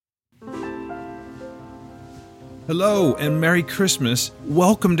Hello and Merry Christmas.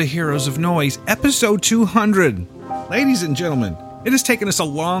 Welcome to Heroes of Noise, episode 200. Ladies and gentlemen, it has taken us a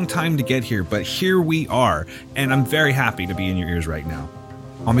long time to get here, but here we are, and I'm very happy to be in your ears right now.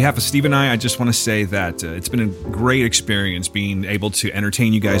 On behalf of Steve and I just want to say that it's been a great experience being able to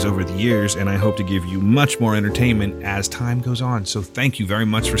entertain you guys over the years, and I hope to give you much more entertainment as time goes on. So thank you very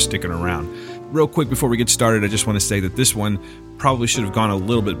much for sticking around. Real quick before we get started, I just want to say that this one probably should have gone a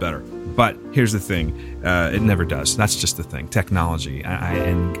little bit better. But here's the thing, it never does. That's just the thing, technology.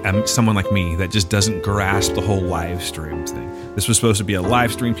 I'm someone like me that just doesn't grasp the whole live stream thing. This was supposed to be a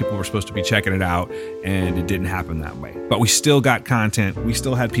live stream, people were supposed to be checking it out, and it didn't happen that way. But we still got content, we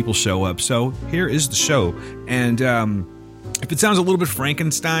still had people show up, so here is the show. And if it sounds a little bit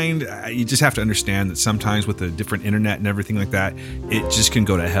Frankenstein, you just have to understand that sometimes with the different internet and everything like that, it just can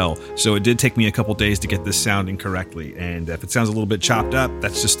go to hell. So it did take me a couple days to get this sounding correctly. And if it sounds a little bit chopped up,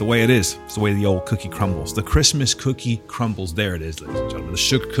 that's just the way it is. It's the way the old cookie crumbles. The Christmas cookie crumbles. There it is, ladies and gentlemen. The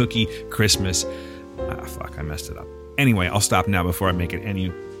sugar cookie Christmas. I messed it up. Anyway, I'll stop now before I make it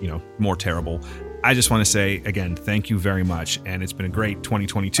any, more terrible. I just want to say, again, thank you very much, and it's been a great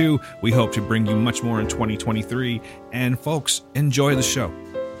 2022. We hope to bring you much more in 2023, and folks, enjoy the show.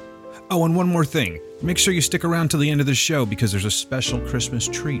 Oh, and one more thing. Make sure you stick around till the end of the show, because there's a special Christmas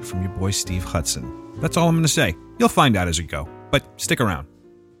treat from your boy Steve Hudson. That's all I'm going to say. You'll find out as we go, but stick around.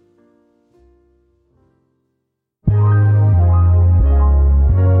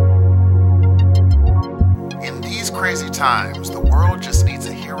 In these crazy times, the world just needs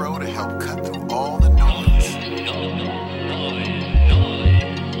a hero to help cut through all the noise.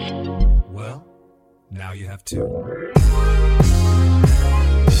 Well, now you have two.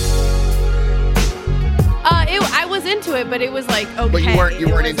 I was into it, but it was like okay. But you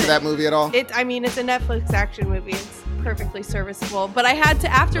weren't into that movie at all? It's a Netflix action movie. It's perfectly serviceable. But I had to,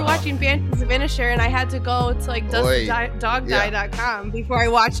 after watching Banshees of Inisherin, and I had to go to like doesdogdie.com before I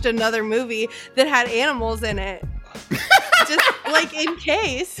watched another movie that had animals in it. Just like in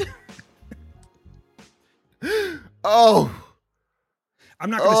case. Oh. I'm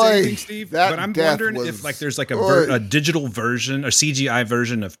not going to say anything, Steve, but I'm wondering if there's like a digital version, a CGI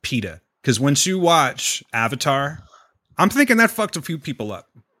version of PETA. Because once you watch Avatar, I'm thinking that fucked a few people up.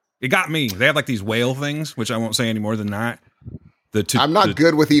 It got me. They have like these whale things, which I won't say any more than that. I'm not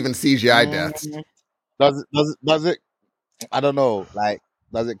good with even CGI deaths. Does it? I don't know. Like,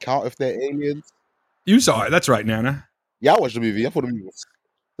 does it count if they're aliens? You saw it. That's right, Nana. Yeah, I watched the movie. I thought the movie was.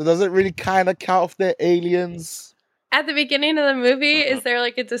 So does it really kind of count if they're aliens? At the beginning of the movie, is there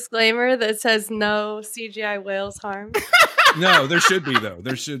like a disclaimer that says no CGI whales harm? No, there should be, though.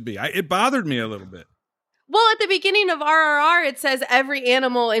 There should be. It bothered me a little bit. Well, at the beginning of RRR, it says every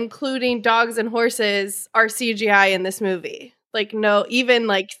animal, including dogs and horses, are CGI in this movie. Like, no, even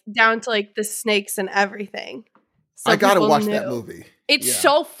like down to like the snakes and everything. So I gotta watch that movie. It's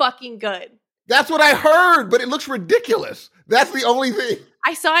so fucking good. That's what I heard, but it looks ridiculous. That's the only thing.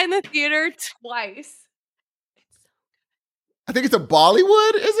 I saw it in the theater twice. I think it's a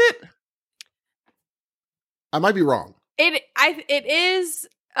Bollywood, is it? I might be wrong. It is,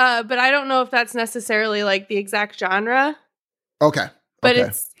 but I don't know if that's necessarily like the exact genre. Okay. But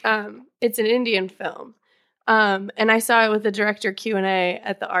it's an Indian film. And I saw it with the director Q&A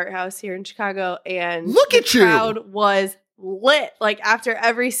at the Art House here in Chicago, and the crowd was lit. Like after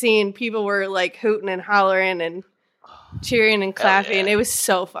every scene, people were like hooting and hollering and cheering and clapping. It was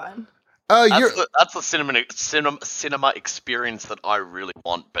so fun. That's the cinema experience that I really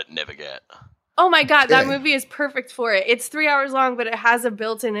want but never get. Oh my God, that movie is perfect for it. It's 3 hours long, but it has a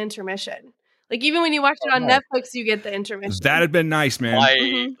built-in intermission. Like even when you watch it on Netflix, you get the intermission. That'd have been nice,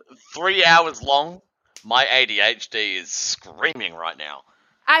 man. 3 hours long, my ADHD is screaming right now.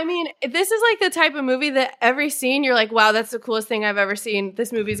 I mean, this is like the type of movie that every scene you're like, wow, that's the coolest thing I've ever seen.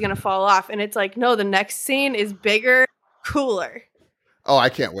 This movie's going to fall off. And it's like, no, the next scene is bigger, cooler. Oh, I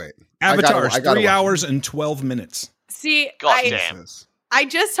can't wait. Avatar is 3 hours and 12 minutes. See, God damn. I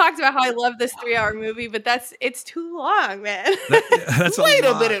just talked about how I love this 3 hour movie, but it's too long, man. That's Wait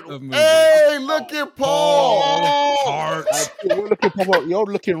a minute. Hey, look at Paul. You're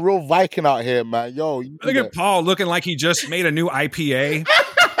looking real Viking out here, man. Yo, look at Paul looking like he just made a new IPA.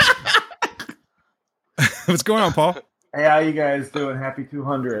 What's going on, Paul? Hey, how you guys doing? Happy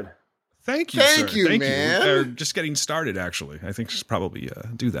 200. Thank you, Thank sir. you, Thank man. you. We're just getting started, actually. I think just probably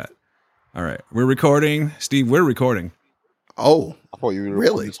do that. All right. We're recording. Steve, we're recording. Oh, I thought you were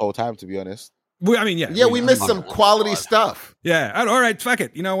really this whole time, to be honest. We missed some quality stuff. Yeah. All right. Fuck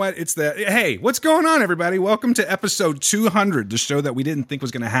it. You know what? Hey, what's going on, everybody? Welcome to episode 200, the show that we didn't think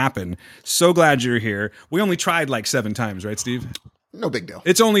was going to happen. So glad you're here. We only tried like 7 times, right, Steve? No big deal.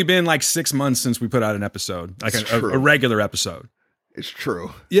 It's only been like 6 months since we put out an episode, like a regular episode. It's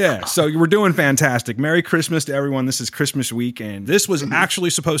true. Yeah, so we're doing fantastic. Merry Christmas to everyone. This is Christmas week, and this was actually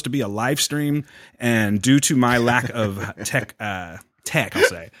supposed to be a live stream, and due to my lack of tech, I'll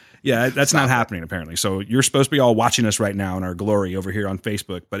say, yeah, that's not happening apparently. So you're supposed to be all watching us right now in our glory over here on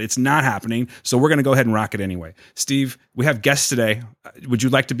Facebook, but it's not happening. So we're going to go ahead and rock it anyway. Steve, we have guests today. Would you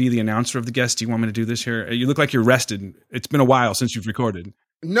like to be the announcer of the guests? Do you want me to do this here? You look like you're rested. It's been a while since you've recorded.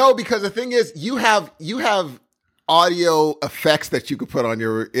 No, because the thing is, you have audio effects that you could put on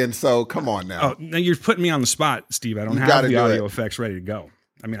and so come on now. Oh, now you're putting me on the spot, Steve. I don't have the audio effects ready to go.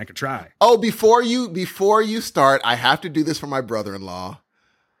 I mean, I could try. Oh, before you start, I have to do this for my brother-in-law.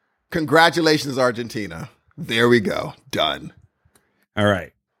 Congratulations, Argentina. There we go. Done. All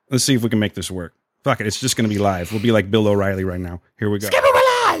right. Let's see if we can make this work. Fuck it. It's just going to be live. We'll be like Bill O'Reilly right now. Here we go. Skip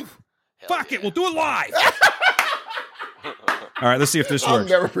it live. Fuck it. We'll do it live. All right, let's see if this works. I'll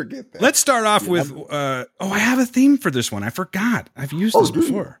never forget that. Let's start off with, I have a theme for this one. I forgot. I've used this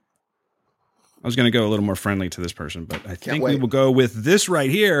before. I was going to go a little more friendly to this person, but I think we will go with this right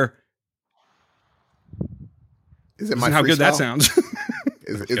here. Is it my how freestyle? Good that sounds.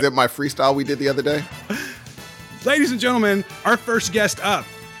 Is it my freestyle we did the other day? Ladies and gentlemen, our first guest up.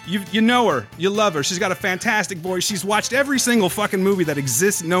 You know her. You love her. She's got a fantastic voice. She's watched every single fucking movie that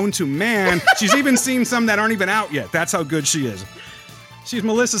exists known to man. She's even seen some that aren't even out yet. That's how good she is. She's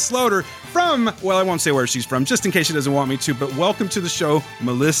Melissa Sloter from, well, I won't say where she's from, just in case she doesn't want me to, but welcome to the show,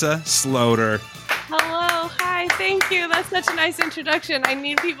 Melissa Sloter. Hello. Hi. Thank you. That's such a nice introduction. I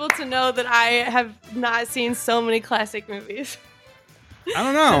need people to know that I have not seen so many classic movies. I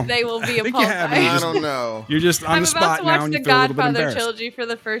don't know. They will be appalled by. I don't know. You're just on the spot now and you feel a little bit I'm about to watch the Godfather embarrassed. trilogy for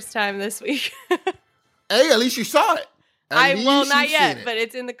the first time this week. Hey, at least you saw it. Not yet, but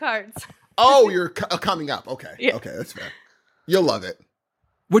it's in the cards. Oh, you're coming up. Okay. Yeah. Okay, that's fair. You'll love it.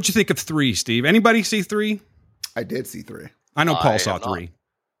 What'd you think of 3, Steve? Anybody see 3? I did see 3. I know Paul saw 3,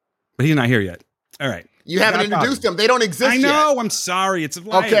 but he's not here yet. All right. You haven't introduced them. They don't exist yet. I know. I'm sorry. It's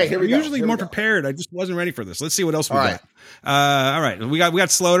live. Okay, here we go. I'm usually more prepared. I just wasn't ready for this. Let's see what else we got. All right. We got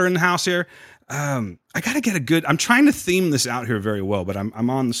Sloter in the house here. I got to get a good... I'm trying to theme this out here very well, but I'm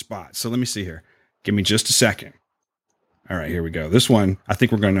on the spot. So let me see here. Give me just a second. All right, here we go. This one, I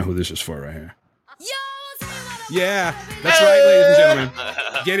think we're going to know who this is for right here. Yeah, that's right, ladies and gentlemen.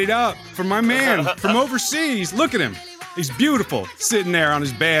 Get it up for my man from overseas. Look at him. He's beautiful, sitting there on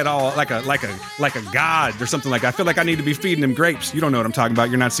his bed, all like a god or something like that. I feel like I need to be feeding him grapes. You don't know what I'm talking about.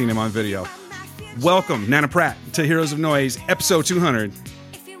 You're not seeing him on video. Welcome, Nana Pratt, to Heroes of Noise, episode 200.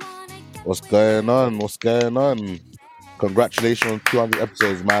 What's going on? What's going on? Congratulations on 200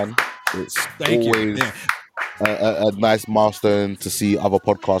 episodes, man. It's always a nice milestone to see other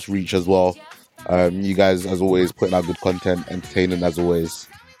podcasts reach as well. You guys, as always, putting out good content, entertaining as always.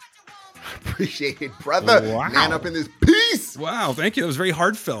 Appreciate it, brother. Wow. Man up in this piece. Wow, thank you. That was very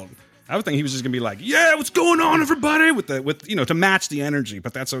heartfelt. I would think he was just gonna be like, "Yeah, what's going on, everybody?" with to match the energy.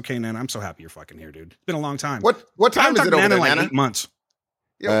 But that's okay, Nana. I'm so happy you're fucking here, dude. It's been a long time. What time is it over Nana there, like Nana? 8 months.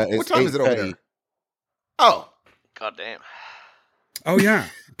 Yeah, what time is it over there? Oh, God damn. Oh yeah,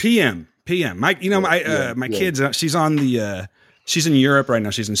 PM. My kids. She's on the. She's in Europe right now.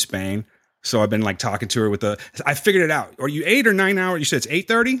 She's in Spain. So I've been like talking to her I figured it out. Are you 8 or 9 hours? You said it's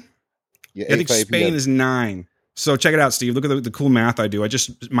 8:30. Yeah, I think Spain is 9. So check it out, Steve. Look at the cool math I do. I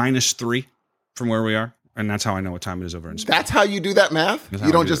just -3 from where we are, and that's how I know what time it is over in Spain. that's how you do that math?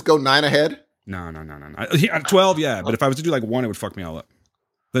 You don't just go 9 ahead? No. 12, yeah. But if I was to do like 1, it would fuck me all up.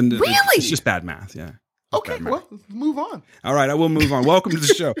 Then Really? It's just bad math, yeah. Okay, well, move on. All right, I will move on. Welcome to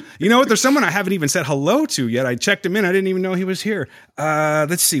the show. You know what? There's someone I haven't even said hello to yet. I checked him in. I didn't even know he was here.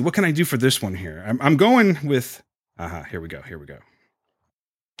 Let's see. What can I do for this one here? I'm going with... Here we go.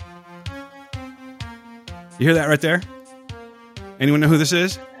 You hear that right there? Anyone know who this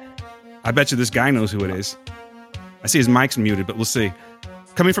is? I bet you this guy knows who it is. I see his mic's muted, but we'll see.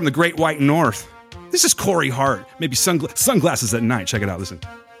 Coming from the Great White North, this is Corey Hart. Maybe sunglasses at night. Check it out. Listen.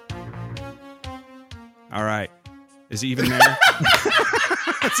 All right. Is he even there?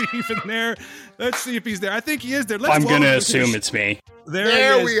 Is he even there? Let's see if he's there. I think he is there. I'm going to assume it's me.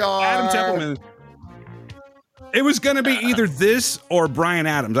 There we are. Adam Templeman. It was going to be either this or Bryan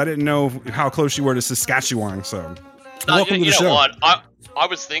Adams. I didn't know how close you were to Saskatchewan, so welcome to the show. You know what? I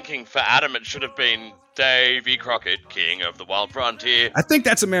was thinking for Adam it should have been Davy Crockett, King of the Wild Frontier. I think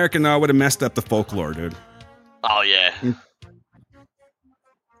that's American, though. I would have messed up the folklore, dude. Oh, yeah.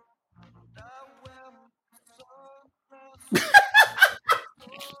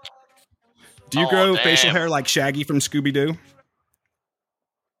 Do you grow facial hair like Shaggy from Scooby-Doo?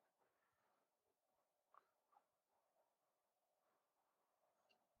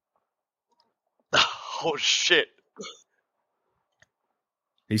 Oh shit!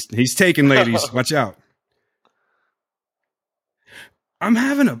 He's taking, ladies. Watch out. I'm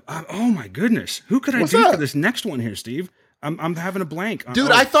having oh my goodness. Who could I do for this next one here, Steve? I'm having a blank. Dude,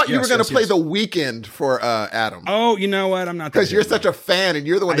 I thought you were going to play The Weeknd for Adam. Oh, you know what? I'm not. Because you're such a fan, and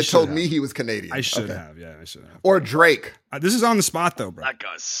you're the one that told me he was Canadian. I should have. Yeah, I should have. Or Drake. This is on the spot, though, bro. That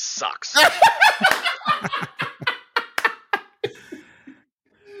guy sucks.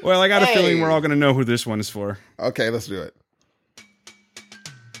 Well, I got a feeling we're all going to know who this one is for. Okay, let's do it.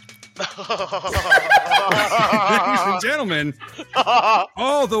 Ladies and gentlemen,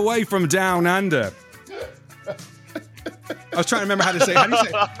 all the way from down under. I was trying to remember how do you say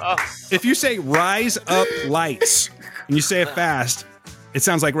it? If you say rise up lights and you say it fast, it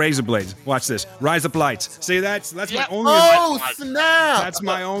sounds like razor blades. Watch this. Rise up lights. See, that's my only. Oh, snap. That's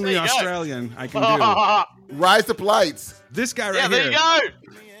my only Australian I can do. Rise up lights. This guy right here. There you go.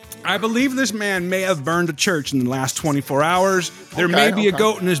 I believe this man may have burned a church in the last 24 hours. There may be a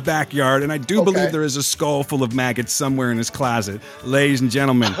goat in his backyard, and I do believe there is a skull full of maggots somewhere in his closet. Ladies and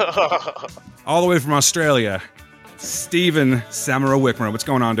gentlemen, all the way from Australia, Stephen Samara Wickmer. What's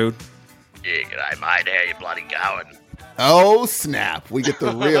going on, dude? Yeah, g'day, mate. How you bloody going? Oh, snap. We get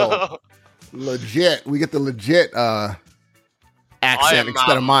the real, legit, accent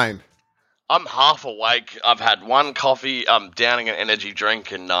instead of mine. I'm half awake. I've had one coffee. I'm downing an energy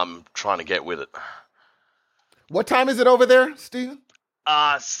drink, and I'm trying to get with it. What time is it over there, Steven?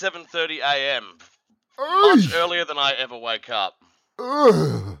 7:30 a.m. Much earlier than I ever wake up.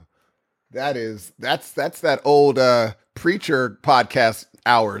 That's that old preacher podcast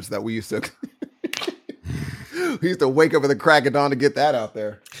hours that we used to. We used to wake up at the crack of dawn to get that out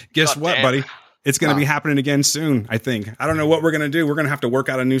there. Guess what, buddy? It's going to be happening again soon, I think. I don't know what we're going to do. We're going to have to work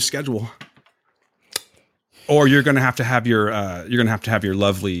out a new schedule. Or you're going to have to have your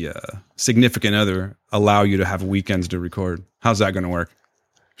lovely significant other allow you to have weekends to record. How's that going to work?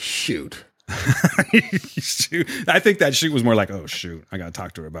 Shoot. Shoot. I think that shoot was more like, oh shoot, I got to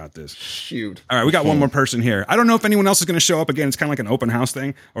talk to her about this. Shoot. All right, we got one more person here. I don't know if anyone else is going to show up again. It's kind of like an open house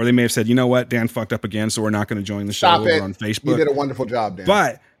thing, or they may have said, you know what, Dan fucked up again, so we're not going to join the show over on Facebook. You did a wonderful job, Dan.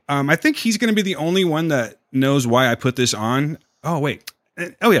 But I think he's going to be the only one that knows why I put this on. Oh wait.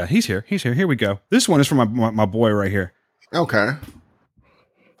 Oh yeah, he's here. He's here. Here we go. This one is from my boy right here. Okay.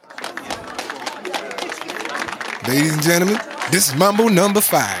 Ladies and gentlemen, this is Mambo number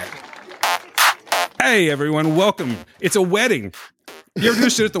 5. Hey everyone, welcome. It's a wedding. You ever do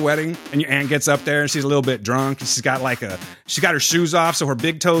shit at the wedding and your aunt gets up there and she's a little bit drunk and she's got her shoes off so her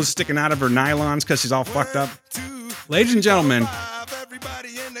big toes sticking out of her nylons because she's all fucked up. Ladies and gentlemen,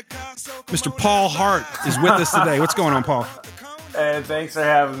 Mr. Paul Hart is with us today. What's going on, Paul? Hey, thanks for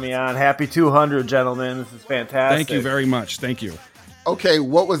having me on. Happy 200, gentlemen. This is fantastic. Thank you very much. Thank you. Okay,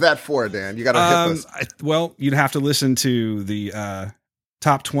 what was that for, Dan? You got to hit this. Well, you'd have to listen to the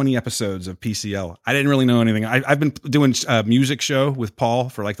top 20 episodes of PCL. I didn't really know anything. I've been doing a music show with Paul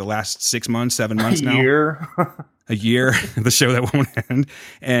for like the last 6 months, 7 months now. A year, the show that won't end.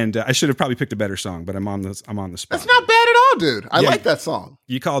 And I should have probably picked a better song, but I'm on the spot. That's not bad at all, dude. I like that song.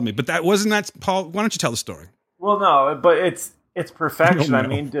 You called me, but that wasn't Paul. Why don't you tell the story? Well, no, but it's perfection. I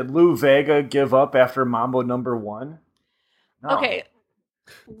mean, did Lou Vega give up after Mambo number 1? No. Okay.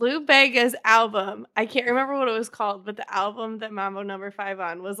 Lou Vega's album, I can't remember what it was called, but the album that Mambo number 5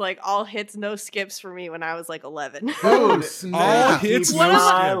 on was like all hits, no skips for me when I was like 11. Oh, snap. All hits, no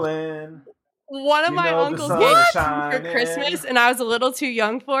skips. One of my uncles gave it for Christmas, and I was a little too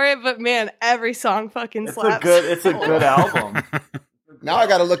young for it, but man, every song fucking slaps. It's a good album. Now I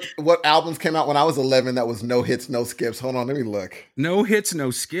got to look what albums came out when I was 11 that was no hits, no skips. Hold on, let me look. No hits, no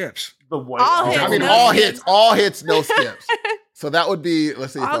skips. All hits, no skips. So that would be,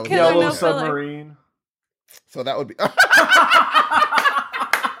 let's see if that was Yellow Submarine. So that would be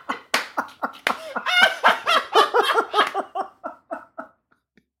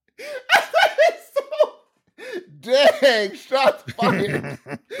Dang, shots fired.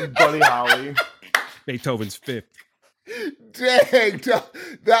 Buddy Holly. Beethoven's Fifth. Dang,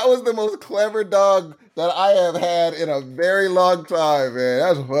 that was the most clever dog that I have had in a very long time, man.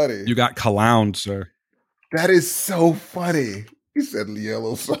 That's funny. You got clowned, sir. That is so funny. He said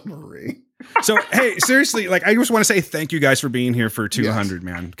Yellow Submarine. So, hey, seriously, like, I just want to say thank you guys for being here for 200,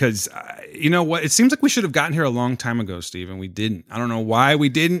 man. Because, you know what? It seems like we should have gotten here a long time ago, Steve, and we didn't. I don't know why we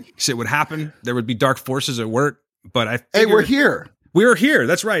didn't. Shit would happen. There would be dark forces at work. But hey, we're here. We're here.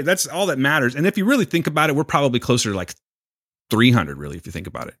 That's right. That's all that matters. And if you really think about it, we're probably closer to like 300, really, if you think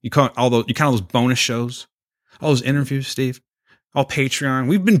about it. You count all those bonus shows, all those interviews, Steve, all Patreon.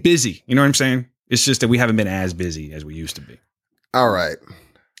 We've been busy. You know what I'm saying? It's just that we haven't been as busy as we used to be. All right.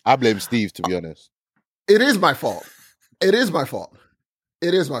 I blame Steve, to be honest. It is my fault. It is my fault.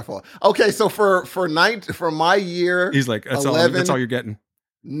 It is my fault. Okay, so for my year, he's like, that's 11, that's all you're getting.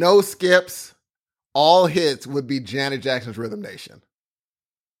 No skips, all hits would be Janet Jackson's Rhythm Nation.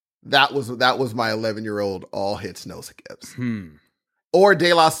 That was my 11-year-old all hits, no skips. Or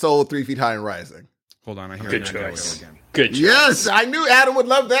De La Soul, 3 Feet High and Rising. Hold on, I hear good choice. Again. Good choice. Yes, I knew Adam would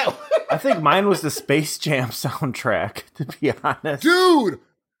love that one. I think mine was the Space Jam soundtrack, to be honest. Dude,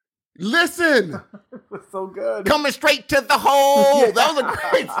 listen. It was so good. Coming straight to the hole. Yeah. That was a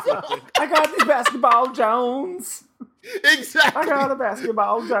great song. I got the Basketball Jones. Exactly. I got a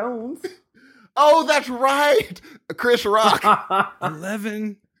Basketball Jones. Oh, that's right. Chris Rock.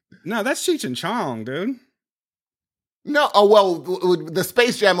 11. No, that's Cheech and Chong, dude. No, oh well, the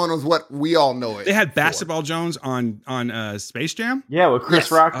Space Jam one was what we all know it. They had Basketball Jones on Space Jam? Yeah, with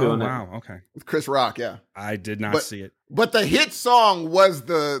Chris Rock doing it. Oh, wow, okay. With Chris Rock, yeah. I did not see it. But the hit song was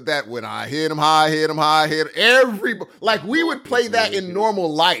that when I hit him high, like we would play that in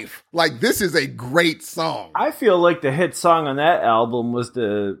normal life. Like this is a great song. I feel like the hit song on that album was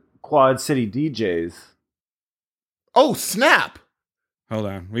the Quad City DJs. Oh, snap. Hold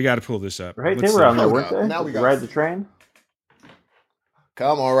on. We got to pull this up. Right? They were on there, weren't they? Now we got Ride the Train?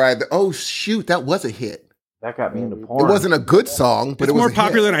 Come on, Ride Oh, shoot. That was a hit. That got me into porn. It wasn't a good song, but it's it was more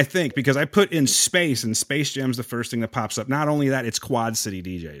popular than I think because I put in Space and Space Jam's the first thing that pops up. Not only that, it's Quad City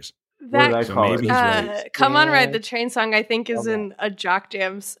DJs. That so maybe he's right. Come On Ride the Train song, I think, is in a Jock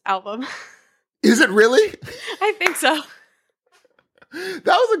Jams album. Is it really? I think so. That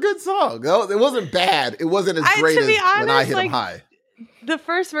was a good song. It wasn't bad. It wasn't as great as When I Hit 'Em High. The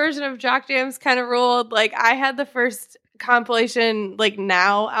first version of Jock Jams kind of ruled. Like, I had the first compilation, like,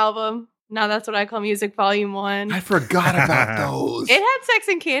 Now album. Now That's What I Call Music, Volume 1. I forgot about those. It had Sex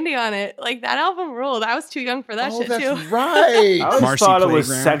and Candy on it. Like, that album ruled. I was too young for that shit, that's too. Right. I always thought it was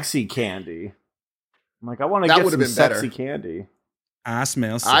Sexy Candy. I'm like, I want to get some sexy candy. I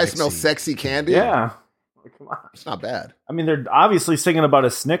smell sexy candy? Yeah. Like, come on. It's not bad. I mean, they're obviously singing about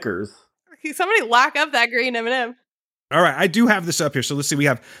a Snickers. Somebody lock up that green M&M. All right, I do have this up here. So let's see. We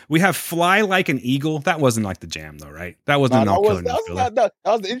have Fly Like an Eagle. That wasn't like the jam though, right? That wasn't that was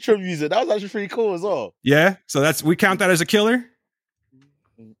the intro music. That was actually pretty cool as well. Yeah. So we count that as a killer.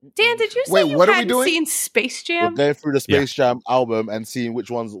 Dan, did you say you hadn't seen Space Jam? We're going through the Space Jam album and seeing which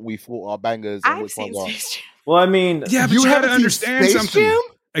ones we thought are bangers and which ones aren't. Well, I mean, yeah, but you have to understand something. Jam?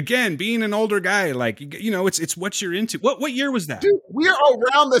 Again, being an older guy, like it's what you're into. What year was that? Dude, we're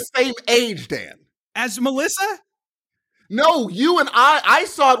around the same age, Dan. As Melissa? No, you and I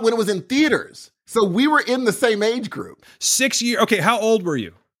saw it when it was in theaters. So we were in the same age group. 6 years. Okay, how old were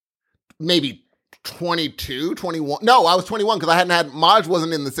you? Maybe 22, 21. No, I was 21 because Maj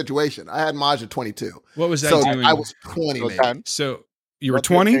wasn't in the situation. I had Maj at 22. What was that doing? I was 20, maybe. So you were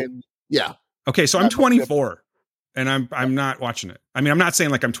 20? Yeah. Okay, so I'm 24 and I'm not watching it. I mean, I'm not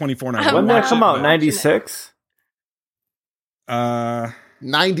saying like I'm 24 and I'm when did that come out? 96?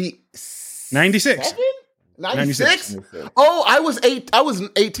 96. 96? Oh, I was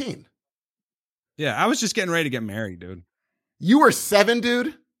 18. Yeah, I was just getting ready to get married, dude. You were 7,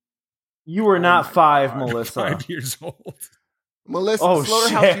 dude? You were not 5, Melissa. 5 years old. Melissa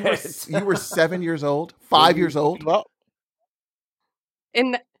Slaughterhouse, you were 7 years old? 5 years old?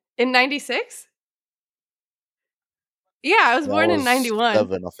 In 96? Yeah, I was born in 91.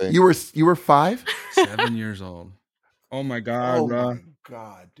 7, I think. You were 5? 7 years old. Oh my god, oh bro. My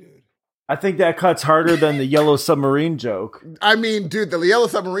god, dude. I think that cuts harder than the Yellow Submarine joke. I mean, dude, the Yellow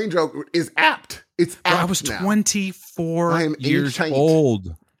Submarine joke is apt. It's apt. I was now. 24 years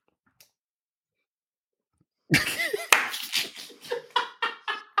old.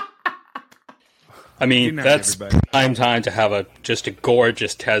 I mean, that's prime time to have just a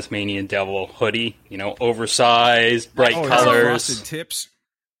gorgeous Tasmanian Devil hoodie. Oversized, bright colors. Tips.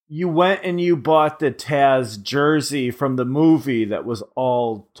 You went and you bought the Taz jersey from the movie that was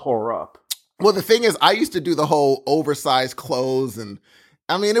all tore up. Well, the thing is, I used to do the whole oversized clothes, and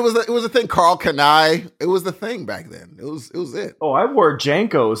I mean, it was a thing. Karl Kani, it was the thing back then. It was it. Oh, I wore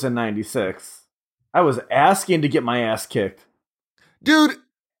Jankos in '96. I was asking to get my ass kicked, dude.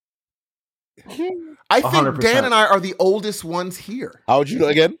 I think 100%. Dan and I are the oldest ones here. How old you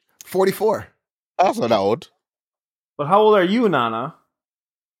again? 44. That's not that old. But how old are you, Nana?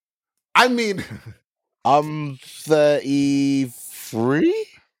 I mean, I'm 33.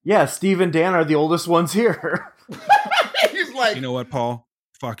 Yeah, Steve and Dan are the oldest ones here. He's like, you know what, Paul?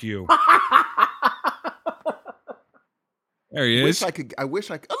 Fuck you. There he is. I wish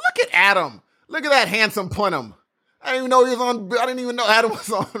I could. Oh, look at Adam. Look at that handsome Plenum. I didn't even know he was on. I didn't even know Adam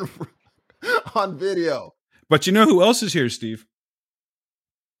was on video. But you know who else is here, Steve?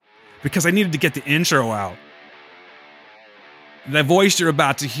 because I needed to get the intro out. The voice you're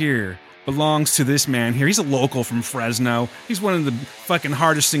about to hear belongs to this man here. He's a local from Fresno. He's one of the fucking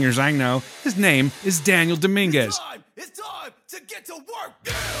hardest singers I know. His name is Daniel Dominguez. It's time to get to work.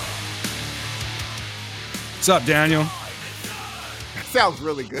 Yeah. What's up, Daniel? Sounds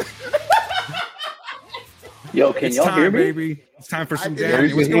really good. Yo, can y'all hear me? Baby. It's time for some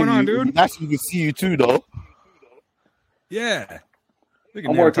Daniel. What's going on, dude? That's you can see you too, though. Yeah.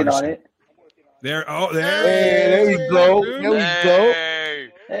 I'm working on it. There we go. There we go.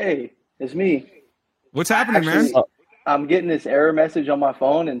 Hey, it's me. What's happening, man? I'm getting this error message on my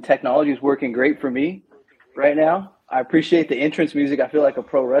phone, and technology is working great for me right now. I appreciate the entrance music. I feel like a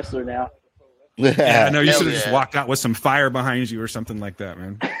pro wrestler now. Yeah, no, you should have just walked out with some fire behind you or something like that,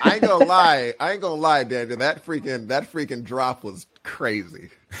 man. I ain't gonna lie, Daniel. That freaking drop was crazy.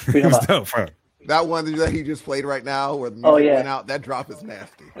 It was dope, huh? That one that he just played right now, where the music went out, that drop is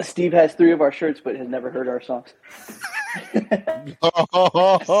nasty. Steve has 3 of our shirts, but has never heard our songs.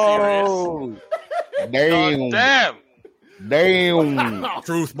 Damn!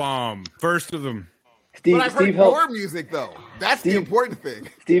 Truth bomb, first of them. But I've heard more music though. That's the important thing.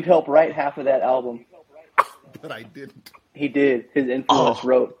 Steve helped write half of that album. But I didn't. He did. His influence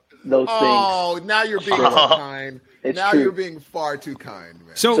wrote those things. Oh, now you're being kind. You're being far too kind,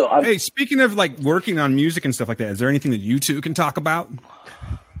 man. So hey, speaking of like working on music and stuff like that, is there anything that you two can talk about?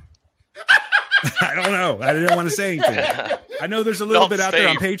 I don't know. I didn't want to say anything. I know there's a little bit out there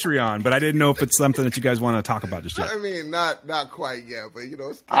on Patreon, but I didn't know if it's something that you guys want to talk about just yet. I mean, not quite yet, but you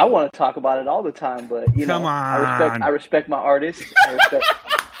know. I want to talk about it all the time, but Come on. I respect my artists.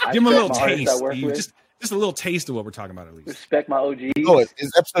 Give them a little taste. Just a little taste of what we're talking about, at least. Respect my OGs. Oh, it's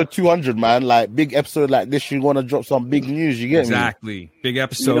episode 200, man. Like big episode like this, you want to drop some big news. You get me? Exactly. Big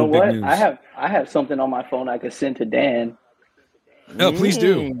episode. You know what? Big news. I have something on my phone I could send to Dan. No, please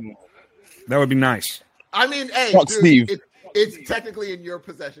do. That would be nice. I mean, hey, dude, Steve. It's technically in your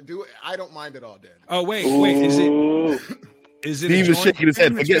possession. I don't mind at all, Dan. Oh wait, is it? Steve is shaking his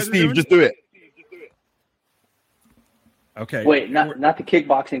head. Forget Steve. Just do it. Okay. Wait, not the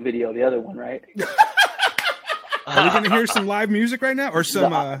kickboxing video. The other one, right? Are we going to hear some live music right now, or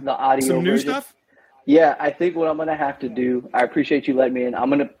some the audio some new version? stuff? Yeah, I think what I'm going to have to do. I appreciate you letting me in. I'm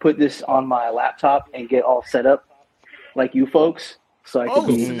going to put this on my laptop and get all set up, like you folks, so I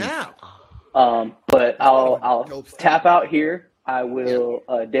can. Snap! But I'll tap out here. I will,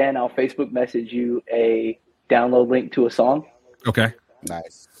 Dan. I'll Facebook message you a download link to a song. Okay.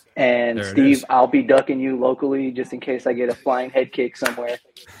 Nice. And there Steve, I'll be ducking you locally just in case I get a flying head kick somewhere.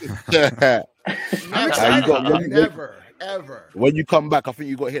 Never, ever. When you come back, I think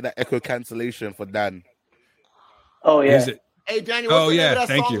you got to hit that echo cancellation for Dan. Oh yeah. Is it? Hey Daniel, what's the name of that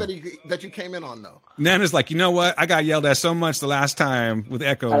thank song you. that you came in on though? Nana's like, you know what? I got yelled at so much the last time with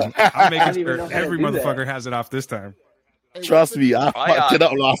echo. I'm making sure every motherfucker has it off this time. Hey, Trust me, I fucked it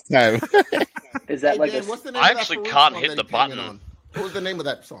up last time. Is that like Dan, what's the name I of that actually Farouk can't song hit that the he came in button. on? What was the name of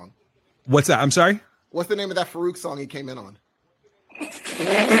that song? What's that? I'm sorry? What's the name of that Farouk song he came in on?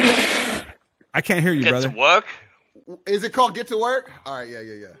 I can't hear you, Get brother. to work. Is it called Get to Work? All right,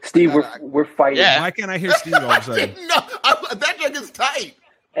 yeah. Steve, we're fighting. Yeah. Why can't I hear Steve all of a sudden? That joke is tight.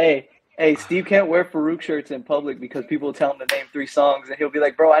 Hey, Steve can't wear Farouk shirts in public because people tell him to name 3 songs, and he'll be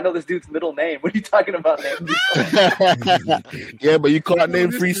like, "Bro, I know this dude's middle name. What are you talking about?" Yeah, but you can't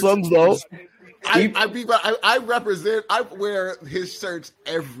name 3 songs though. I represent. I wear his shirts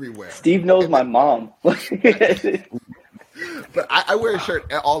everywhere. Steve knows my mom. But I wear a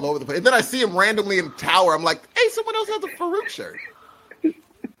shirt all over the place. And then I see him randomly in the tower. I'm like, hey, someone else has a Farouk shirt.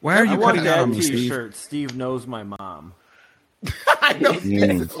 Why are you putting that on me, Steve? Shirt. Steve knows my mom. I know.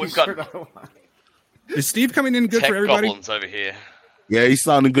 We've got Is Steve coming in good tech for everybody? goblins over here. Yeah, he's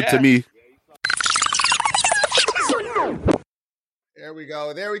sounding good to me. There we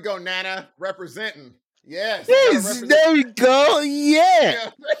go, Nana, representing. Yes. There we go.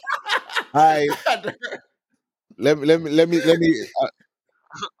 Yeah. All right. Let me.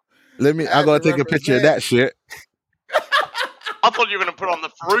 I gotta take a picture of that shit. I thought you were going to put on the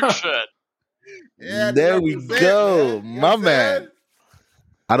Farouk shirt. Yeah, there we go, my man.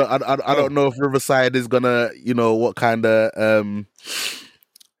 I don't know if Riverside is gonna, what kind of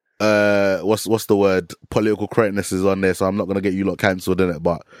what's the word, political correctness is on there, so I'm not gonna get you lot cancelled in it.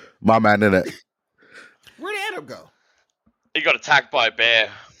 But my man, in it. Where did Adam go? He got attacked by a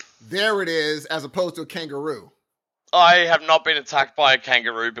bear. There it is, as opposed to a kangaroo. I have not been attacked by a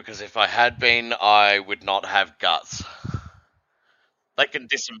kangaroo because if I had been, I would not have guts. They can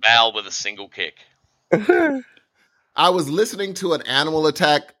disembowel with a single kick. I was listening to an animal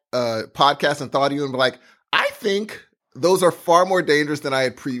attack podcast and thought you would be like, I think Those are far more dangerous than I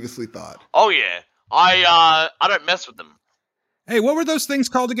had previously thought. Oh yeah, I don't mess with them. Hey, what were those things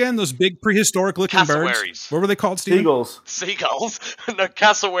called again? Those big prehistoric-looking birds? What were they called, Steve? Seagulls. No,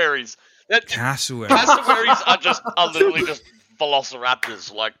 cassowaries. Cassowaries. Cassowaries are literally just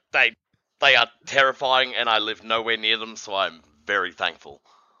velociraptors. Like they are terrifying, and I live nowhere near them, so I'm very thankful.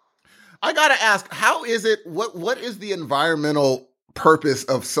 I gotta ask, how is it? What is the environmental purpose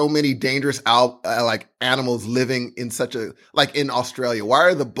of so many dangerous like animals living in in Australia? Why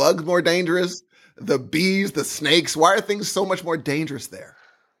are the bugs more dangerous? The bees, the snakes, why are things so much more dangerous there?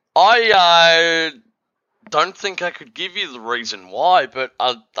 I don't think I could give you the reason why, but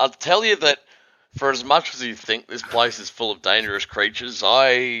I'll tell you that for as much as you think this place is full of dangerous creatures,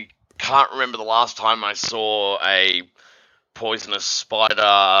 I can't remember the last time I saw a poisonous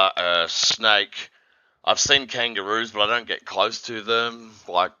spider, a snake. I've seen kangaroos, but I don't get close to them.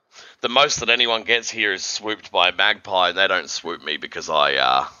 Like, the most that anyone gets here is swooped by a magpie, and they don't swoop me because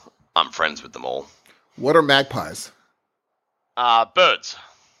I'm friends with them all. What are magpies? Birds.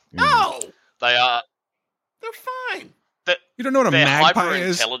 No! They're fine. You don't know what a magpie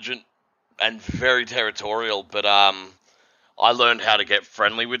is? They're hyper-intelligent and very territorial, but I learned how to get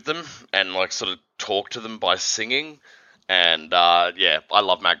friendly with them and like sort of talk to them by singing. And I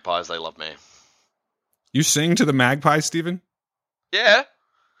love magpies. They love me. You sing to the magpie, Steven? Yeah.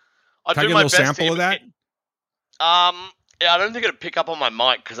 Can I get a little sample of that? Yeah, I don't think it'd pick up on my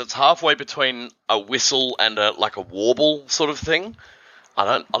mic because it's halfway between a whistle and a warble sort of thing. I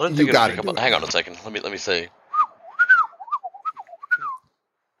don't think it'd pick up on. Hang on a second. Let me see.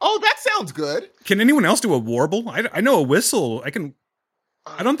 Oh, that sounds good. Can anyone else do a warble? I know a whistle. I don't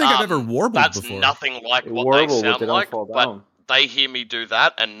think I've ever warbled before. That's nothing like what they sound like, but they hear me do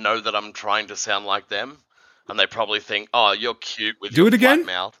that and know that I'm trying to sound like them, and they probably think, "Oh, you're cute with your flat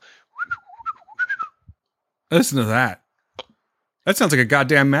mouth." Listen to that. That sounds like a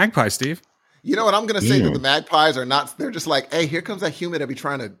goddamn magpie, Steve. You know what I'm going to say? That the magpies are not, they're just like, hey, here comes that human that be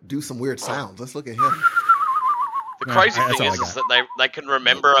trying to do some weird sounds. Let's look at him. The crazy thing is that they can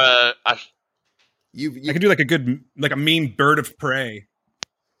remember I can do like a mean bird of prey.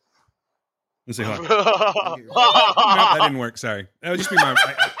 Let's see. Hold on. No, that didn't work. Sorry. That would just be my.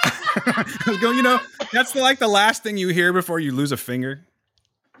 I was going, that's the last thing you hear before you lose a finger.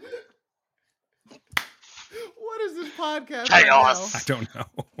 What is this podcast? Chaos. I don't know.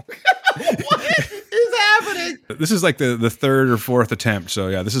 What is happening? This is like the third or fourth attempt. So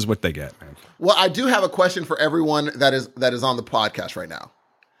yeah, this is what they get, man. Well, I do have a question for everyone that is on the podcast right now.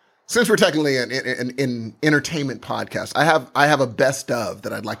 Since we're technically an entertainment podcast, I have a best of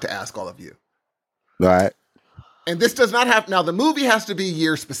that I'd like to ask all of you. All right. And this does not have, now the movie has to be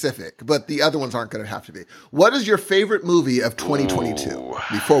year specific, but the other ones aren't going to have to be. What is your favorite movie of 2022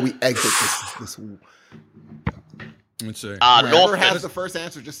 before we exit this? Let's see. Whoever has the first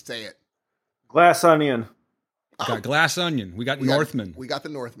answer, just say it. Glass Onion. Got Glass Onion. We got Northman. We got the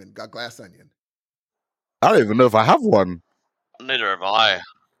Northman. Got Glass Onion. I don't even know if I have one. Neither have I.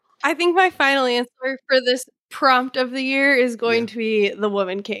 I think my final answer for this prompt of the year is going to be The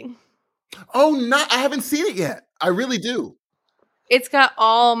Woman King. Oh, I haven't seen it yet. I really do. It's got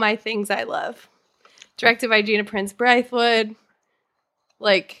all my things I love. Directed by Gina Prince Bythewood.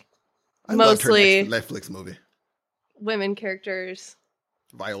 I mostly loved her Netflix movie. Women characters.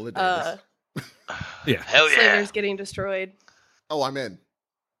 Viola Davis. Yeah. Hell yeah. Slavers getting destroyed. Oh, I'm in.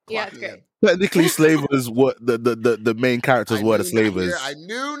 Yeah, it's great. Technically, slavers were the main characters were the slavers. I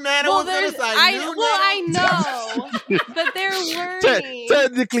knew Nana was going to say. I know, but there were.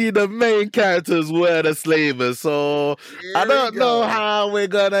 Technically, the main characters were the slavers, so I don't know how we're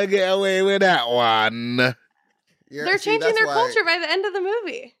gonna get away with that one. They're changing their culture by the end of the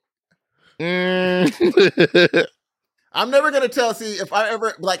movie. I'm never going to tell, if I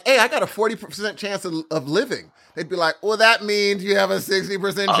ever, hey, I got a 40% chance of living. They'd be like, well, that means you have a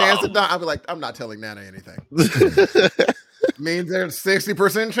 60% chance of dying. I'd be like, I'm not telling Nana anything. Means there's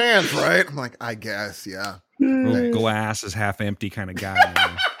 60% chance, right? I'm like, I guess, yeah. Glass is half empty kind of guy.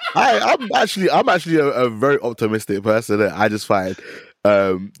 I'm actually a very optimistic person. I just find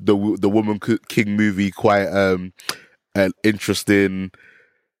the Woman King movie quite an interesting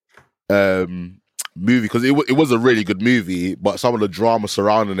movie, because it was a really good movie, but some of the drama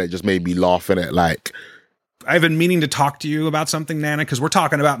surrounding it just made me laugh in it. I've been meaning to talk to you about something, Nana, because we're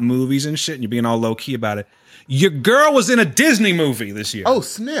talking about movies and shit, and you're being all low key about it. Your girl was in a Disney movie this year. Oh,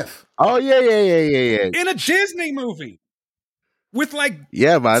 Sniff. Oh yeah. In a Disney movie with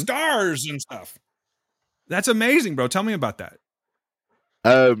man, stars and stuff. That's amazing, bro. Tell me about that.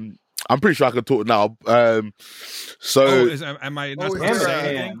 I I'm pretty sure I can talk now. Am I not supposed to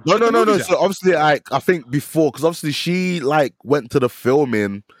say anything? No. So obviously, I think before, because obviously she like went to the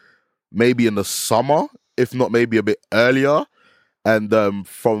filming maybe in the summer, if not maybe a bit earlier. And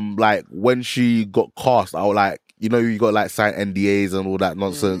from like when she got cast, I was like, you know, you got like sign NDAs and all that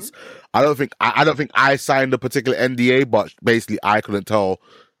nonsense. I don't think I signed a particular NDA, but basically I couldn't tell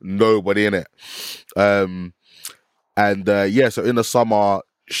nobody in it. So in the summer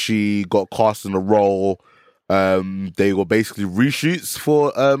she got cast in a role. They were basically reshoots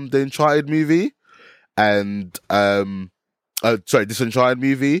for the Uncharted movie and this Uncharted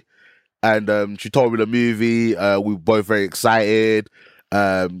movie. And she told me the movie. We were both very excited.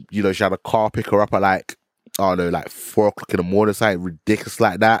 You know, she had a car pick her up at like 4 o'clock in the morning, something ridiculous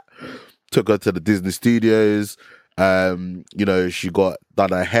like that. Took her to the Disney Studios. You know, she got done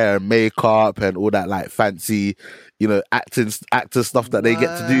her hair and makeup and all that like fancy, you know, actor stuff that they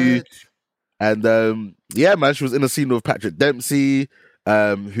get to do. And yeah, man, she was in a scene with Patrick Dempsey,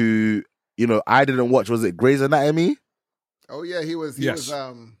 who, you know, I didn't watch. Was it Grey's Anatomy? Oh yeah, he was. Yeah,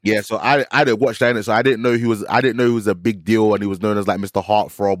 so I didn't watch that in it, so I didn't know he was a big deal, and he was known as like Mr.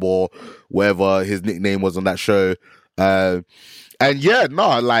 Heartthrob or whatever his nickname was on that show. And yeah,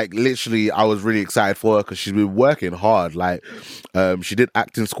 no, like literally, I was really excited for her because she's been working hard. Like, she did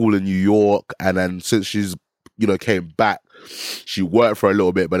acting school in New York, and then since she's, you know, came back, she worked for a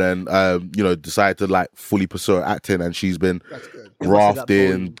little bit, but then you know, decided to like fully pursue her acting, and she's been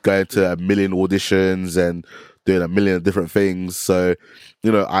grafting, going to a million auditions and doing a million different things. So,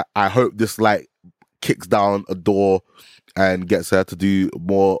 you know, I hope this like kicks down a door and gets her to do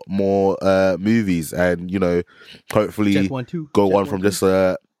more movies, and you know, hopefully go on from just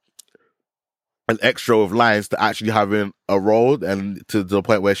an extra of lines to actually having a role, and to the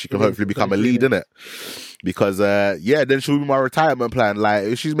point where she can hopefully become a lead in it. Because then she'll be my retirement plan. Like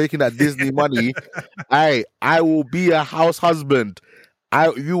if she's making that Disney money, I will be a house husband.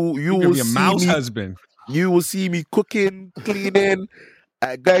 You will be a mouse husband. You will see me cooking, cleaning,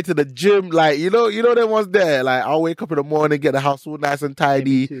 going to the gym. Like, you know them ones there. Like, I'll wake up in the morning, get the house all nice and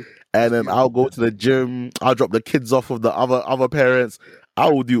tidy, and then I'll go to the gym. I'll drop the kids off of the other parents. I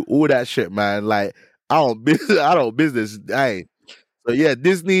will do all that shit, man. Like, I don't business. Hey. So yeah,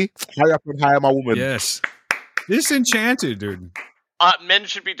 Disney, hurry up and hire my woman. Yes. Disenchanted, dude. Men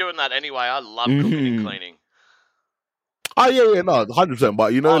should be doing that anyway. I love cooking and cleaning. Oh yeah, no, 100%.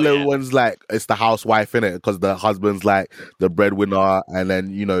 But you know, little ones like it's the housewife in it because the husband's like the breadwinner, and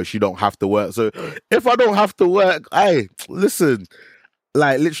then you know she don't have to work. So if I don't have to work, hey, listen,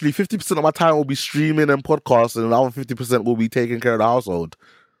 like literally 50% of my time will be streaming and podcasting, and the other 50% will be taking care of the household.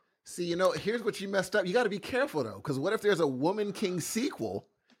 See, you know, here's what you messed up. You got to be careful though, because what if there's a Woman King sequel?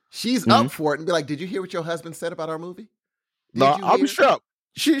 She's up for it and be like, "Did you hear what your husband said about our movie?" No, I'll be strapped.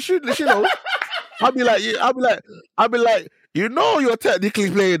 She know. I'll be like, you know, you're technically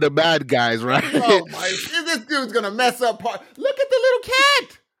playing the bad guys, right? Oh my! This dude's gonna mess up. Look at the little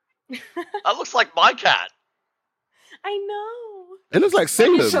cat. That looks like my cat. I know. It looks like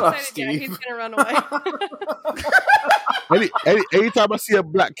Salem. Shut up, Steve. He's gonna run away. Anytime I see a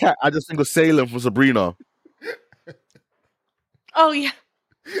black cat, I just think of Salem from Sabrina. Oh yeah,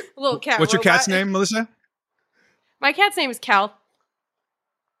 little cat. What's your cat's name, Melissa? My cat's name is Cal.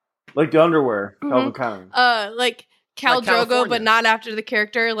 Like the underwear, Calvin Klein. Like Cal Drogo, but not after the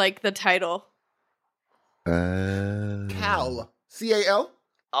character, like the title. Cal. C-A-L?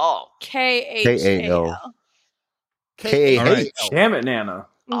 Oh. K-H-A-L. K-A-H. Damn it, Nana.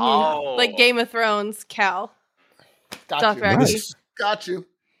 Oh. Like Game of Thrones, Cal. Got you.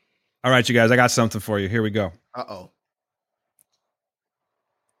 All right, you guys, I got something for you. Here we go. Uh-oh.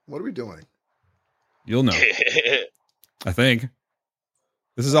 What are we doing? You'll know. I think.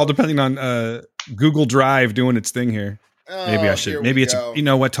 This is all depending on Google Drive doing its thing here. Maybe I should. Maybe it's you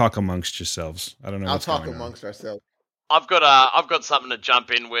know what? Talk amongst yourselves. I don't know. I'll talk amongst ourselves. I've got something to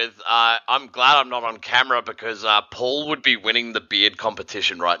jump in with. I'm glad I'm not on camera because Paul would be winning the beard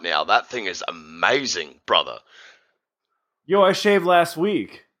competition right now. That thing is amazing, brother. Yo, I shaved last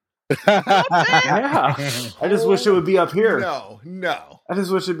week. Yeah. I just wish it would be up here. No. I just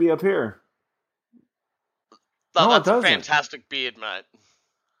wish it'd be up here. No, that's a fantastic beard, mate.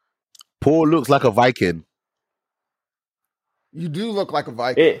 Paul looks like a Viking. You do look like a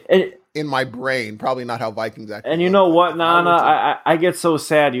Viking. In my brain, probably not how Vikings actually. And you know what, Nana? I get so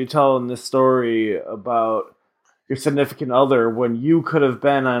sad you telling this story about your significant other when you could have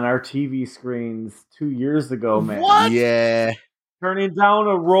been on our TV screens 2 years ago, man. What? Yeah. Turning down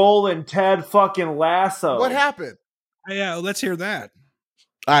a role in Ted fucking Lasso. What happened? Yeah, let's hear that.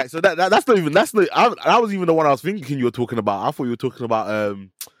 All right, so that was even the one I was thinking you were talking about. I thought you were talking about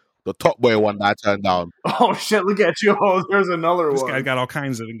The Top Boy one that I turned down. Oh shit! Look at you! Oh, there's another one. This guy got all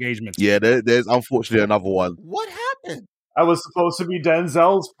kinds of engagements. Yeah, there's unfortunately another one. What happened? I was supposed to be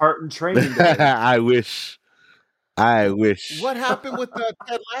Denzel's part in Training Day. I wish. What happened with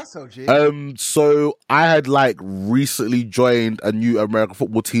Ted Lasso, G? So I had like recently joined a new American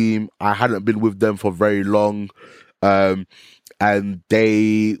football team. I hadn't been with them for very long. And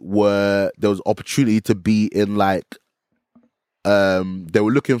there was opportunity to be in like, they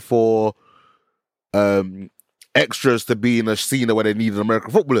were looking for extras to be in a scene where they needed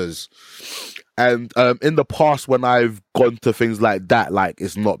American footballers. And in the past, when I've gone to things like that, like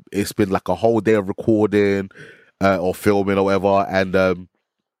it's been like a whole day of recording or filming or whatever, and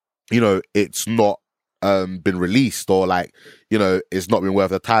it's not been released, or like, it's not been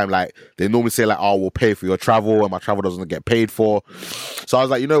worth the time. Like they normally say like, oh, we'll pay for your travel, and my travel doesn't get paid for. So I was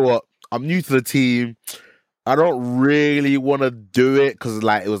like, you know what? I'm new to the team. I don't really want to do it because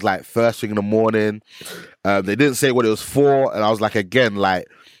like it was like first thing in the morning. They didn't say what it was for, and I was like, again, like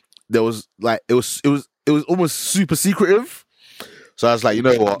there was like it was almost super secretive. So I was like, you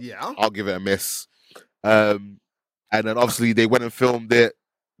know what? Yeah. I'll give it a miss. And then obviously they went and filmed it,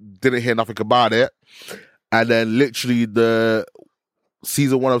 didn't hear nothing about it. And then literally the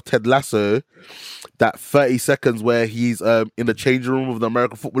season 1 of Ted Lasso, that 30 seconds where he's in the changing room of the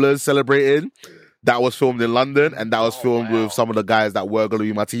American footballers celebrating, that was filmed in London, and that was filmed with some of the guys that were going to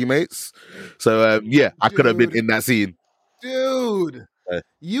be my teammates. So I could have been in that scene. Dude,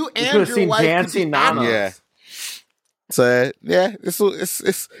 you could and have your seen wife Dancing Nana. Yeah. So yeah,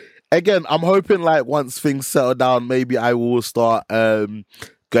 it's again, I'm hoping like once things settle down, maybe I will start going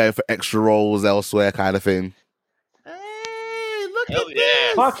for extra roles elsewhere, kind of thing. Hey, look Hell at yeah.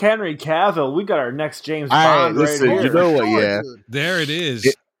 this. Fuck Henry Cavill. We got our next James Bond Listen, right here. you know what? Sure, Yeah, dude. There it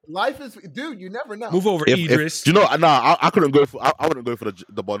is. Life is, dude. You never know. Move over, Idris. you know, no, I couldn't go for. I wouldn't go for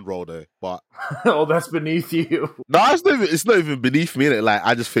the Bond role though. But Oh, that's beneath you. no, it's not even beneath me. Innit? Like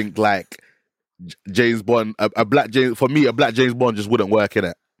I just think like James Bond, a black James Bond just wouldn't work in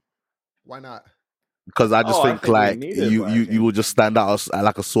it. Why not? Because I just think we like need a black James you will just stand out as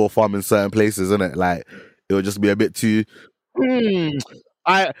like a sore thumb in certain places, innit? Like it would just be a bit too.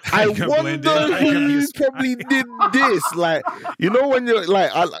 I can blend wonder in. I can be who a spy. probably did this. Like, when you're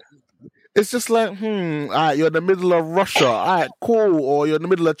like, it's just like, you're in the middle of Russia, all right, cool, or you're in the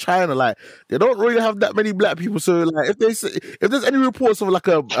middle of China. Like, they don't really have that many black people. So, like, if there's any reports of like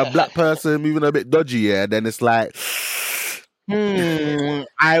a black person moving a bit dodgy, yeah, then it's like,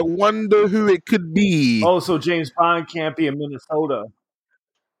 I wonder who it could be. Oh, so James Bond can't be in Minnesota.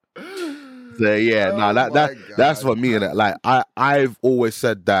 So yeah, that's for me. Innit? Like I've always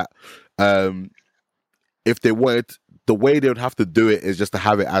said that if they wanted, the way they would have to do it is just to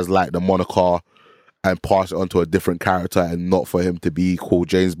have it as like the moniker and pass it on to a different character, and not for him to be called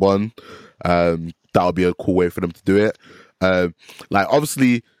James Bond. That would be a cool way for them to do it. Like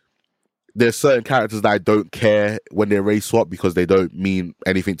obviously, there's certain characters that I don't care when they race swap because they don't mean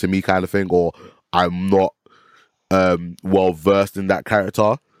anything to me, kind of thing, or I'm not well versed in that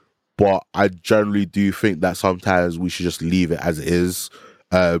character. But I generally do think that sometimes we should just leave it as it is.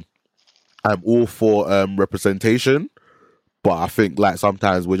 I'm all for representation, but I think like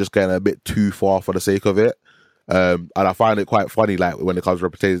sometimes we're just getting a bit too far for the sake of it. And I find it quite funny, like when it comes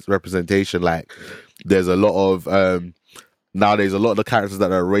to representation, like there's a lot of nowadays a lot of the characters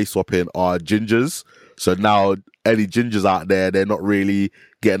that are race swapping are gingers. So now any gingers out there, they're not really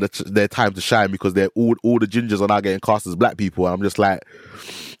getting their time to shine because they're all the gingers are now getting cast as black people. And I'm just like,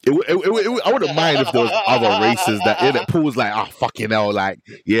 I wouldn't mind if there was other races that in it. Paul's like, fucking hell, like,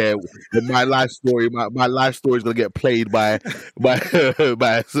 yeah, my life story is gonna get played by a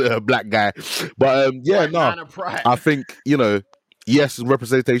black guy. But yeah, no, I think yes,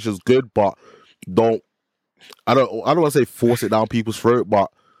 representation is good, but I don't want to say force it down people's throat,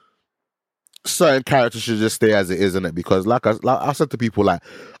 but certain characters should just stay as it is, innit? Because like I said to people, like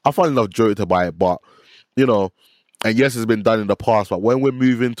I find enough joy to buy it, but and yes, it's been done in the past, but when we're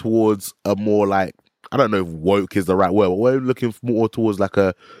moving towards a more like, I don't know if woke is the right word, but we're looking more towards like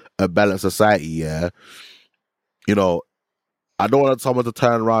a balanced society, yeah. I don't want someone to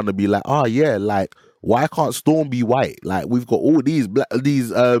turn around and be like, oh yeah, like why can't Storm be white? Like we've got all these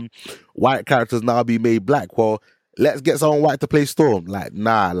white characters now be made black. Well, let's get someone white to play Storm. Like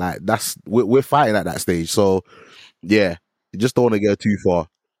nah, like we're fighting at that stage. So yeah, you just don't want to go too far.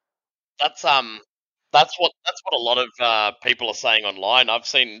 That's what a lot of people are saying online. I've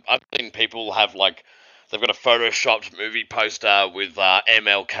seen people have like they've got a photoshopped movie poster with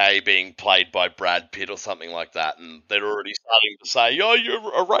MLK being played by Brad Pitt or something like that, and they're already starting to say, "Oh,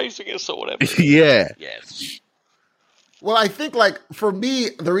 you're erasing us" or whatever. Yeah. Yes. Well, I think, like, for me,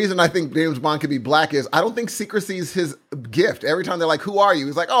 the reason I think James Bond could be black is I don't think secrecy is his gift. Every time they're like, who are you?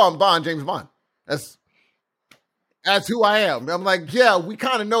 He's like, oh, I'm Bond, James Bond. That's who I am. I'm like, yeah, we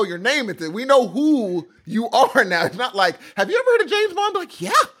kind of know your name. We know who you are now. It's not like, have you ever heard of James Bond? I'm like,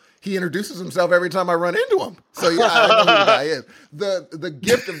 yeah. He introduces himself every time I run into him. So yeah, I know who the guy is. The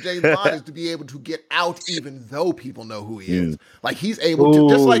gift of James Bond is to be able to get out even though people know who he is. Like he's able to,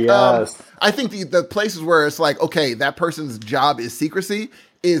 just like, I think the places where it's like, okay, that person's job is secrecy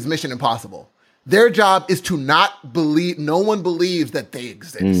is Mission Impossible. Their job is to not believe, no one believes that they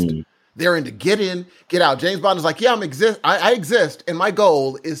exist. They're in to get in, get out. James Bond is like, yeah, I exist, and my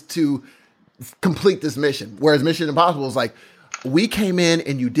goal is to complete this mission. Whereas Mission Impossible is like, we came in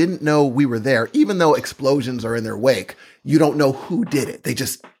and you didn't know we were there, even though explosions are in their wake. You don't know who did it. They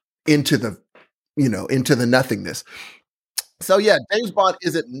just into the nothingness. So yeah, James Bond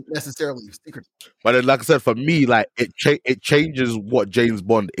isn't necessarily secret. But then, like I said, for me, like it changes what James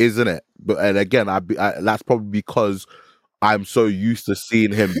Bond is, isn't it? But and again, that's probably because I'm so used to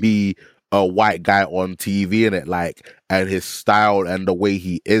seeing him be a white guy on TV, in it, like, and his style and the way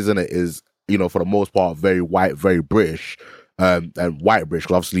he is in it is, for the most part, very white, very British. And white British,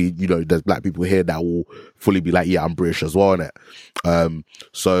 because obviously, there's black people here that will fully be like, yeah, I'm British as well, innit?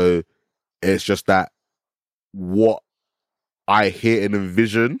 So it's just that what I hear and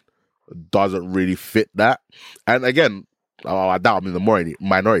envision doesn't really fit that. And again, I doubt I'm in the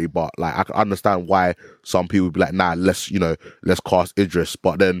minority, but like I can understand why some people would be like, nah, let's cast Idris.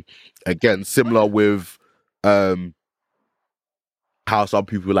 But then again, similar with how some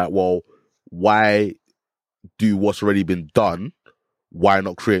people are like, well, why do what's already been done? Why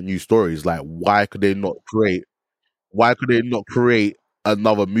not create new stories? Like, why could they not create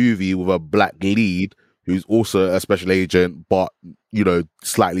another movie with a black lead who's also a special agent, but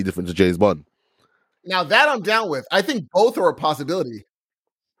slightly different to James Bond? Now that I'm down with. I think both are a possibility.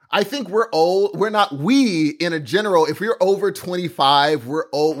 I think we're old. We in a general, if we're over 25, we're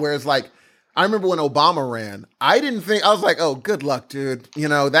old. Whereas like, I remember when Obama ran, I was like, oh, good luck, dude.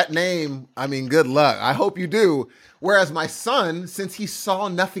 That name, I mean, good luck. I hope you do. Whereas my son, since he saw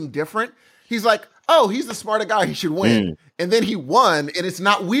nothing different, he's like, oh, he's the smarter guy. He should win. And then he won. And it's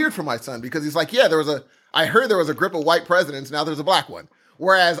not weird for my son because he's like, yeah, I heard there was a grip of white presidents. Now there's a black one.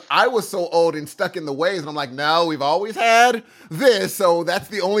 Whereas I was so old and stuck in the ways. And I'm like, no, we've always had this. So that's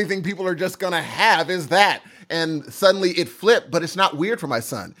the only thing people are just going to have is that. And suddenly it flipped, but it's not weird for my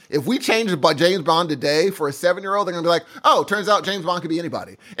son. If we change James Bond today for a 7-year-old, they're going to be like, oh, turns out James Bond could be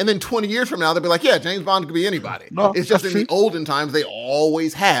anybody. And then 20 years from now, they'll be like, yeah, James Bond could be anybody. No, it's just in the olden times, they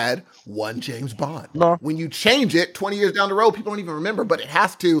always had one James Bond. No. When you change it 20 years down the road, people don't even remember, but it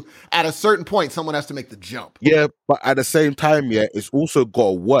has to, at a certain point, someone has to make the jump. Yeah, but at the same time, yeah, it's also got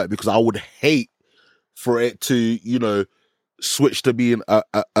to work because I would hate for it to, switch to being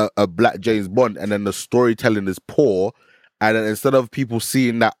a black James Bond and then the storytelling is poor, and then instead of people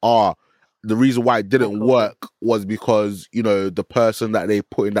seeing that the reason why it didn't work was because the person that they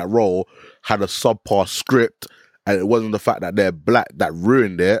put in that role had a subpar script and it wasn't the fact that they're black that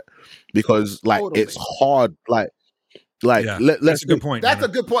ruined it, because like it's hard that's a good point. That's a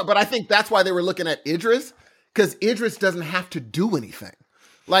good point, but I think that's why they were looking at Idris, because Idris doesn't have to do anything.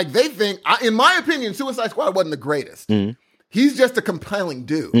 Like they think, in my opinion, Suicide Squad wasn't the greatest. He's just a compelling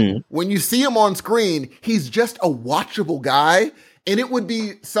dude. When you see him on screen, he's just a watchable guy. And it would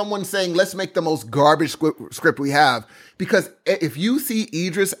be someone saying, let's make the most garbage script we have. Because if you see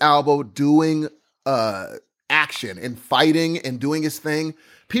Idris Elba doing action and fighting and doing his thing,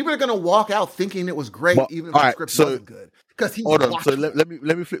 people are going to walk out thinking it was great, even if the script wasn't good. Because he's hold on. So let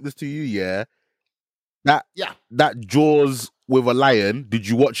me flip this to you, yeah? That Jaws with a lion, did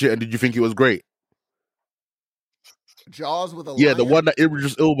you watch it and did you think it was great? Jaws with a lion? Yeah, the one that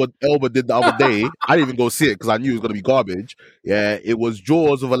Idris Elba did the other day. I didn't even go see it because I knew it was going to be garbage. Yeah, it was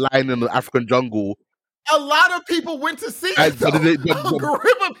Jaws with a lion in the African jungle. A lot of people went to see it, though. A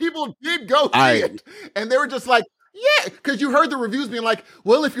group of people did go see it. And they were just like, yeah, because you heard the reviews being like,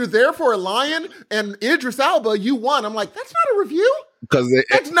 well, if you're there for a lion and Idris Elba, you won. I'm like, that's not a review.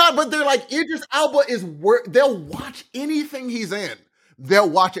 That's not, but they're like, Idris Elba they'll watch anything he's in. They'll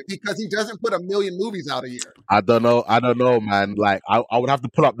watch it because he doesn't put 1 million movies out a year. I don't know, man. Like I would have to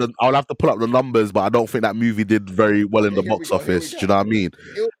pull up the numbers, but I don't think that movie did very well in the box office. Do you know what I mean?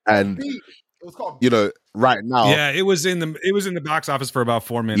 It was called right now. Yeah, it was in the box office for about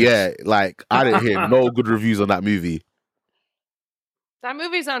 4 minutes. Yeah, like I didn't hear no good reviews on that movie. That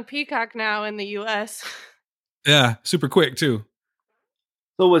movie's on Peacock now in the US. Yeah, super quick too.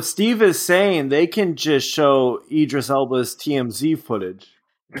 So what Steve is saying, they can just show Idris Elba's TMZ footage.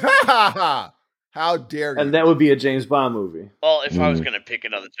 How dare you? And that would be a James Bond movie. Well, if I was going to pick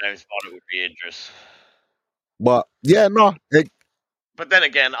another James Bond, it would be Idris. But yeah, no. But then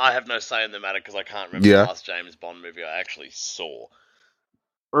again, I have no say in the matter because I can't remember the last James Bond movie I actually saw.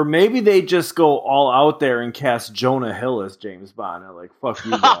 Or maybe they just go all out there and cast Jonah Hill as James Bond. They're like, fuck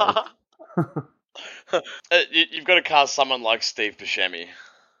you guys. You've got to cast someone like Steve Buscemi.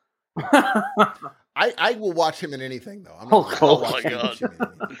 I will watch him in anything, though. Oh my God.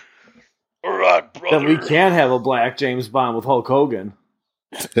 All right, brother. Then we can have a black James Bond with Hulk Hogan.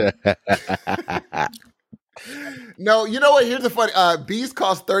 No, you know what? Here's the funny. Beast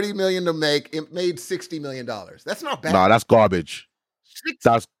cost $30 million to make. It made $60 million. That's not bad. No, that's garbage.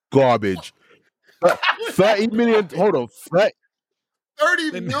 That's garbage. $30 million. Hold on.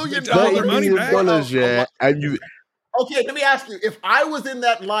 $30 million dollars, yeah. And you. Okay, let me ask you. If I was in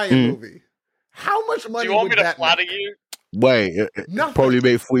that Lion movie, how much money do you want would me to that flatter make? you? Wait, probably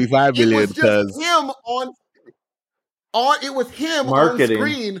made $45 million. It was just him it was him marketing. On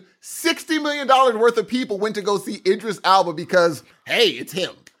screen. $60 million worth of people went to go see Idris Elba because, hey, it's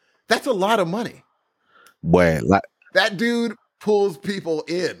him. That's a lot of money. Wait, that dude pulls people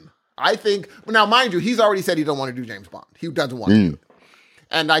in. I think. Now, mind you, he's already said he don't want to do James Bond. He doesn't want to do it,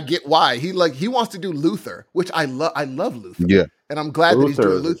 and I get why. He wants to do Luther, which I love. I love Luther. Yeah, and I'm glad that he's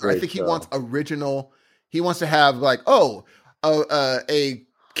doing Luther. I think he wants original. He wants to have a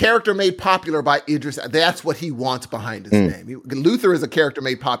character made popular by Idris. That's what he wants behind his name. Luther is a character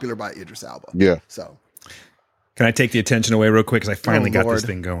made popular by Idris Elba. Yeah. So, can I take the attention away real quick? Because I finally got this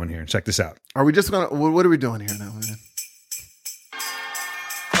thing going here. Check this out. Are we just gonna? What are we doing here now, man?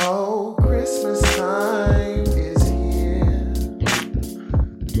 Oh, Christmas time is here.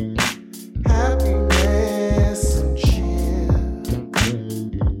 Happiness and cheer.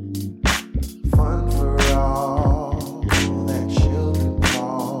 Fun for all that children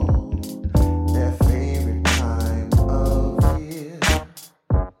call their favorite time of year.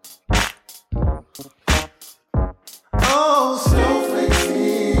 Oh, snowflakes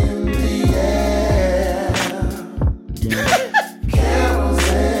in the air. Carols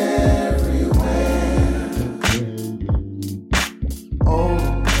everywhere.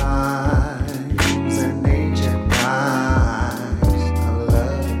 Old times and ancient times of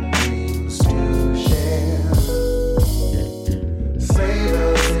love and dreams to share.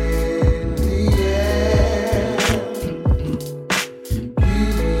 Sailors in the air.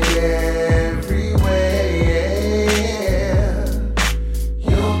 Beauty everywhere.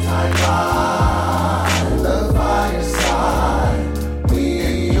 Yuletide by the fireside. We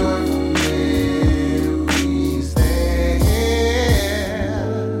enjoy memories there.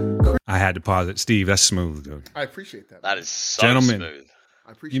 I had to pause it. Steve, that's smooth, dude. I appreciate that. That is so Gentlemen. smooth.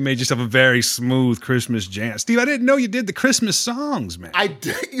 I appreciate You made yourself a very smooth Christmas jam. Steve, I didn't know you did the Christmas songs, man. I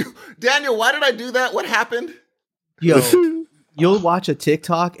did. Daniel, why did I do that? What happened? Yo, you'll watch a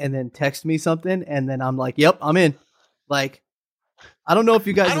TikTok and then text me something, and then I'm like, "Yep, I'm in." Like, I don't know if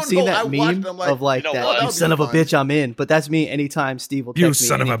you guys have seen that meme of like you know that. what? You son of a bitch, I'm in. But that's me anytime Steve will text me. You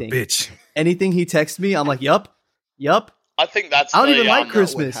son anything. of a bitch. Anything he texts me, I'm like, "Yup, yup." I think that's. I don't the, even like um,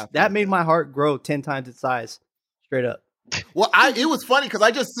 Christmas. happened. That made my heart grow 10 times its size. Straight up. Well, it was funny because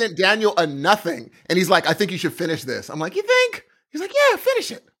I just sent Daniel a nothing, and he's like, "I think you should finish this." I'm like, "You think?" He's like, "Yeah, finish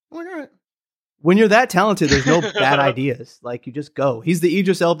it." I'm like, "All right." When you're that talented, there's no bad ideas. Like, you just go. He's the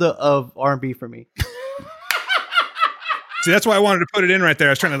Idris Elba of R&B for me. See, that's why I wanted to put it in right there.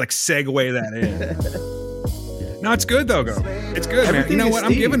 I was trying to like segue that in. No, it's good though, go. It's good, man. Everything You know is what?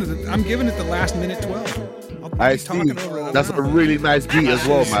 I'm Steve. giving it the last minute 12. I Steve, that's a really nice beat as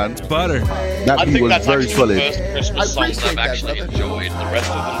well, man. It's butter. That I beat think was that's very actually solid. the first Christmas songs appreciate I've that, actually brother. enjoyed. The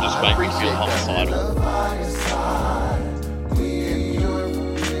rest of them just make me feel homicidal.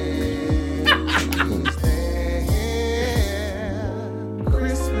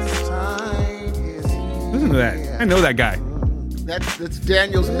 Listen to that. I know that guy. That's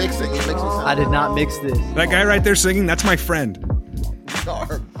Daniel's mixing. It makes me sound I did not mix this. That guy right there singing, that's my friend. sharp.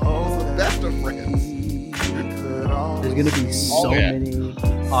 It's the best of friends. There's going to be so many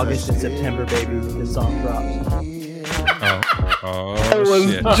August and September babies when this song drops. I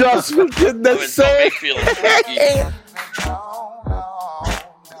was just looking the same.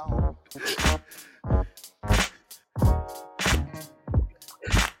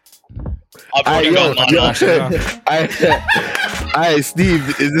 Hey,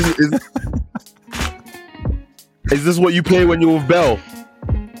 Steve, is this what you play when you're with Belle?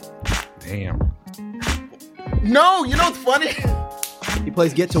 Damn. No, you know what's funny? He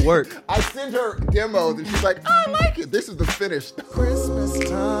plays Get to Work. I send her demos and she's like, I like it. This is the finished. Christmas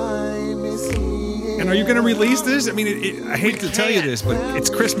time is here. And are you going to release this? I mean, I hate to tell you this, but it's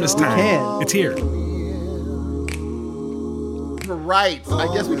Christmas time. It's here. Right.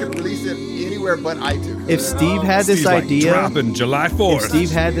 I guess we can release it anywhere but iTunes. If Steve had this Steve's idea, dropping July 4th. If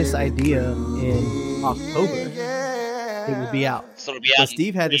Steve had this idea in October, it would be out. So it'll be out. But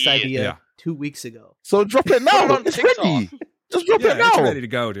Steve had this idea 2 weeks ago. So drop it now. It's ready. Just drop it now. It's ready to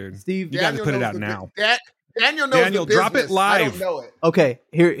go, dude. Steve, you got to put it out now. Daniel knows Daniel, the drop business. it live. I don't know it. Okay,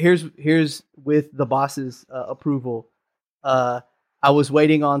 here's with the boss's approval. I was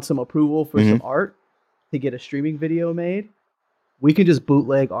waiting on some approval for some art to get a streaming video made. We can just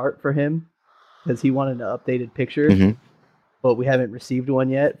bootleg art for him because he wanted an updated picture, but we haven't received one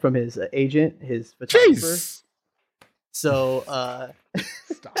yet from his agent, his photographer. Jeez. So,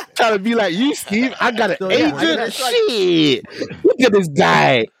 trying to be like you, Steve. I got an agent. Shit, look at this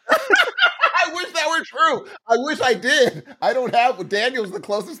guy. I wish that were true. I wish I did. I don't have. Daniel's the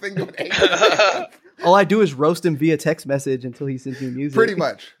closest thing to an agent. All I do is roast him via text message until he sends me music. Pretty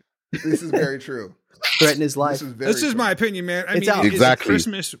much. This is very true. Threaten his life. This is my opinion, man. I mean, out. Exactly. It's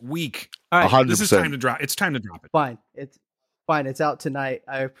Christmas week. All right. 100%. This is time to drop. It's time to drop it. Fine. It's fine. It's out tonight.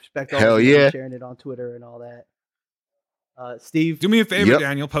 I respect all Hell of you yeah. sharing it on Twitter and all that. Steve, do me a favor,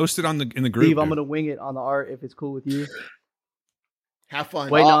 Daniel. Post it in the group. Steve, I'm gonna wing it on the art if it's cool with you. Have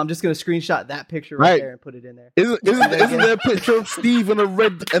fun. Wait, no, I'm just gonna screenshot that picture right there and put it in there. Isn't there a picture of Steve in a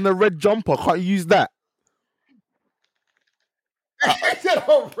red jumper? Can't you use that? I said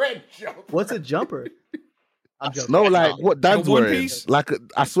a red jumper. What's a jumper? I'm joking. No, like what Dan's one wearing. piece? Like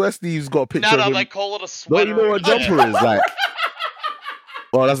I swear, Steve's got a picture. No, of him. they call it a sweater. No, you know what a jumper is like.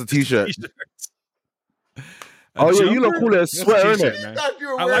 Oh, that's a t-shirt. Oh yeah, you don't call it a sweater, innit?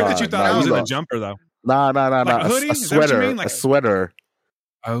 I like that you thought I was in a jumper though. Nah. Like a hoodie? A Is that what you sweater. mean? Like a sweater.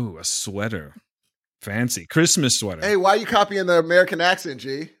 Oh, a sweater. Fancy Christmas sweater. Hey, why are you copying the American accent,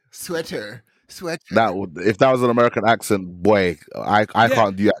 G? Sweater. If that was an American accent, boy, I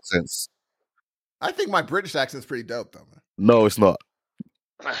can't do accents. I think my British accent's pretty dope, though, man. No, it's not.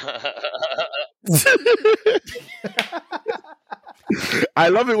 I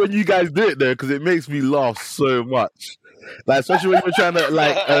love it when you guys do it though, because it makes me laugh so much. Like, especially when you're trying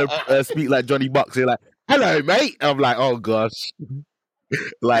to speak like Johnny Bucks, you're like, "Hello, mate." I'm like, "Oh gosh,"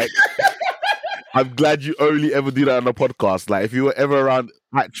 like. I'm glad you only ever do that on a podcast. Like, if you were ever around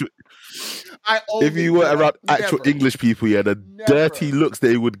actual English people, the dirty looks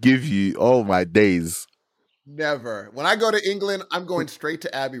they would give you. Oh my days! Never. When I go to England, I'm going straight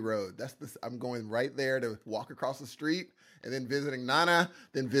to Abbey Road. I'm going right there to walk across the street, and then visiting Nana,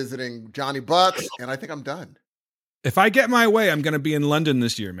 then visiting Johnny Bucks, and I think I'm done. If I get my way, I'm going to be in London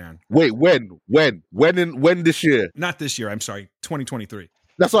this year, man. Wait, when this year? Not this year. I'm sorry, 2023.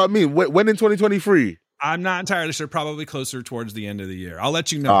 That's what I mean. When in 2023? I'm not entirely sure. Probably closer towards the end of the year. I'll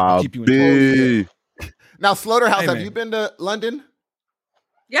let you know. I'll keep you informed. Now, Slaughterhouse, have you been to London?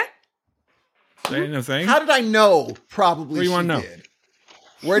 Yeah. Ain't no thing. How did I know? Probably. What do you want to know? Did.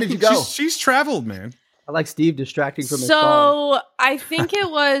 Where did you go? She's traveled, man. I like Steve distracting from his phone. phone. So I think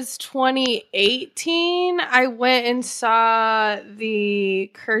it was 2018. I went and saw the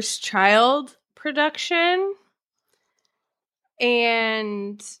Cursed Child production.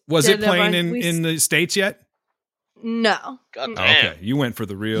 And was it playing in the States yet? No. God damn. Okay, you went for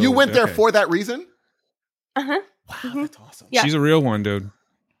the real. You went there for that reason? Uh-huh. Wow, that's awesome. Yeah. She's a real one, dude.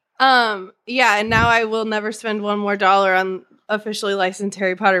 Yeah, and now I will never spend one more dollar on officially licensed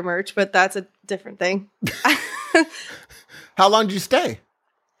Harry Potter merch, but that's a different thing. How long did you stay?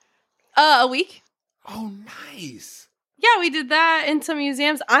 A week. Oh, nice. Yeah, we did that in some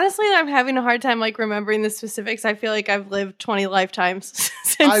museums. Honestly, I'm having a hard time remembering the specifics. I feel like I've lived 20 lifetimes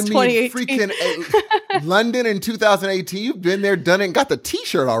since 2018. Freaking London in 2018. You've been there, done it, and got the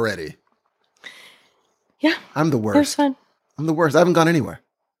T-shirt already. Yeah, I'm the worst. It was fun. I'm the worst. I haven't gone anywhere.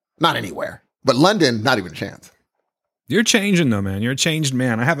 Not anywhere, but London, not even a chance. You're changing though, man. You're a changed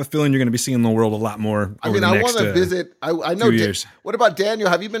man. I have a feeling you're going to be seeing the world a lot more. I want to visit. I know. Years. What about Daniel?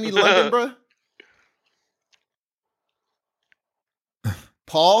 Have you been to London, bro?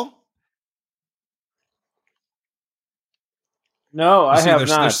 Paul? No, I have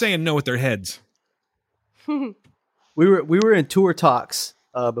not. They're saying no with their heads. We were in tour talks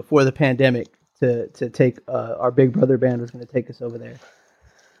before the pandemic to take our Big Brother band was going to take us over there,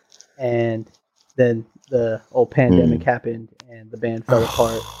 and then the old pandemic happened and the band fell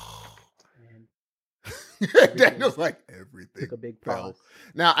apart. And Daniel's like everything. Took a big pause.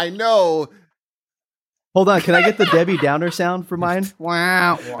 Now I know. Hold on, can I get the Debbie Downer sound for mine?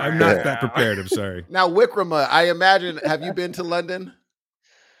 Wow. I'm not that prepared. I'm sorry. Now, Wickrama, I imagine, have you been to London?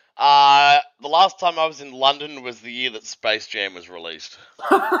 The last time I was in London was the year that Space Jam was released.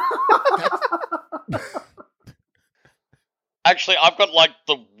 Actually, I've got like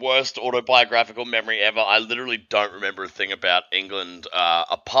the worst autobiographical memory ever. I literally don't remember a thing about England,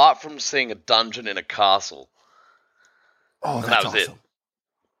 apart from seeing a dungeon in a castle. Oh, that's awesome. It.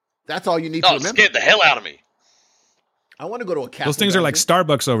 That's all you need to remember. It scared the hell out of me. I want to go to a castle. Those things are like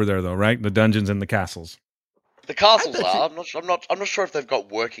Starbucks over there, though, right? The dungeons and the castles. The castles are. I'm not sure if they've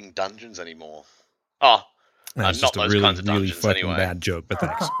got working dungeons anymore. Oh, that's not just those a kinds of really dungeons fucking anyway. bad joke, but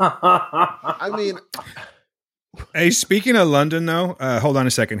thanks. I mean, hey, speaking of London, though, hold on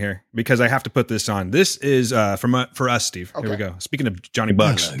a second here because I have to put this on. This is for us, Steve. Okay. Here we go. Speaking of Johnny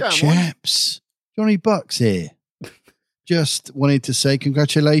Bucks, hello, chaps. Johnny Bucks here. Just wanted to say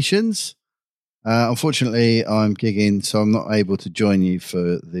congratulations. Unfortunately, I'm gigging, so I'm not able to join you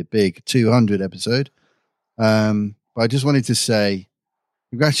for the big 200 episode. But I just wanted to say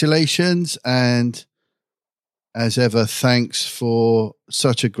congratulations, and as ever, thanks for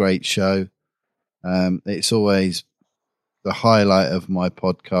such a great show. It's always the highlight of my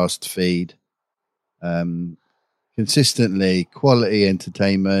podcast feed. Consistently quality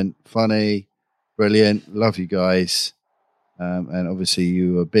entertainment, funny, brilliant. Love you guys. And obviously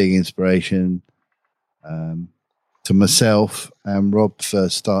you were a big inspiration to myself and Rob for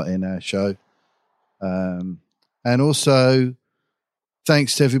starting our show. And also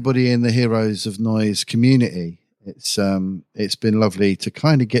thanks to everybody in the Heroes of Noise community. It's been lovely to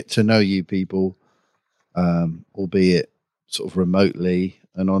kind of get to know you people, albeit sort of remotely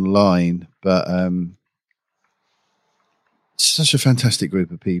and online, but such a fantastic group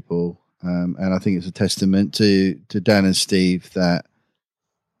of people. And I think it's a testament to Dan and Steve that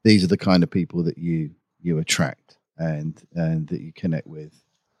these are the kind of people that you attract and that you connect with.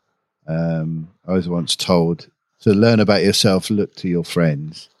 I was once told to learn about yourself, look to your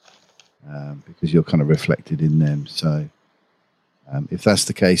friends, because you're kind of reflected in them. So if that's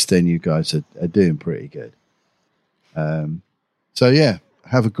the case, then you guys are doing pretty good. So yeah,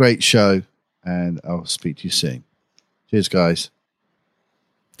 have a great show, and I'll speak to you soon. Cheers, guys.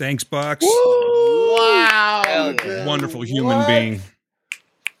 Thanks, Bucks. Wow. Wonderful human being.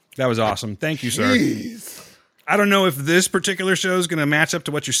 That was awesome. Thank you, sir. I don't know if this particular show is going to match up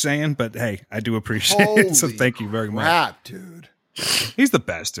to what you're saying, but hey, I do appreciate it. So thank you very much. Crap, dude. He's the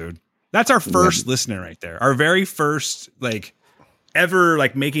best, dude. That's our first listener right there. Our very first, ever,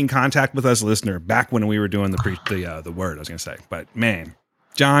 making contact with us listener back when we were doing the word, I was going to say. But man,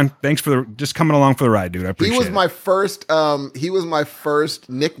 John, thanks for just coming along for the ride, dude. I appreciate it. He was my first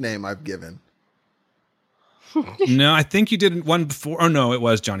nickname I've given. No, I think you did one before. Oh no, it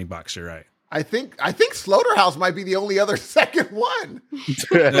was Johnny Bucks. You're right. I think Slaughterhouse might be the only other second one.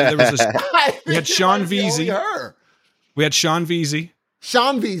 There was we had Sean Veazey. We had Sean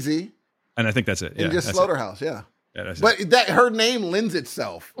Veazey. And I think that's it. Yeah, and just Slaughterhouse, yeah. Yeah, but her name lends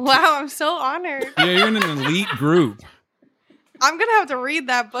itself. Wow, I'm so honored. Yeah, you're in an elite group. I'm going to have to read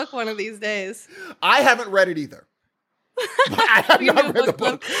that book one of these days. I haven't read it either. I have not read the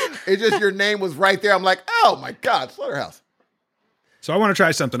book. It's just your name was right there. I'm like, oh my God, Slaughterhouse. So I want to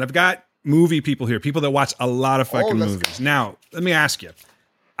try something. I've got movie people here, people that watch a lot of fucking movies. Now, let me ask you.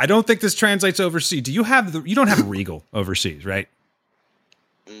 I don't think this translates overseas. You don't have Regal overseas, right?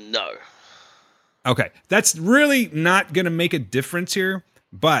 No. Okay. That's really not going to make a difference here.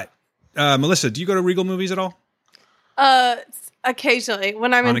 But Melissa, do you go to Regal movies at all? Occasionally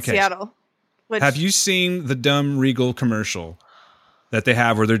when I'm in Seattle. Have you seen the dumb Regal commercial that they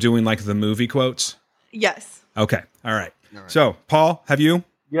have where they're doing the movie quotes? Yes. Okay. All right. So, Paul, have you?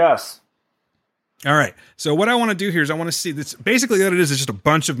 Yes. All right. So what I want to do here is I want to see this. Basically what it is just a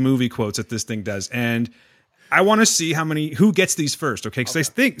bunch of movie quotes that this thing does. And I want to see who gets these first. Okay. Because I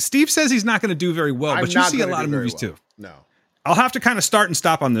think Steve says he's not going to do very well, but you see a lot of movies too. No. I'll have to kind of start and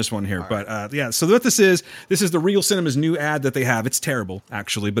stop on this one here. But yeah, so what this is the Regal Cinema's new ad that they have. It's terrible,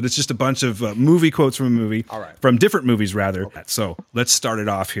 actually, but it's just a bunch of movie quotes from a movie. All right. From different movies, rather. Okay. So let's start it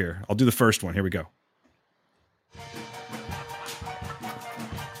off here. I'll do the first one. Here we go.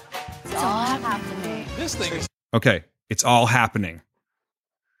 It's all happening. This thing is... Okay, it's all happening.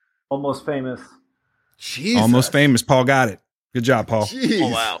 Almost Famous. Jesus. Almost Famous. Paul got it. Good job, Paul. Jeez. Oh,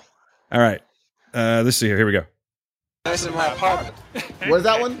 wow. All right. Let's see here. Here we go. Nice in my apartment. What is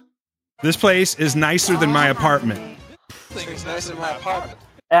that one? This place is nicer than my apartment. This thing is nice in my apartment.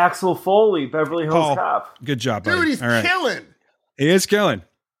 Axel Foley, Beverly Hills Paul, Cop. good job, buddy. Dude, he's all right. killing. He is killing.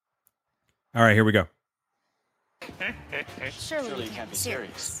 All right, here we go. Surely you can't be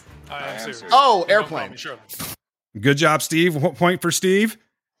serious. I am serious. Oh, Airplane. Good job, Steve. Point for Steve.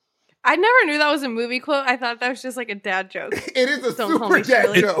 I never knew that was a movie quote. I thought that was just a dad joke. It is a super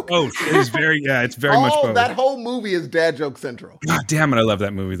dad joke. It is very, it's very much both. That whole movie is dad joke central. God damn it, I love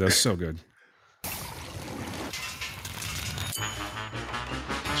that movie though. So good.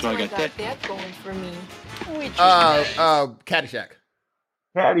 So I got that going for me. Caddyshack.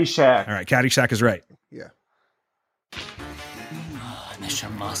 Caddyshack. All right, Caddyshack is right. Yeah. I miss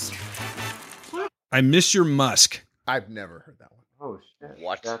your musk. I miss your musk. I've never heard that one. Oh shit.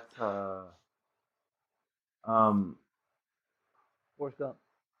 What? That's Forrest Gump.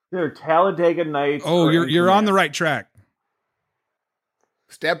 they're Talladega Nights. Oh, or you're on Anchorman. the right track.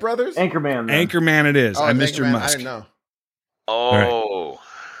 Step Brothers? Anchorman. Then. Anchorman it is. Oh, I missed your Anchorman. musk. I didn't know. Oh.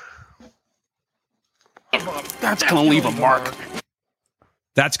 That's gonna leave a mark.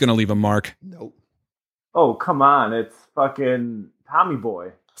 That's going to leave a mark. Nope. Oh, come on. It's fucking Tommy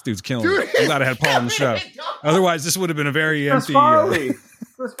Boy. This dude's killing it. I'm glad I had Paul on the show. Otherwise, this would have been a very Chris empty. Farley.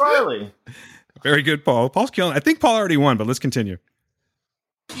 Chris Farley. Very good, Paul. Paul's killing it. I think Paul already won, but let's continue.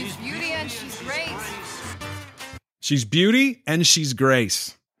 She's beauty and she's grace. She's beauty and she's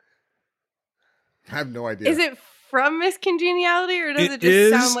grace. I have no idea. Is it from Miss Congeniality, or does It it just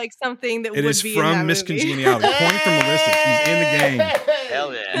is- sound like something that It would is be in from that Miss movie? Congeniality. Point from Melissa. She's in the game.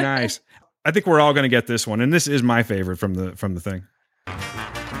 Hell yeah. Nice. I think we're all going to get this one, and this is my favorite from the thing.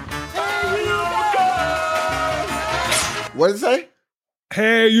 What did it say?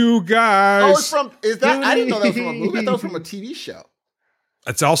 Hey, you guys! Oh, it's from. Is that? I didn't know that was from a movie. I thought it was from a TV show.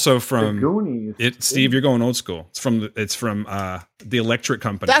 It's also from Goonies. Steve, you're going old school. It's from the Electric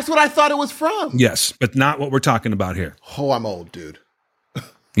Company. That's what I thought it was from. Yes, but not what we're talking about here. Oh, I'm old, dude.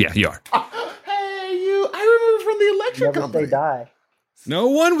 Yeah, you are. Hey, you! I remember from the Electric Never Company. say die. No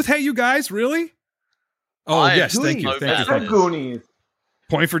one with "Hey, you guys," really? Oh, I yes, am thank you, so thank you. bad Thank at you. this. Goonies.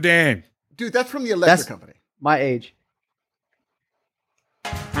 Point for Dan. Dude, that's from the Electric That's- Company. My age.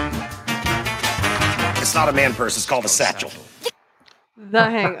 It's not a man purse. It's called a satchel. The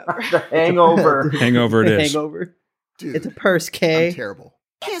Hangover. The Hangover. Hangover it The is. Hangover. Dude, It's a purse, K. I'm terrible.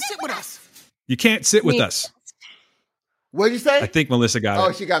 Can't sit with us. You can't sit with Me. us. What did you say? I think Melissa got Oh,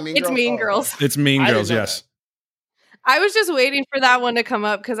 it. she got Mean It's Girls? Mean Oh, Girls. It's Mean I didn't Girls, know yes. I was just waiting for that one to come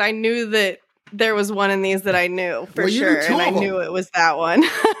up because I knew that there was one in these that I knew for Well, you knew sure, two and I of them. knew it was that one.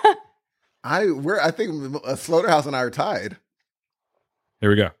 I think Slaughterhouse and I are tied. Here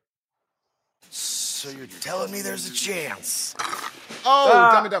we go. So you're telling me there's a chance? Oh,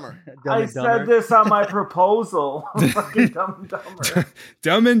 Dumb and Dumber. Dumb I and Dumber. said this on my proposal. Fucking Dumb and Dumber.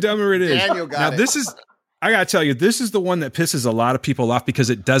 Dumb and Dumber it is. Daniel got now, it. this is, I got to tell you, this is the one that pisses a lot of people off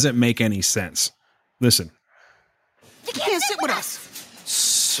because it doesn't make any sense. Listen. You can't sit with us.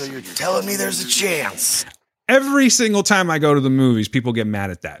 So you're telling me there's a chance? Every single time I go to the movies, people get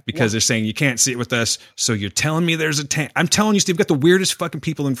mad at that because they're saying you can't sit with us. So you're telling me there's a I'm telling you, Steve, we've got the weirdest fucking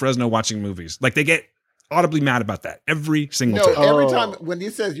people in Fresno watching movies. Like they get audibly mad about that every single No, time. every Oh. time when he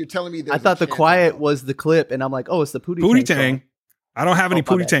says you're telling me there's I thought a the chance, quiet was the clip, and I'm like, oh, it's the Pootie Pootie Tang Tang. song. I don't have any Oh,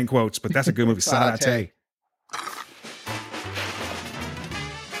 my Pootie bad. Tang quotes, but that's a good movie. Sarate.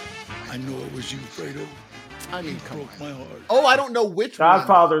 I know it was you, Fredo. I mean, come on. Broke my heart. Oh, I don't know which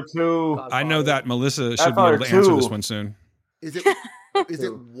Godfather 2. I know that Melissa should be Godfather able to answer 2. this one soon. one. Is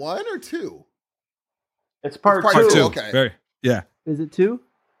it one or two? It's part Part 2. two. Two. Okay. Very, yeah. Is it two?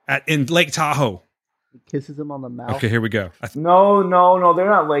 In Lake Tahoe. He kisses him on the mouth. Okay, here we go. No. They're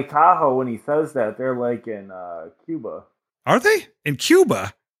not Lake Tahoe when he says that. They're like in Cuba. Are they? In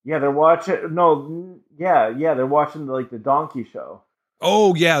Cuba? Yeah, they're watching. No, yeah, they're watching like the Donkey Show.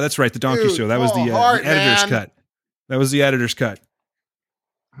 Oh, yeah, that's right. The Donkey Dude, Show. That was Paul the Hart, editor's man. cut. That was the editor's cut.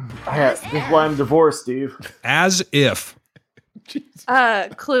 This is why I'm divorced, Steve. As if.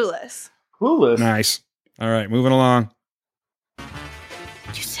 Clueless. Clueless. Nice. All right, moving along. You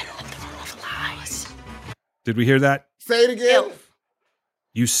sit on a throne of lies. Did we hear that? Say it again. Elf.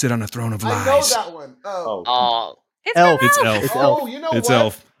 You sit on a throne of I know lies. that one. Oh, Oh, It's Elf. from It's Elf. It's oh, Elf. you know It's what?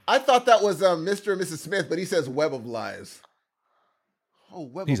 Elf. I thought that was Mr. and Mrs. Smith, but he says Web of Lies. Oh,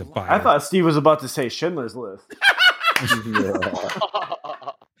 Web He's a of Lies. biter. I thought Steve was about to say Schindler's List.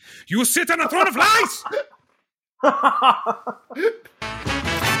 You sit on a throne of lies.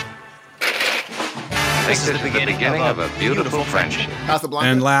 This is the beginning of a beautiful friendship. Casablanca.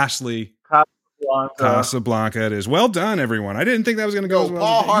 And lastly, Casablanca it is. Well done, everyone. I didn't think that was going to go No, as well.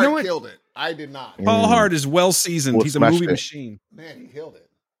 Paul as it did. Hart You know what? killed it. I did not. Paul Hart is well seasoned. Well, He's a smashed movie it. machine. Man, he killed it.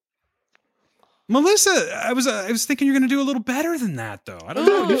 Melissa, I was thinking you're going to do a little better than that, though. I don't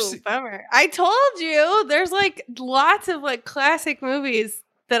know. You've Ooh, seen- bummer. I told you there's like lots of like classic movies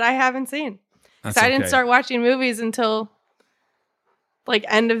that I haven't seen. That's So I didn't okay. start watching movies until like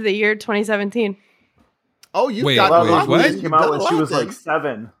end of the year 2017. Oh, you've Wait, got wait, a lot. what? You've Came done out a when she lot was like then.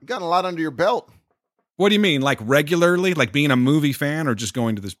 7. You got a lot under your belt. What do you mean? Like regularly? Like being a movie fan or just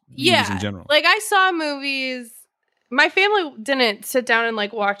going to this movies in general? Like I saw movies my family didn't sit down and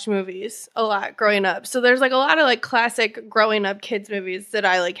like watch movies a lot growing up. So there's like a lot of like classic growing up kids movies that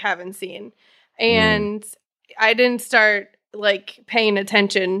I like haven't seen. And I didn't start like paying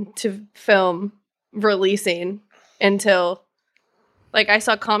attention to film releasing until like I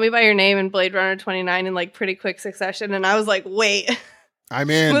saw Call Me by Your Name and Blade Runner 29 in like pretty quick succession, and I was like, wait, I'm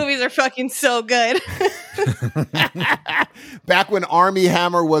in. Movies are fucking so good. Back when Armie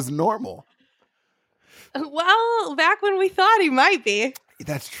Hammer was normal. Well, back when we thought he might be.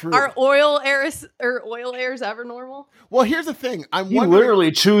 That's true. Are oil heirs ever normal? Well, here's the thing. He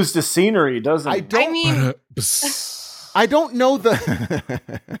literally chews the scenery, doesn't he? I don't know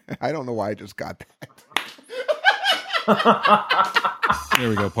I don't know why I just got that. There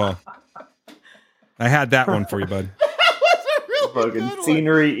we go, Paul. I had that one for you, bud. Fucking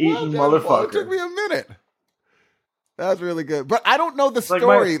scenery eating motherfucker. It took me a minute. That was really good. But I don't know the Like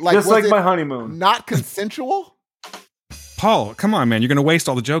story. just like my honeymoon. Not consensual? Paul, come on, man. You're going to waste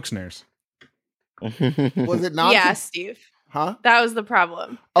all the joke snares. Was it not? Yeah, Steve. Huh? That was the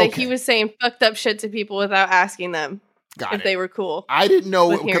problem. Like he was saying fucked up shit to people without asking them if they were cool. I didn't know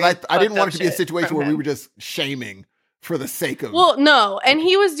with because hearing I didn't want it fucked to be a up situation shit where we from were just shaming for the sake of. Well, no, and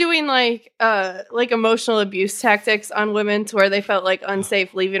he was doing like emotional abuse tactics on women to where they felt like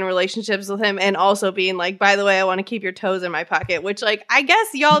unsafe leaving relationships with him, and also being like, by the way, I want to keep your toes in my pocket, which like I guess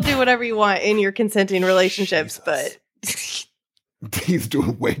y'all do whatever you want in your consenting relationships, but he's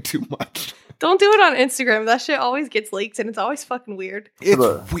doing way too much. Don't do it on Instagram. That shit always gets leaked and it's always fucking weird.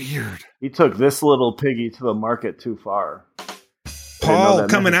 It's weird. He took this little piggy to the market too far. Paul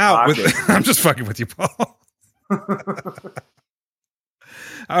coming out with I'm just fucking with you, Paul.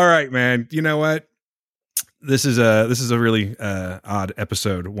 All right, man. You know what? This is a really odd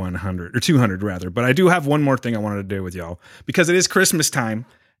episode 100 or 200 rather, but I do have one more thing I wanted to do with y'all because it is Christmas time,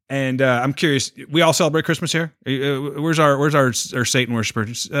 and I'm curious. We all celebrate Christmas here. Where's our Satan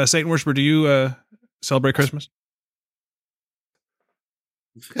worshiper? Satan worshiper, do you celebrate Christmas?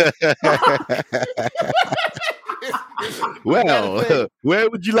 Well, where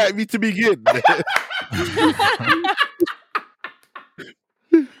would you like me to begin?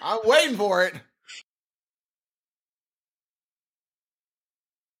 I'm waiting for it.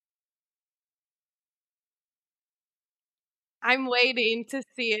 I'm waiting to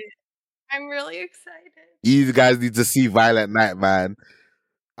see it. I'm really excited. You guys need to see Violent Night, man.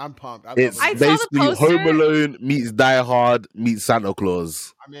 I'm pumped. It's basically Home Alone meets Die Hard meets Santa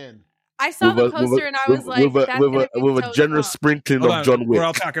Claus. I'm in. I saw the poster and I was like, with a generous sprinkling of John Wick. We're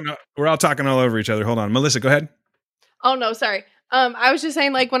all talking all over each other. Hold on, Melissa, go ahead. Oh no, sorry. I was just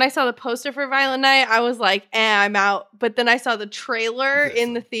saying, like, when I saw the poster for Violent Night, I was like, I'm out. But then I saw the trailer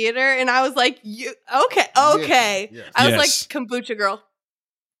in the theater, and I was like, okay. Yes. I was like, kombucha girl.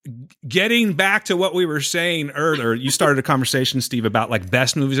 Getting back to what we were saying earlier, you started a conversation, Steve, about like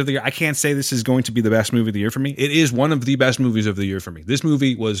best movies of the year. I can't say this is going to be the best movie of the year for me. It is one of the best movies of the year for me. This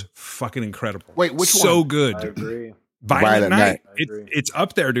movie was fucking incredible. Wait, which one? So good. I agree. Violent Night. It's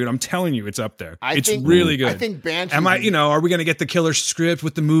up there, dude. I'm telling you, it's up there. It's really good. I think Banshee. Are we going to get the killer script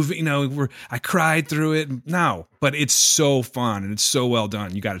with the movie? I cried through it. No, but it's so fun and it's so well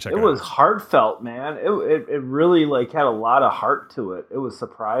done. You got to check it out. It was heartfelt, man. It really like had a lot of heart to it. It was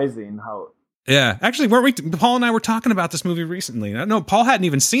surprising how. Yeah, actually, Paul and I were talking about this movie recently. No, Paul hadn't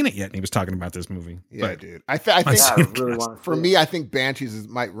even seen it yet, and he was talking about this movie. Yeah, dude. I think for me, I think Banshees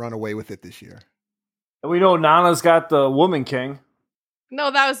might run away with it this year. And we know Nana's got the Woman King. No,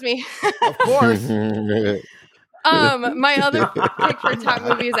 that was me. Of course. My other pick for top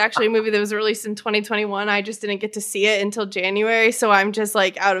movie is actually a movie that was released in 2021. I just didn't get to see it until January, so I'm just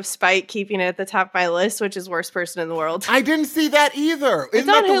like out of spite keeping it at the top of my list, which is Worst Person in the World. I didn't see that either. Isn't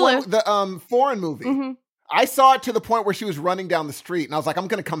that the foreign movie? Mm-hmm. I saw it to the point where she was running down the street, and I was like, I'm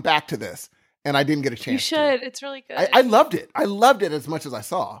going to come back to this. And I didn't get a chance. You should. It's really good. I loved it. I loved it as much as I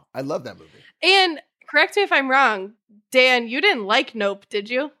saw. I love that movie. And correct me if I'm wrong, Dan, you didn't like Nope, did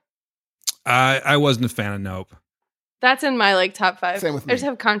you? I wasn't a fan of Nope. That's in my top 5. Same with me. I just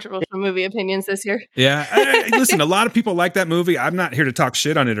have controversial movie opinions this year. Yeah. Listen, a lot of people like that movie. I'm not here to talk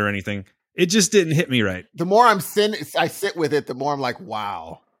shit on it or anything. It just didn't hit me right. The more I sit with it, the more I'm like,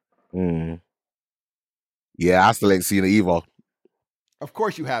 wow. Yeah, I still ain't seen it either. Of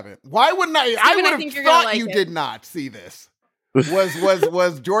course you haven't. Why wouldn't I? Steven, I would have thought you it. did not see this.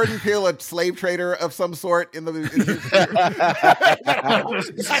 Was Jordan Peele a slave trader of some sort in the?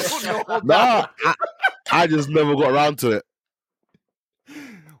 I don't know. No, I just never got around to it.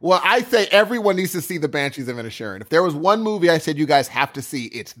 Well, I say everyone needs to see The Banshees of Inisherin. If there was one movie I said you guys have to see,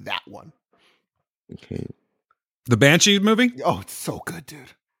 it's that one. Okay. The Banshees movie? Oh, it's so good,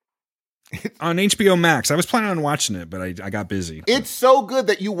 dude. on HBO Max. I was planning on watching it, but I got busy. It's so good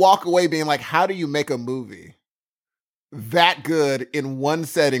that you walk away being like, how do you make a movie that good in one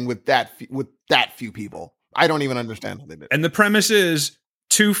setting with that few people? I don't even understand how they did it. And the premise is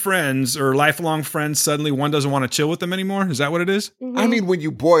two friends or lifelong friends, suddenly one doesn't want to chill with them anymore. Is that what it is? Mm-hmm. I mean, when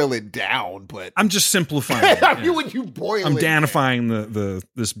you boil it down, but I'm just simplifying it. I mean, when you boil I'm it danifying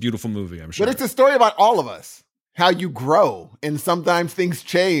this beautiful movie, I'm sure. But it's a story about all of us. How you grow, and sometimes things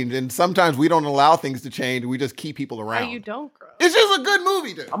change, and sometimes we don't allow things to change. We just keep people around. How you don't grow. It's just a good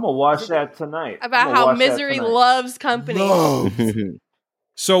movie, dude. I'm gonna watch that tonight. About how misery loves company.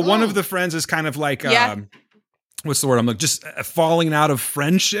 So one of the friends is kind of like, what's the word? I'm like just falling out of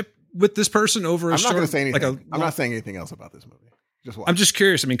friendship with this person over a I'm short. not going to say anything. Like I'm not saying anything else about this movie. Just watch. I'm just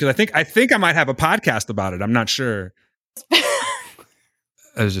curious. I mean, because I think I might have a podcast about it. I'm not sure.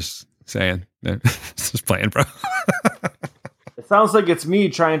 I was just saying. Just playing, bro. It sounds like it's me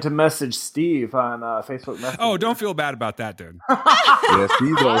trying to message Steve on Facebook Messenger. Oh, don't feel bad about that, dude. Yeah,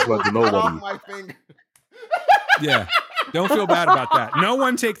 Steve always wants to nobody. Yeah, don't feel bad about that. No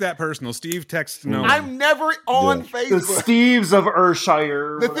one take that personal. Steve texts no one. I'm never on Facebook. The Steves of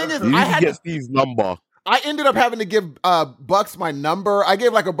Earthshire. The thing is, You I need to had get Steve's number. I ended up having to give Bucks my number. I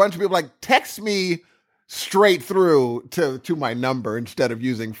gave like a bunch of people like text me straight through to my number instead of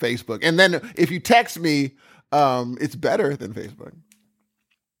using Facebook. And then if you text me, it's better than Facebook.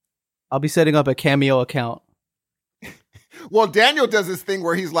 I'll be setting up a Cameo account. Well, Daniel does this thing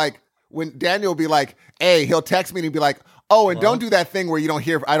where he's like, when Daniel will be like, hey, he'll text me and he'll be like, oh, and don't do that thing where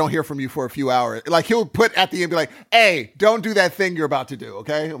I don't hear from you for a few hours. Like he'll put at the end, be like, hey, don't do that thing you're about to do.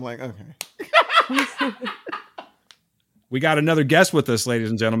 Okay. I'm like, okay. We got another guest with us, ladies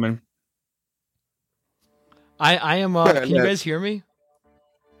and gentlemen. I am. Can you guys hear me?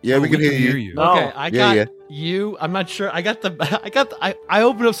 Yeah, we can hear you. Okay, I got you. I'm not sure. I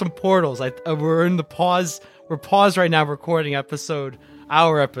opened up some portals. We're in the pause. We're paused right now, recording our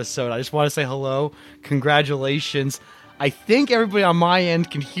episode. I just want to say hello. Congratulations. I think everybody on my end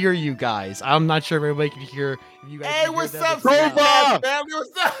can hear you guys. I'm not sure if everybody can hear you guys. Hey, what's up, Cobra? family?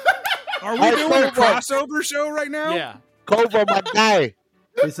 What's up? Are we doing a crossover show right now? Yeah. Cobra, my guy.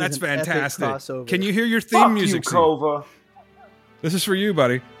 That's fantastic. Can you hear your theme Fuck music? you, Kova. This is for you,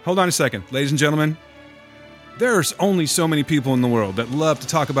 buddy. Hold on a second. Ladies and gentlemen, there's only so many people in the world that love to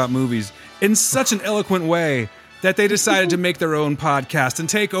talk about movies in such an eloquent way that they decided to make their own podcast and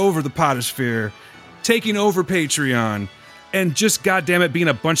take over the potosphere, taking over Patreon, and just goddammit being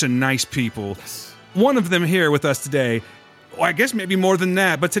a bunch of nice people. One of them here with us today, well, I guess maybe more than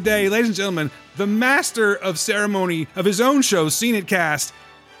that, but today, ladies and gentlemen, the master of ceremony of his own show, Seen It Cast,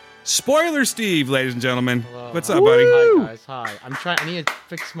 Spoiler Steve, ladies and gentlemen. Hello. What's up, buddy? Hi, guys. Hi. I need to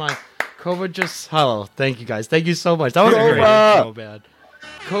fix my Kova. Hello. Thank you, guys. Thank you so much. That was great. So bad.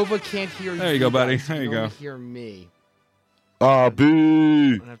 Kova can't hear you. There you go, buddy. Guys. There you go. Hear me. Ah,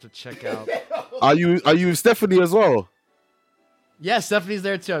 boo. I'm gonna have to check out. Are you Stephanie as well? Yeah, Stephanie's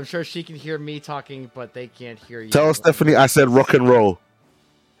there too. I'm sure she can hear me talking, but they can't hear you. Tell Stephanie I said rock and roll.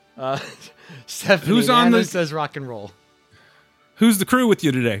 Stephanie, who's on the says rock and roll. Who's the crew with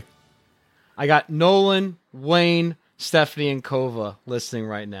you today? I got Nolan, Wayne, Stephanie, and Kova listening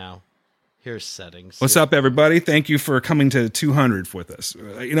right now. Here's settings. What's up, everybody? Thank you for coming to 200 with us.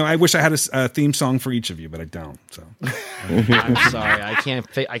 I wish I had a theme song for each of you, but I don't. So I'm sorry,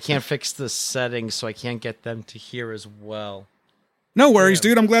 I can't fix the settings, so I can't get them to hear as well. No worries,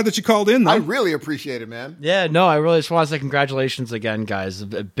 dude. I'm glad that you called in, though. I really appreciate it, man. Yeah, no, I really just want to say congratulations again, guys.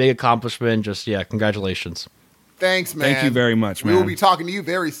 A big accomplishment. Congratulations. Thanks, man. Thank you very much, man. We will be talking to you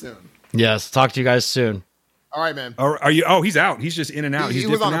very soon. Yes, talk to you guys soon. All right, man. Are you? Oh, he's out. He's just in and out. He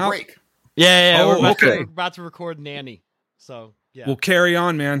was on a break. Yeah. Oh, we're about to record Nanny. So, yeah. We'll carry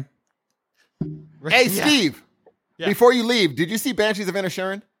on, man. Hey, Steve. Yeah. Before you leave, did you see Banshees of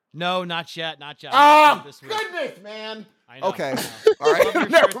Inisherin? No, not yet. Oh, goodness, man. I know. Okay. All right.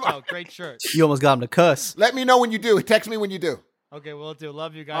 Never mind. Great shirt. You almost got him to cuss. Let me know when you do. Text me when you do. Okay, we'll do.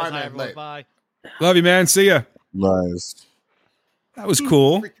 Love you guys. Right, Hi, everyone. Bye. Love you, man. See ya. Nice. That was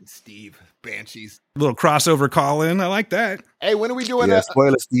cool. Freaking Steve. Banshees. A little crossover call in. I like that. Hey, when are we doing that?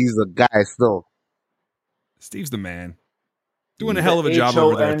 Spoiler Steve's a guy still. Steve's the man. Doing a hell of a job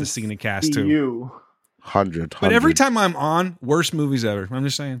over there at the Seen It Cast, too. 100. But every time I'm on, worst movies ever. I'm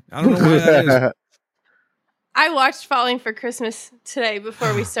just saying. I don't know why that is. I watched Falling for Christmas today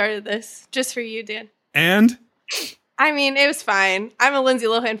before we started this, just for you, Dan. And? I mean, it was fine. I'm a Lindsay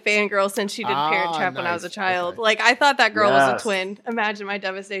Lohan fangirl since she did Parent Trap when I was a child. Okay. Like, I thought that girl was a twin. Imagine my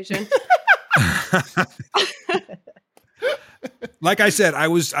devastation. Like I said, I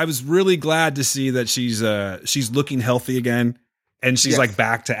was really glad to see that she's looking healthy again. and she's like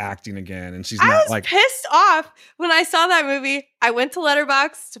back to acting again, and she's not like pissed off when I saw that movie. I went to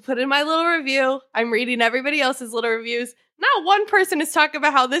Letterboxd to put in my little review. I'm reading everybody else's little reviews. Not one person is talking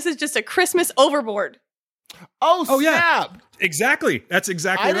about how this is just a Christmas overboard. Oh, snap. Yeah. Exactly. That's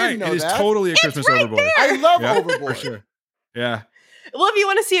exactly right. It is totally a Christmas right overboard. there. I love For Overboard. sure. Yeah. Well, if you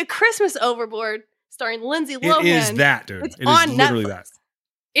want to see a Christmas overboard starring Lindsay Lohan, It is that, dude. It's It is on literally Netflix. that.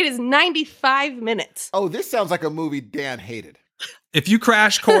 It is 95 minutes. Oh, this sounds like a movie Dan hated. If you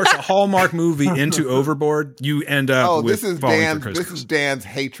crash course a Hallmark movie into Overboard, you end up with this is Falling Dan's. for Christmas. This is Dan's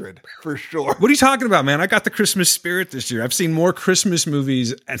hatred for sure. What are you talking about, man? I got the Christmas spirit this year. I've seen more Christmas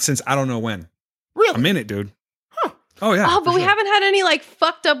movies since I don't know when. Really? I'm in it, dude. Huh. Oh yeah. Oh, but we haven't had any like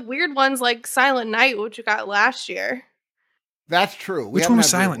fucked up weird ones like Silent Night, which we got last year. That's true. Which one was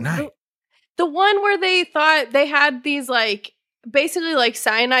Silent Night? The one where they thought they had these like basically like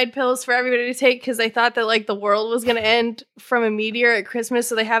cyanide pills for everybody to take because they thought that like the world was going to end from a meteor at Christmas.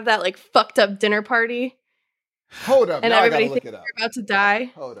 So they have that like fucked up dinner party. Hold up. And now everybody I gotta look thinks it up. they're about to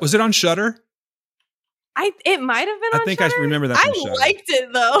die. Was it on Shudder? It might have been I on think Shudder. I remember that from I Shudder. liked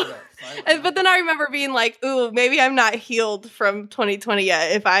it though. But then I remember being like, ooh, maybe I'm not healed from 2020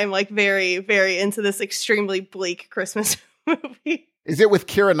 yet if I'm like very, very into this extremely bleak Christmas movie. Is it with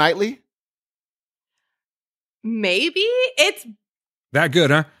Keira Knightley? Maybe. It's That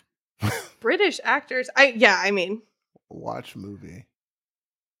good, huh? British actors. I mean. Watch movie.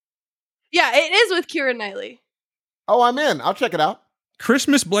 Yeah, it is with Keira Knightley. Oh, I'm in. I'll check it out.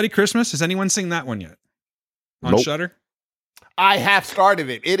 Christmas, Bloody Christmas. Has anyone seen that one yet? On Nope. Shudder? I have started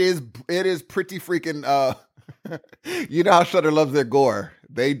it. It is pretty freaking you know how Shudder loves their gore.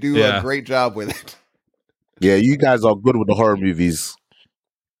 They do a great job with it. Yeah, you guys are good with the horror movies.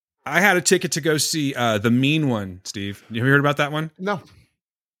 I had a ticket to go see The Mean One, Steve. You heard about that one? No.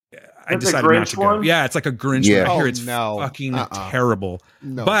 I That's a decided not Grinch to go. one? Yeah, it's like a Grinch Yeah. one. I hear Oh, it's no. fucking terrible.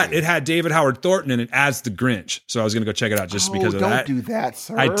 No, but it had David Howard Thornton in it as the Grinch. So I was going to go check it out just because of don't that. do that,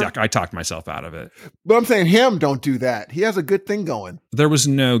 sir. I talked myself out of it. But I'm saying him, don't do that. He has a good thing going. There was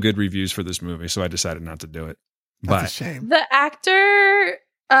no good reviews for this movie, so I decided not to do it. That's But a shame. The actor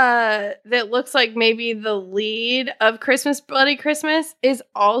that looks like maybe the lead of Christmas Bloody Christmas is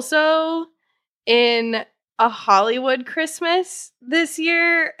also in a Hollywood Christmas this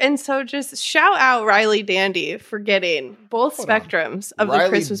year. And so just shout out Riley Dandy for getting both spectrums of Riley the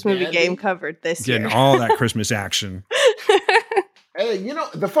Christmas movie Dandy? game covered this getting year. all that Christmas action. Hey, you know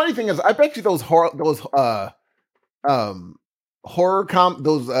the funny thing is, I bet you those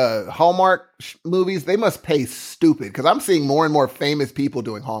Hallmark movies, they must pay stupid because I'm seeing more and more famous people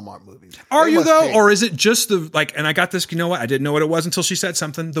doing Hallmark movies. Are They you must though, pay. or is it just the like? And I got this. You know what? I didn't know what it was until she said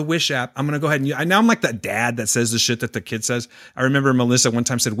something. The Wish app. I'm gonna go ahead and now I'm like that dad that says the shit that the kid says. I remember Melissa one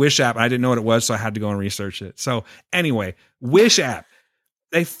time said Wish app, and I didn't know what it was, so I had to go and research it. So anyway, Wish app.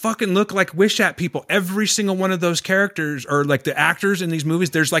 They fucking look like Wish app people. Every single one of those characters, or like the actors in these movies,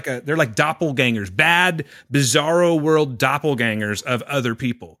 they're like doppelgangers, bad, bizarro world doppelgangers of other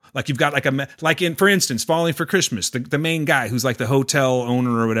people. Like you've got for instance, Falling for Christmas, the main guy who's like the hotel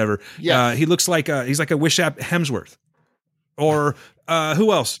owner or whatever. Yes. He looks like he's like a Wish app Hemsworth, or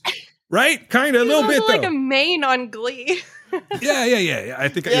who else? Right? Kind of a little bit like though. a main on Glee. Yeah. I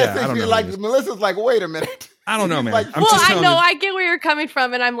think Yeah, I don't know. like Melissa's like, wait a minute. I don't know, man. Like, I'm Well, just I telling know you. I get where you're coming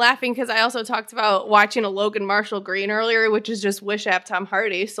from, and I'm laughing because I also talked about watching a Logan Marshall Green earlier, which is just Wish app Tom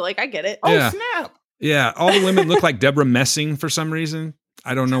Hardy. So like I get it. Oh Yeah. snap! Yeah, all the women look like Deborah Messing for some reason.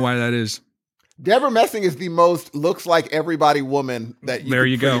 I don't know why that is. Deborah Messing is the most looks like everybody woman that There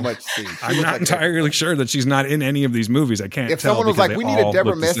you pretty go. much see. She I'm looks not like entirely sure that she's not in any of these movies. I can't If tell. someone was because like, they "We need a all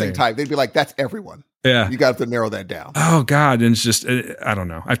Deborah look the Messing same. type," they'd be like, "That's everyone." Yeah. You got to narrow that down. Oh God, and it's just I don't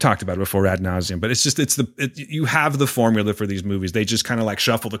know. I've talked about it before ad nauseum, but it's just you have the formula for these movies. They just kind of like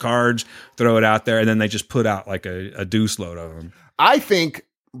shuffle the cards, throw it out there, and then they just put out like a deuce load of them. I think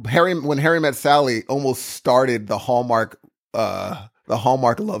when Harry Met Sally almost started the Hallmark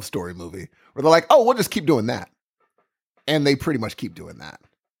love story movie, where they're like, "Oh, we'll just keep doing that," and they pretty much keep doing that.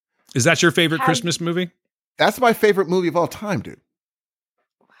 Is that your favorite Christmas movie? That's my favorite movie of all time, dude.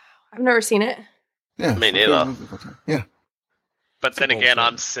 I've never seen it. Yeah, Me neither. Yeah. But then again,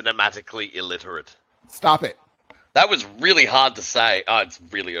 I'm cinematically illiterate. Stop it. That was really hard to say. Oh, it's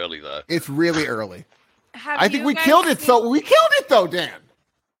really early though. It's really early. Have I think you we guys killed it. seen- So we killed it, though, Dan.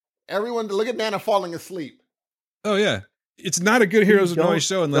 Everyone, look at Nana falling asleep. Oh yeah, it's not a good Heroes of Don't- Noise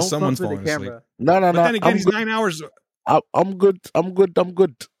show unless don't someone's fuck with falling the asleep. camera. No. But then again, I'm he's good. 9 hours. I'm good.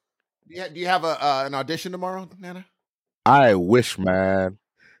 Do you have an audition tomorrow, Nana? I wish, man.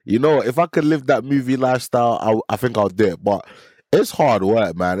 You know, if I could live that movie lifestyle, I think I'll do it. But it's hard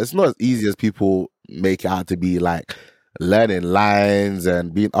work, man. It's not as easy as people make it out to be. Like, learning lines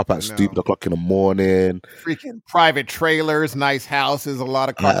and being up at stupid o'clock in the morning. Freaking private trailers, nice houses, a lot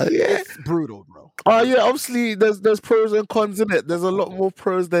of cars. It's brutal, bro. Oh yeah, obviously there's pros and cons in it. There's a lot more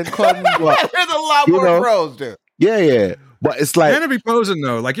pros than cons. But, there's a lot more pros, dude. Yeah. But it's like, you're gonna be posing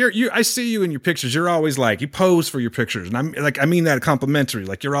though. Like I see you in your pictures. You're always like, you pose for your pictures, and I mean that complimentary.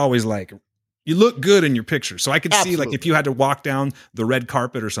 Like you're always like, you look good in your pictures. So I could see like if you had to walk down the red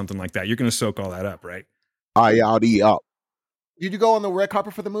carpet or something like that, you're gonna soak all that up, right? Oh yeah, I'll eat up. Did you go on the red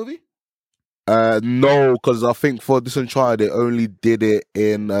carpet for the movie? No, because I think for this Uncharted they only did it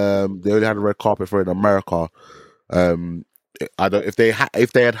in they only had a red carpet for it in America. I don't if they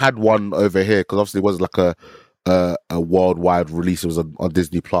had one over here, because obviously it was like a worldwide release. It was on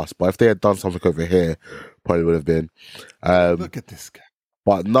Disney Plus, but if they had done something over here, probably would have been. Look at this guy.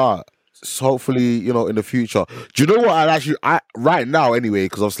 But nah, so hopefully, in the future. Do you know what? I right now anyway,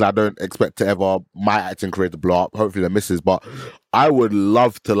 because obviously I don't expect to ever my acting career to blow up. Hopefully, the misses, but I would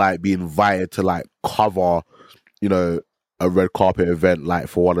love to like be invited to like cover, a red carpet event like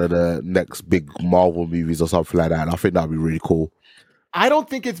for one of the next big Marvel movies or something like that. And I think that'd be really cool. I don't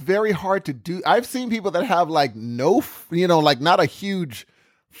think it's very hard to do. I've seen people that have like like not a huge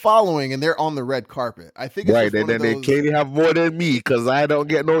following, and they're on the red carpet. I think it's right. Then they clearly have more than me because I don't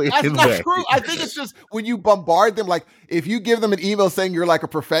get no invite. That's not true. I think it's just when you bombard them, like if you give them an email saying you're like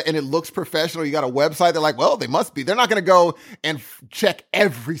a and it looks professional, you got a website, they're like, well, they must be. They're not going to go and check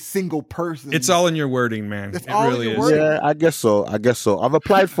every single person. It's all in your wording, man. It's it all really in your is. wording. Yeah, I guess so. I've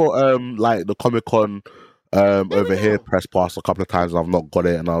applied for like the Comic-Con over here press pass a couple of times, and I've not got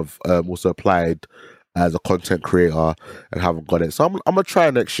it, and I've also applied as a content creator and haven't got it. So I'm gonna try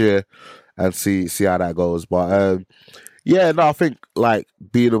next year and see how that goes. But I think like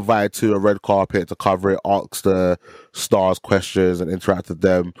being invited to a red carpet to cover it, ask the stars questions and interact with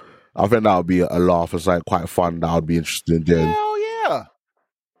them, I think that would be a laugh. It's like quite fun. That would be interesting in doing. Hell yeah.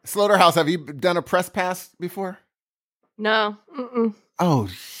 Slaughterhouse, have you done a press pass before? No. Mm-mm. Oh,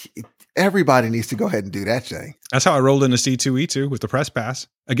 everybody needs to go ahead and do that, Jay. That's how I rolled into C2E2 with the press pass.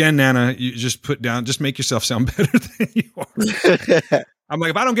 Again, Nana, you just make yourself sound better than you are. I'm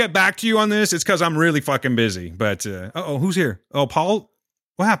like, if I don't get back to you on this, it's because I'm really fucking busy. But, who's here? Oh, Paul?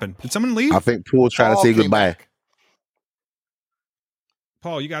 What happened? Did someone leave? I think Paul's trying to say goodbye.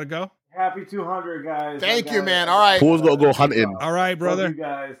 Paul, you got to go? Happy 200, guys. Thank you, man. All right. Paul's got to go hunting. All right, brother. Love you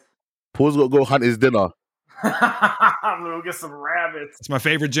guys. Paul's got to go hunt his dinner. I'm going to get some rabbits. It's my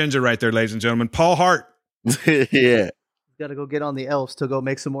favorite ginger right there, ladies and gentlemen. Paul Hart. Yeah. Got to go get on the elves to go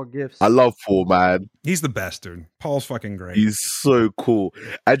make some more gifts. I love Paul, man. He's the best, dude. Paul's fucking great. He's so cool.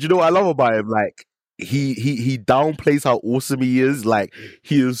 And you know what I love about him? Like, he downplays how awesome he is. Like,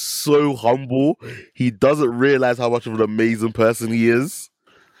 he is so humble. He doesn't realize how much of an amazing person he is.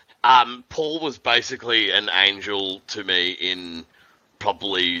 Paul was basically an angel to me in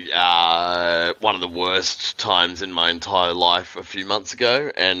probably one of the worst times in my entire life a few months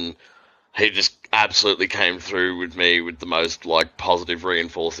ago, and he just absolutely came through with me with the most like positive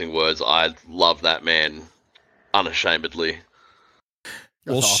reinforcing words. I love that man unashamedly.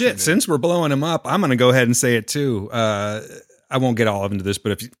 Well, awesome, shit, dude. Since we're blowing him up, I'm going to go ahead and say it too. I won't get all into this,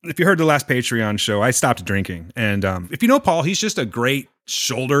 but if you heard the last Patreon show, I stopped drinking. And if you know Paul, he's just a great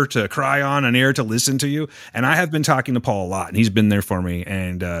shoulder to cry on, an ear to listen to you. And I have been talking to Paul a lot, and he's been there for me.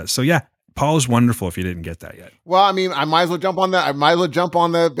 And so, yeah, Paul is wonderful if you didn't get that yet. Well, I mean, I might as well jump on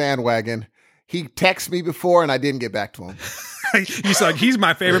the bandwagon. He texted me before, and I didn't get back to him. He's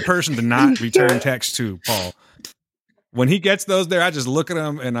my favorite person to not return text to, Paul. When he gets those there, I just look at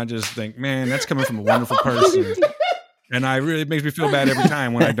him, and I just think, man, that's coming from a wonderful person. And it makes me feel bad every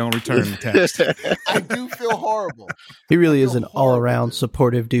time when I don't return the text. I do feel horrible. He really is an all-around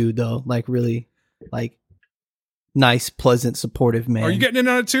supportive dude, though. Like, really, like, nice, pleasant, supportive man. Are you getting in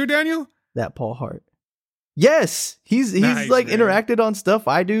on it too, Daniel? That Paul Hart. Yes, he's nice, like man. Interacted on stuff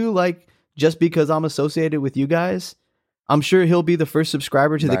I do, like just because I'm associated with you guys. I'm sure he'll be the first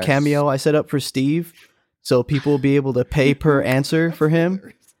subscriber to the Cameo I set up for Steve, so people will be able to pay per answer for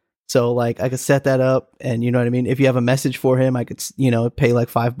him. So like I could set that up, and you know what I mean? If you have a message for him, I could, pay like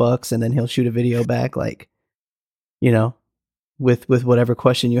 $5 and then he'll shoot a video back, like, with whatever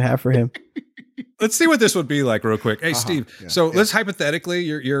question you have for him. Let's see what this would be like real quick. Hey, Steve. Yeah, let's hypothetically,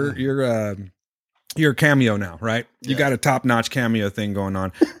 you're Cameo now, right? You got a top-notch Cameo thing going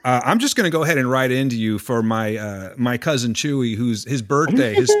on. I'm just going to go ahead and write into you for my cousin Chewy, who's his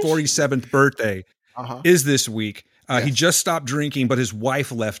birthday, his 47th birthday is this week. He just stopped drinking, but his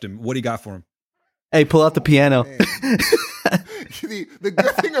wife left him. What do you got for him? Hey, pull out the piano. The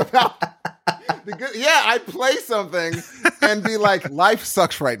good thing about I'd play something and be like, life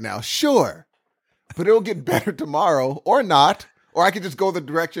sucks right now. Sure. but it'll get better tomorrow or not. Or I could just go the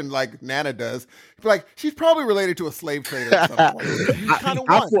direction like Nana does. Be like, she's probably related to a slave trader at some point.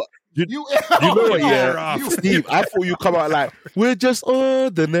 You know what, yeah. Steve, I thought you come out like, we're just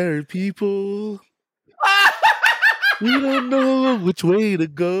ordinary people. We don't know which way to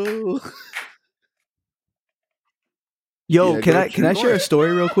go. Yo, can I share a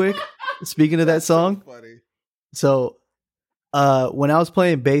story real quick? Speaking of that song. So when I was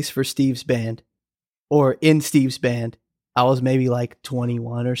playing bass for Steve's band, or in Steve's band, I was maybe like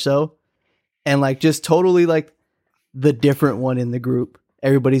 21 or so. And like just totally like the different one in the group.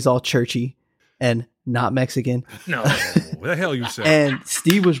 Everybody's all churchy and not Mexican. No, what the hell you say? And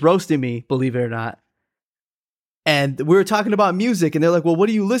Steve was roasting me, believe it or not. And we were talking about music, and they're like, well, what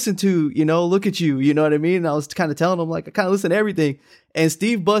do you listen to? You know, look at you. You know what I mean? And I was kind of telling them, like, I kind of listen to everything. And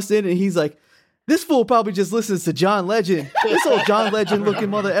Steve busts in, and he's like, this fool probably just listens to John Legend. This old John Legend looking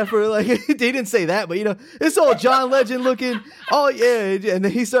mother effer. Like, they didn't say that, but, you know, this old John Legend looking, oh, yeah. And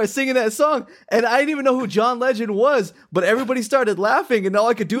then he started singing that song, and I didn't even know who John Legend was, but everybody started laughing, and all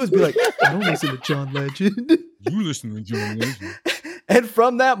I could do was be like, I don't listen to John Legend. You listen to John Legend. And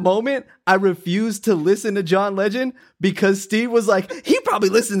from that moment, I refused to listen to John Legend because Steve was like, he probably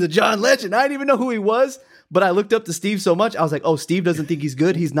listened to John Legend. I didn't even know who he was, but I looked up to Steve so much. I was like, oh, Steve doesn't think he's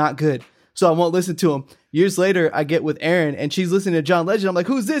good. He's not good. So I won't listen to him. Years later, I get with Erin and she's listening to John Legend. I'm like,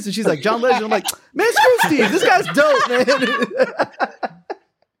 who's this? And she's like, John Legend. I'm like, man, screw Steve. This guy's dope, man.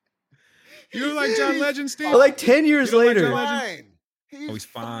 You like John Legend, Steve? Like 10 years later. Like he's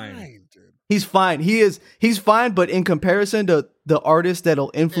fine. He's fine. He's fine, but in comparison to the artist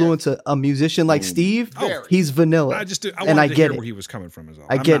that'll influence a musician like Steve, he's vanilla. I wanted to hear get where he was coming from as well.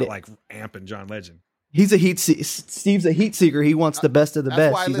 I get I'm not it. like amping John Legend. He's a Steve's a heat seeker. He wants the best of the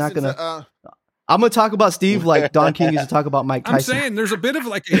best. He's not gonna. I'm gonna talk about Steve like Don King used to talk about Mike Tyson. I'm saying there's a bit of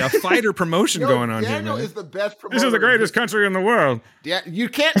like a fighter promotion going on Daniel here, man. is the best promoter. This is the greatest country in the world. Yeah, you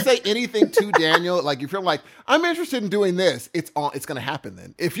can't say anything to Daniel. Like if you're like, I'm interested in doing this, it's gonna happen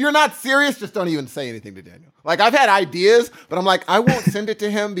then. If you're not serious, just don't even say anything to Daniel. Like I've had ideas, but I'm like, I won't send it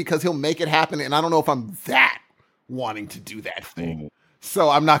to him because he'll make it happen, and I don't know if I'm that wanting to do that thing.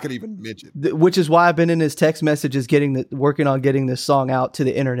 So I'm not going to even mention it. Which is why I've been in his text messages working on getting this song out to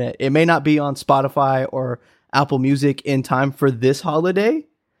the internet. It may not be on Spotify or Apple Music in time for this holiday.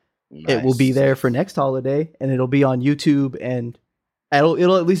 Nice. It will be there for next holiday, and it'll be on YouTube, and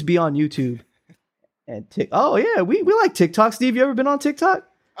it'll at least be on YouTube. And oh yeah, we like TikTok. Steve, you ever been on TikTok?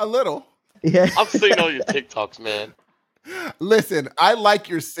 A little. Yeah. I've seen all your TikToks, man. Listen, I like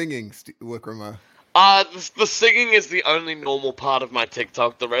your singing, Wickrama. The singing is the only normal part of my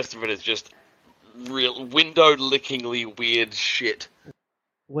TikTok. The rest of it is just real window-lickingly weird shit.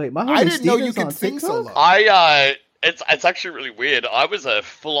 Wait, my I didn't know you could sing solo. It's actually really weird. I was a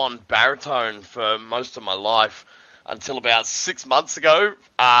full-on baritone for most of my life until about 6 months ago.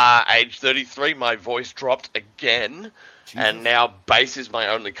 Age 33, my voice dropped again, and now bass is my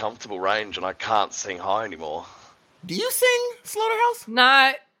only comfortable range, and I can't sing high anymore. Do you sing, Slaughterhouse?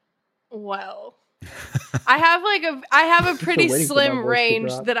 Not well. I have a pretty slim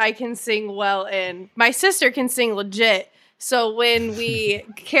range that I can sing well in. My sister can sing legit, so when we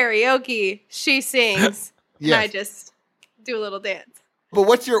karaoke, she sings, and I just do a little dance. But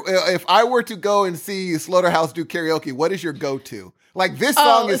what's your? If I were to go and see Slaughterhouse do karaoke, what is your go-to? Like this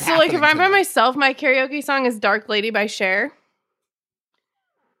song is. So like if I'm by myself, my karaoke song is "Dark Lady" by Cher.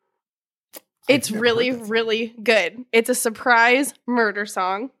 It's really, really good. It's a surprise murder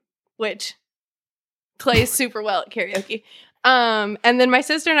song, which plays super well at karaoke. And then my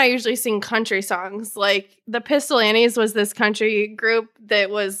sister and I usually sing country songs. Like the Pistol Annies was this country group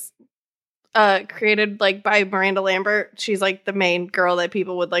that was created like by Miranda Lambert. She's like the main girl that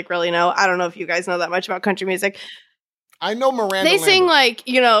people would like really know. I don't know if you guys know that much about country music. I know Miranda They Lambert. sing like,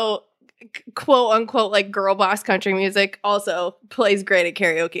 you know, quote unquote like girl boss country music. Also plays great at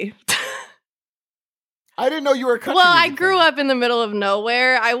karaoke. I didn't know you were a country Well, I music grew up in the middle of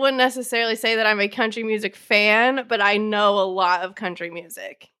nowhere. I wouldn't necessarily say that I'm a country music fan, but I know a lot of country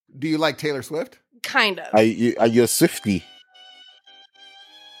music. Do you like Taylor Swift? Kind of. Are you a Swiftie?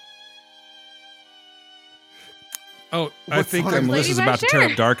 Oh, I think Melissa's about to tear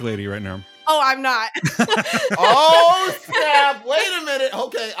up Dark Lady right now. Oh, I'm not. Oh, snap. Wait a minute.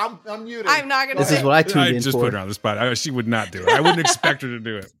 Okay, I'm muted. I'm not going to This is what I tuned in just for. put her on the spot. She would not do it. I wouldn't expect her to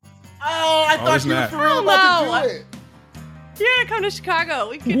do it. Oh, I thought you were for real about to do it. Yeah, come to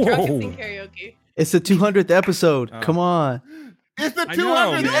Chicago. We can get drunk and sing karaoke. It's the 200th episode. Come on. It's the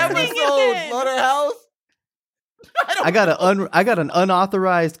 200th episode, Slaughterhouse. I got an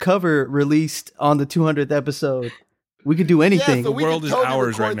unauthorized cover released on the 200th episode. We could do anything. Yeah, so The world is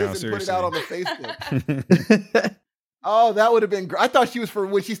ours right now, Put it seriously. out on the Facebook. Oh, that would have been great. I thought she was for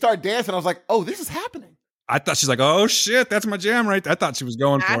when she started dancing. I was like, oh, this is happening. I thought she's like, oh shit, that's my jam right there. I thought she was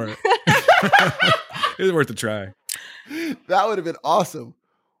going for it. It was worth a try. That would have been awesome.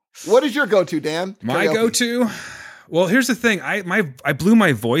 What is your go-to, Dan? My Karaoke. go-to? Well, here's the thing. I blew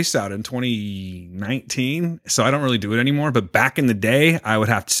my voice out in 2019, so I don't really do it anymore. But back in the day, I would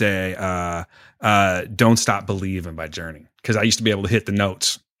have to say Don't Stop Believin' by Journey, because I used to be able to hit the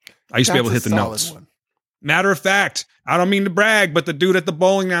notes. I used to be able to hit the notes. One. Matter of fact, I don't mean to brag, but the dude at the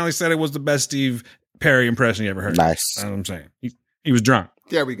bowling alley said it was the best Steve Perry impression you ever heard. Nice. That's what I'm saying. He was drunk.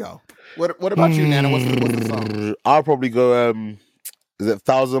 There we go. What about you, Nana? What's the song? I'll probably go, is it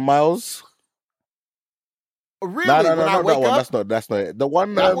 1,000 Miles? Really? No, When I not wake that one. up? That's not it. The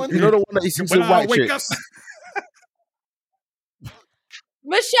one, That one? you know the one that he sings When with I white wake chicks?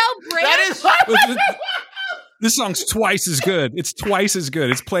 Michelle Branch. That is This song's twice as good. It's twice as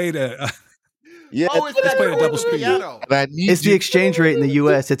good. It's played Yeah, Oh, it's that played a double the speed. piano. It's the exchange rate in the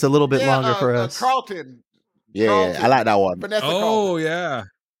U.S. It's a little bit longer for us. Carlton. Yeah, I like that one. Vanessa oh Carlton. yeah.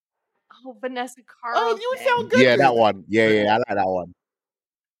 Oh, Vanessa Carlton. Oh, you would sound good. Yeah, that one. Yeah, I like that one.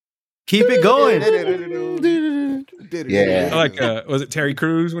 Keep it going. Yeah. I like was it Terry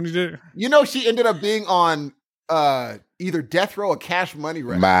Crews when he did it? You know, she ended up being on either Death Row or Cash Money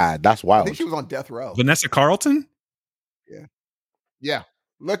record. Man, that's I wild. think she was on Death Row. Vanessa Carlton? Yeah.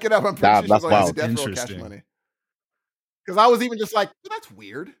 Look it up. I'm pretty Damn, sure that's she's on wild. Death Row or Cash Interesting. Money. Because I was even just like, well, that's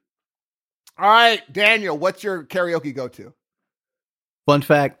weird. All right, Daniel, what's your karaoke go-to? Fun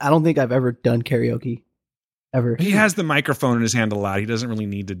fact: I don't think I've ever done karaoke. Ever. He has the microphone in his hand a lot. He doesn't really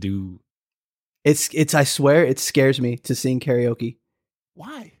need to do. It's. I swear, it scares me to sing karaoke.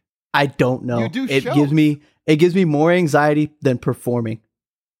 Why? I don't know. You do it shows. gives me more anxiety than performing.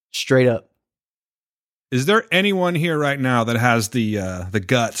 Straight up. Is there anyone here right now that has the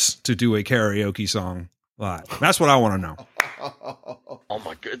guts to do a karaoke song live? That's what I want to know. Oh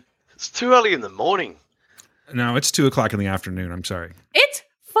my god, it's too early in the morning. No, it's 2:00 in the afternoon. I'm sorry. It's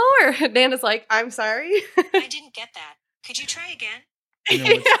 4. Nana's like, I'm sorry. I didn't get that. Could you try again? You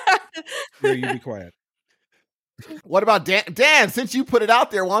know what? Here, you be quiet. What about Dan? Dan, since you put it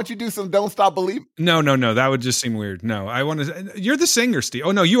out there, why don't you do some Don't Stop Believing? No. That would just seem weird. No, I want to. You're the singer, Steve.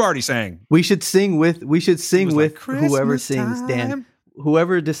 Oh no, you already sang. We should sing with. We should sing was with like, whoever "Christmas sings. Dan. time."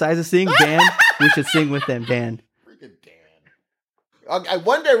 Whoever decides to sing, Dan. We should sing with them, Dan. Freaking Dan.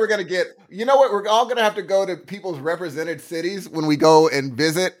 One day we're going to get, you know what? We're all going to have to go to people's represented cities when we go and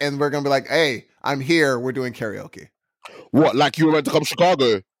visit, and we're going to be like, hey, I'm here. We're doing karaoke. What, like you were meant to come to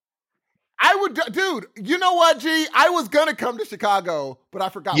Chicago? I would, dude, you know what, G? I was going to come to Chicago, but I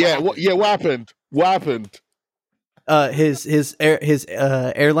forgot. What happened? What happened? His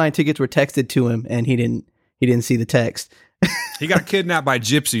airline tickets were texted to him, and he didn't see the text. He got kidnapped by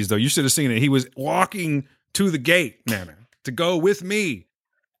gypsies, though. You should have seen it. He was walking to the gate, Nana, to go with me.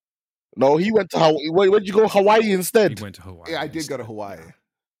 No, he went to Hawaii. Where'd you go? Hawaii instead? He went to Hawaii. Yeah, I did go to Hawaii.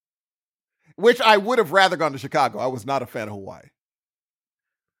 Which I would have rather gone to Chicago. I was not a fan of Hawaii.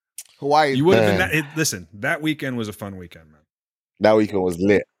 Hawaii. You would have been. Listen, that weekend was a fun weekend, man. That weekend was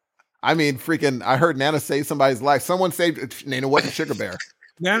lit. I mean, freaking, I heard Nana save somebody's life. Someone saved, Nana wasn't Sugar Bear.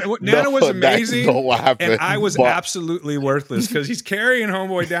 Nana was amazing, that's not what happened, and I was absolutely worthless because he's carrying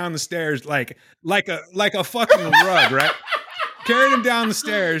homeboy down the stairs like a fucking rug, right? Carrying him down the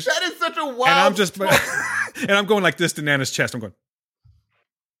stairs. That is such a wild. And I'm just, and I'm going like this to Nana's chest. I'm going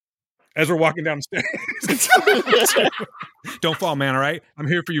as we're walking down the stairs. Don't fall, man. All right, I'm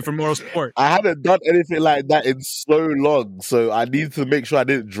here for you for moral support. I haven't done anything like that in so long, so I need to make sure I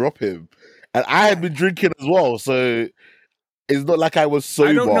didn't drop him. And I had been drinking as well, so it's not like I was sober.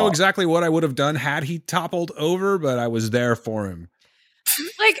 I don't know exactly what I would have done had he toppled over, but I was there for him.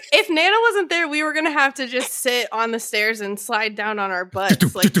 Like, if Nana wasn't there, we were going to have to just sit on the stairs and slide down on our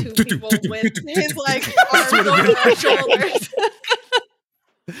butts like two people with his, like, arms on our shoulders.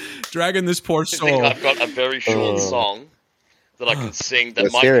 Dragging this poor I think soul. I've got a very short song that I can sing that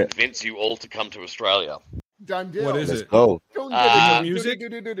Let's might hear it. convince you all to come to Australia. Done deal. What is Let's it? go. Music?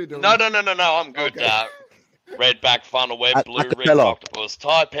 No, I'm good. Okay. Redback, funnel web, blue rig, acapella. octopus,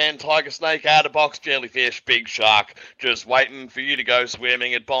 taipan, tiger snake, out of box, jellyfish, big shark, just waiting for you to go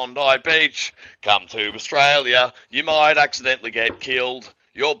swimming at Bondi Beach. Come to Australia, you might accidentally get killed.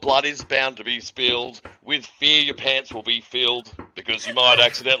 Your blood is bound to be spilled. With fear, your pants will be filled because you might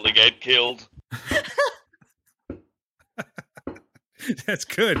accidentally get killed. That's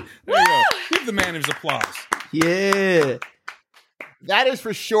good. There you go. Give the man his applause. Yeah. That is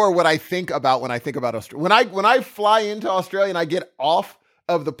for sure what I think about when I think about Australia. When I fly into Australia and I get off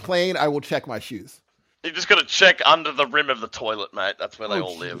of the plane, I will check my shoes. You just got to check under the rim of the toilet, mate. That's where they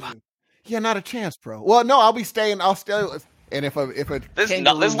all live. Yeah, not a chance, bro. Well, no, I'll stay. And if a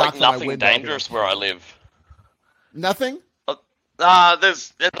there's like nothing dangerous where I live. Nothing.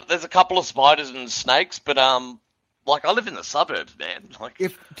 There's a couple of spiders and snakes, but like I live in the suburbs, man. Like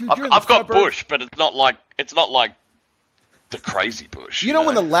I've got bush, but it's not like the crazy bush. You know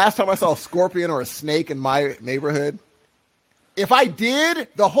when the last time I saw a scorpion or a snake in my neighborhood? If I did,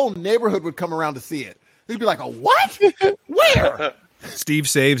 the whole neighborhood would come around to see it. They'd be like, "A what? Where?" Steve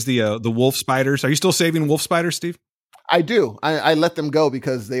saves the wolf spiders. Are you still saving wolf spiders, Steve? I do. I let them go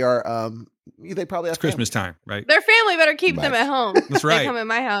because they are. They probably have Christmas time, right? Their family better keep them at home. That's right. They come in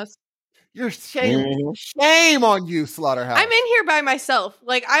my house. Shame on you, Slaughterhouse. I'm in here by myself.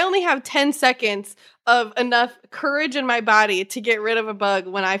 Like I only have 10 seconds of enough courage in my body to get rid of a bug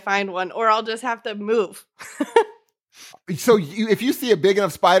when I find one, or I'll just have to move. So if you see a big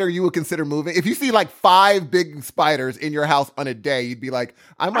enough spider, you would consider moving. If you see like 5 big spiders in your house on a day, you'd be like,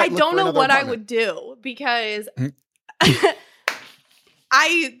 I don't know what I would do because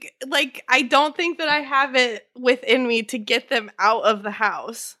I don't think that I have it within me to get them out of the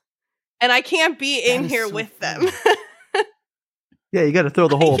house. And I can't be in here with them. Yeah, you got to throw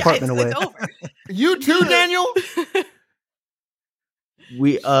the whole apartment away. You too, Daniel?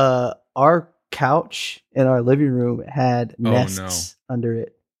 We our couch in our living room had nests under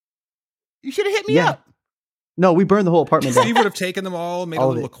it. You should have hit me up. No, we burned the whole apartment down. Steve would have taken them all, made a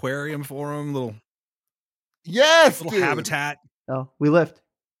little aquarium for them, little habitat. No, we left.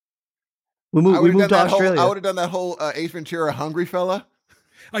 We moved to Australia. I would have done that whole Ace Ventura hungry fella.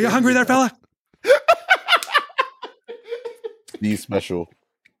 Are you hungry there, fella? Be special.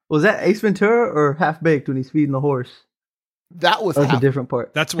 Was that Ace Ventura or Half Baked when he's feeding the horse? That was a different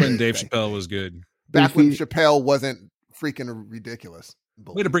part. That's when Dave Chappelle was good. Back when Chappelle wasn't freaking ridiculous.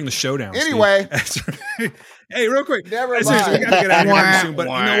 Way to bring the show down. Anyway. Hey, real quick. Never mind. Seriously, we got to get out of here soon. But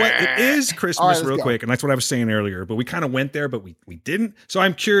you know what? It is Christmas real quick. And that's what I was saying earlier. But we kind of went there, but we didn't. So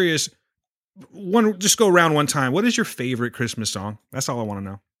I'm curious. Just go around one time. What is your favorite Christmas song? That's all I want to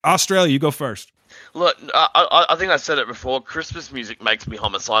know. Australia, you go first. Look, I think I said it before. Christmas music makes me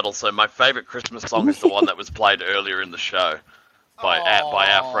homicidal, so my favorite Christmas song is the one that was played earlier in the show by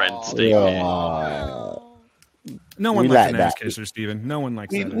our friend Steve. No one likes an ass kisser, Steven. No one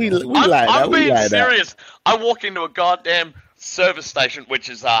likes that. I'm being serious. I walk into a goddamn service station, which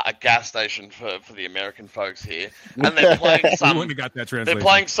is a gas station for the American folks here, and they're playing some. They're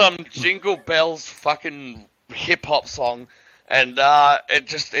playing some Jingle Bells fucking hip hop song. And it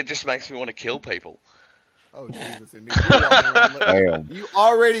just makes me want to kill people. Oh Jesus! You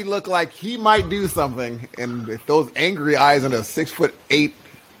already look like he might do something, and if those angry eyes on a 6'8"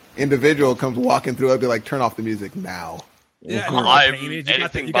 individual comes walking through, I'd be like, "Turn off the music now." Yeah, you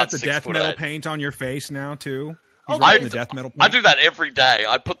got the death metal paint on your face now too. The death metal paint. I do that every day.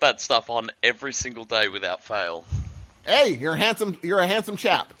 I put that stuff on every single day without fail. Hey, you're handsome. You're a handsome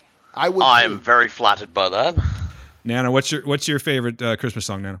chap. I am very flattered by that. Nana, what's your favorite Christmas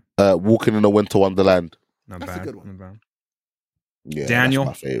song, Nana? Walking in a Winter Wonderland. That's a good one. Not bad. Yeah, Daniel,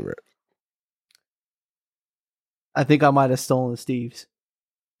 that's my favorite. I think I might have stolen Steve's.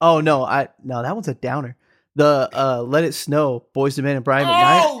 Oh no, that one's a downer. The Let It Snow, Boyz II Men and Brian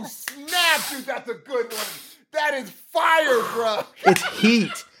McKnight. Oh snap, dude, that's a good one. That is fire, bro. It's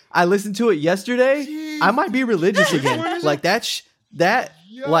heat. I listened to it yesterday. Jeez. I might be religious again. Like that.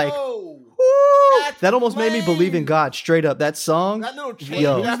 That almost made me believe in God. Straight up, that song. That little change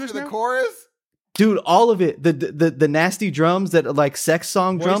after the chorus, dude. All of it. The nasty drums that are like sex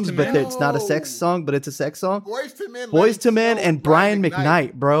song drums, but it's not a sex song, but it's a sex song. Boyz II Men and Brian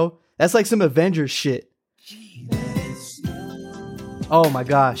McKnight, bro. That's like some Avengers shit. Oh my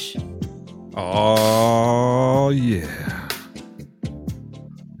gosh. Oh yeah.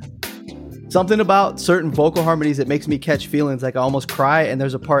 Something about certain vocal harmonies that makes me catch feelings, like I almost cry, and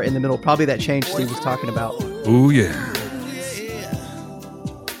there's a part in the middle, probably that change Steve was talking about. Ooh, yeah.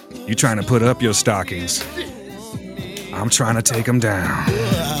 You trying to put up your stockings. I'm trying to take them down.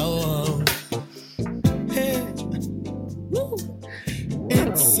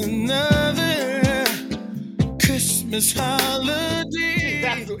 It's another Christmas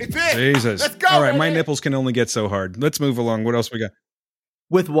holiday. Jesus. Let's go, all right, my nipples can only get so hard. Let's move along. What else we got?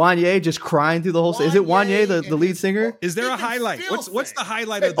 With Wanye just crying through the whole... Is it Wanye, the lead singer? Is there a highlight? What's the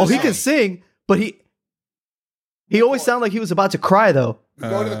highlight of the song? He can sing, but he always sounded like he was about to cry, though.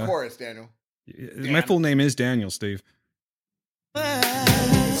 Go to the chorus, Daniel. My full name is Daniel, Steve.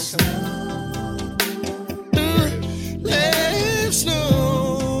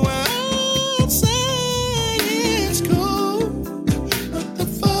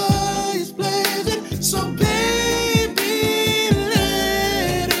 So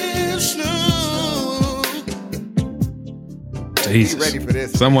Be ready for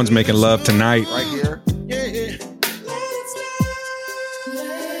this. Someone's making love tonight. Right here.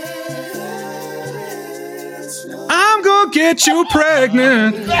 I'm gonna get you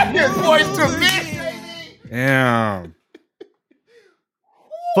pregnant. That's his voice to me. Yeah.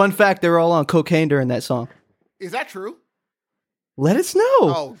 Fun fact: they were all on cocaine during that song. Is that true? Let us know.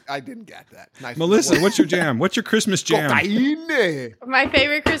 Oh, I didn't get that. Nice. Melissa, what's your jam? What's your Christmas jam? Cocaine. My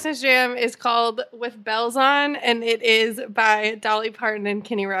favorite Christmas jam is called With Bells On, and it is by Dolly Parton and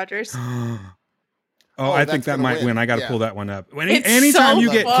Kenny Rogers. I think that might win. I got to pull that one up. It's Anytime so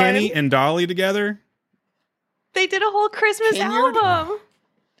you get fun. Kenny and Dolly together, They did a whole Christmas album.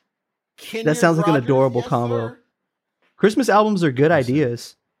 That sounds like an adorable combo. Christmas albums are good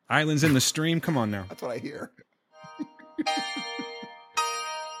ideas. Islands in the Stream. Come on now. That's what I hear.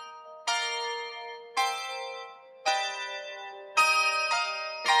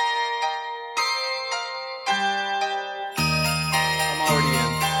 I'm already in.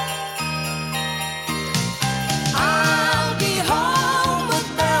 I'll be home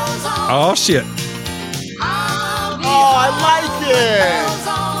with bells on. Oh shit. Oh, I like it.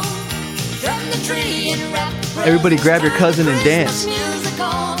 From the tree and wrap Everybody grab your cousin and dance. music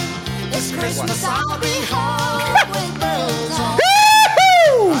on. This Christmas I'll be home with bells on.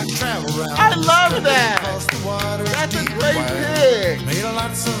 I love that. That's a great pick. Made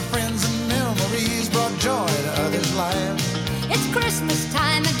lots of friends and memories, brought joy to others' lives. It's Christmas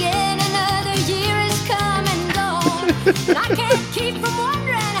time again, another year has come and gone. And I can't keep from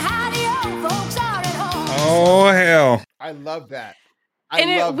wondering how the old folks are at home. Oh hell. I love that.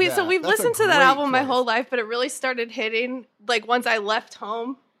 So we've listened to that album my whole life, but it really started hitting like once I left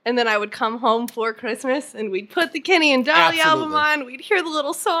home. And then I would come home for Christmas and we'd put the Kenny and Dolly album on. We'd hear the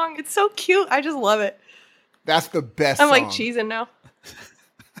little song. It's so cute. I just love it. That's the best I'm song. like cheesing now.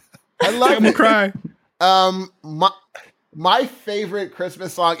 I love I'm it. gonna cry. My favorite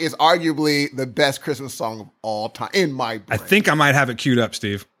Christmas song is arguably the best Christmas song of all time in my brain. I think I might have it queued up,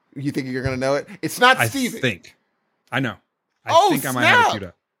 Steve. You think you're going to know it? It's not I Steven. think. I know. I think I might have it queued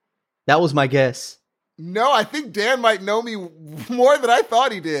up. That was my guess. No, I think Dan might know me more than I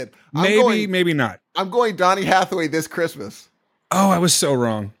thought he did. Maybe not. I'm going Donny Hathaway this Christmas. Oh, I was so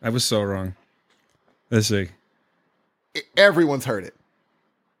wrong. Let's see. Everyone's heard it.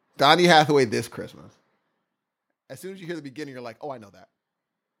 Donny Hathaway this Christmas. As soon as you hear the beginning, you're like, oh, I know that.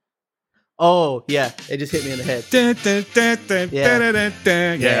 Oh, yeah. It just hit me in the head.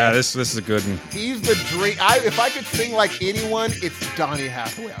 Yeah, this is a good one. He's the dream. If I could sing like anyone, it's Donny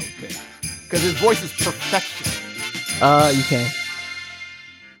Hathaway, I would pick. Because his voice is perfection. You can.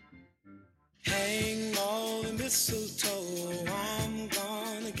 Hang all the mistletoe, I'm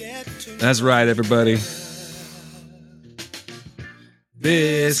gonna get to That's right, everybody.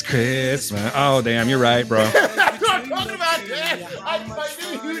 This Christmas. Oh, damn, you're right, bro. That's what I'm talking about, Dan.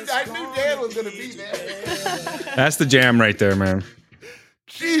 I knew Dan was going to be there. That's the jam right there, man.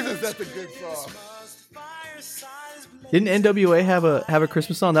 Jesus, that's a good song. Didn't NWA have a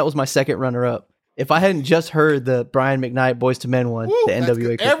Christmas song? That was my second runner-up. If I hadn't just heard the Brian McKnight Boyz II Men one, the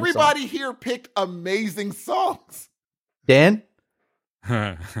NWA Christmas Everybody song. here picked amazing songs. Dan?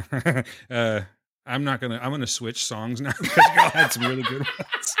 I'm gonna switch songs now because y'all had some really good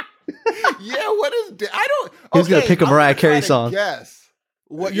ones. Yeah, what is I don't Who's gonna pick a Mariah Carey song? Yes.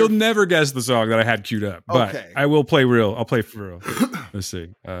 You'll never guess the song that I had queued up, but Okay. I will play real. I'll play for real. Let's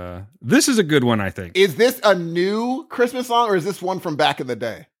see. This is a good one, I think. Is this a new Christmas song or is this one from back in the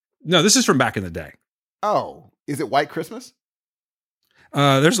day? No, this is from back in the day. Oh, is it White Christmas?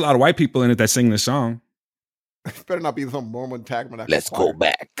 There's a lot of white people in it that sing this song. It better not be some Mormon Tabernacle. Let's go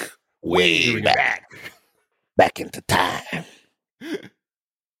back. Way back. Back into time.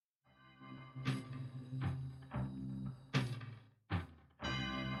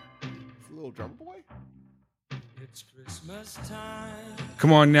 Little Drummer Boy? It's Christmas time.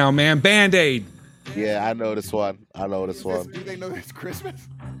 Come on now, man. Band-Aid. Yeah, I know this one. Do they know it's Christmas?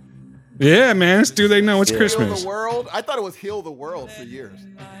 Yeah, man. Do they know it's Heal Christmas? the World? I thought it was Heal the World for years.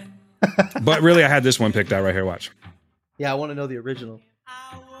 But really, I had this one picked out right here. Watch. Yeah, I want to know the original.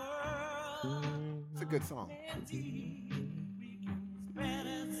 It's a good song.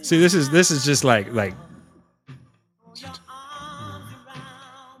 See, this is just like.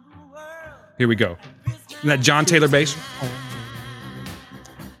 Here we go. And that John Taylor bass.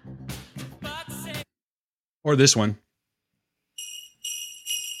 Or this one.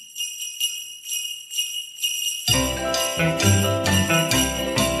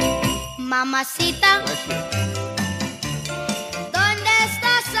 Mamacita. ¿Dónde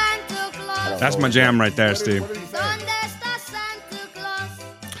está Santa Claus? That's my jam right there, Steve.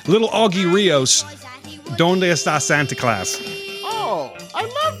 Little Augie Rios. ¿Dónde está Santa Claus?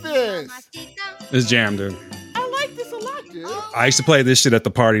 This jam, dude. I like this a lot, dude. I used to play this shit at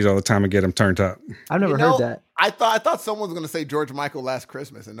the parties all the time and get them turned up. I've never heard that. I thought someone was going to say George Michael Last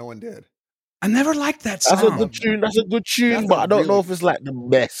Christmas, and no one did. I never liked that song. That's a good tune. That's a good tune, but I don't know if it's like the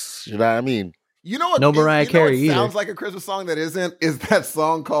best. You know what I mean? You know what? No Mariah Carey either. Sounds like a Christmas song that isn't. Is that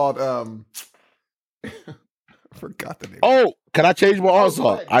song called? I forgot the name. Oh, can I change my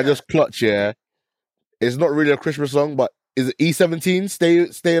answer? I just clutch. Yeah, it's not really a Christmas song, but is it E17?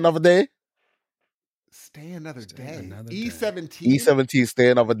 Stay another day. Stay another day. E17. E17. Stay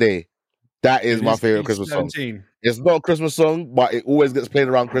another day. That is my favorite Christmas song. It's not a Christmas song, but it always gets played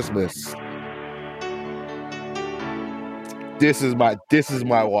around Christmas. This is my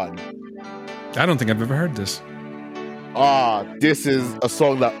one. I don't think I've ever heard this. This is a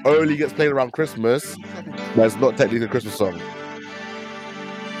song that only gets played around Christmas, but it's not technically a Christmas song.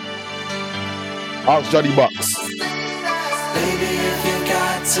 Ask Johnny Bucks. Baby, if you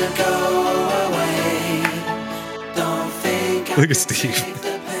got to go away, don't think Look at Steve.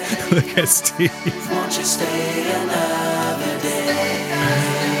 Look at Steve. Won't you stay another day?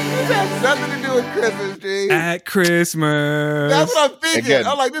 This has nothing to do with Christmas, G. At Christmas. That's what I'm thinking. Again.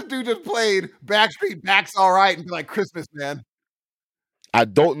 I'm like, this dude just played Backstreet Back's All Right and be like, Christmas, man. I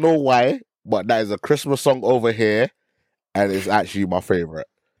don't know why, but that is a Christmas song over here, and it's actually my favorite.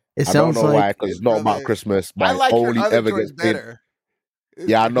 It I sounds don't know like why, because it's not about Christmas, but I like it your only other ever choice gets played. better.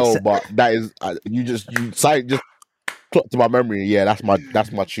 Yeah, I know, but that is you just clocked to my memory. Yeah, that's my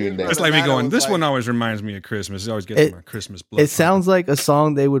tune there. It's like me going, this one always reminds me of Christmas. It always gets my Christmas blood. It sounds like a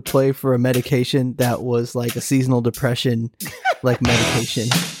song they would play for a medication that was like a seasonal depression, like medication.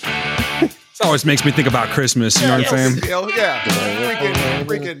 It always makes me think about Christmas. You know what I'm saying? Yeah.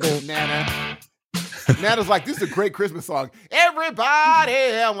 Freaking Nana. Nana's like, this is a great Christmas song. Everybody.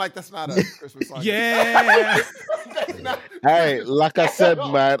 I'm like, that's not a Christmas song. Yeah. Hey, like I said,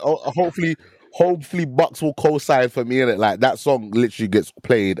 man, hopefully Bucks will co-sign for me in it. Like that song literally gets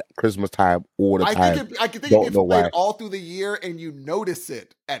played Christmas time all the time. I think it gets played all through the year and you notice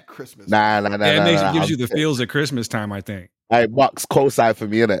it at Christmas. Nah. It gives you the feels at Christmas time, I think. Hey, Bucks co-sign for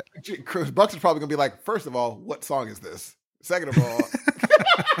me in it. Bucks is probably gonna be like, first of all, what song is this? Second of all,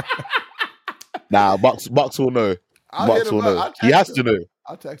 nah, Bucks will know. Bucks will know. He has to know.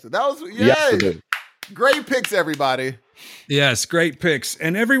 I'll text it. That was yay. Great picks, everybody. Yes, great picks.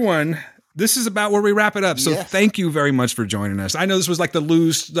 And everyone, this is about where we wrap it up. So thank you very much for joining us. I know this was like the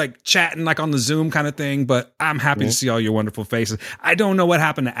loose, like chatting like on the Zoom kind of thing, but I'm happy to see all your wonderful faces. I don't know what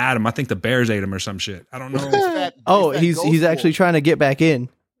happened to Adam. I think the Bears ate him or some shit. I don't know. He's actually trying to get back in.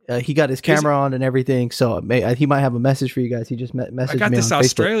 He got his camera on and everything, so he might have a message for you guys. He just messaged me on Facebook. I got this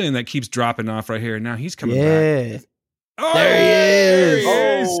Australian that keeps dropping off right here. Now he's coming back. Oh, there he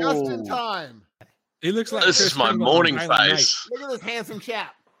is. Just in time. He looks like this is my morning face. Look at this handsome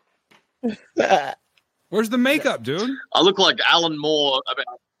chap. Where's the makeup, dude? I look like Alan Moore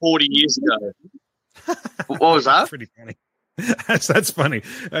about 40 years ago. What was that? That's pretty funny. That's funny.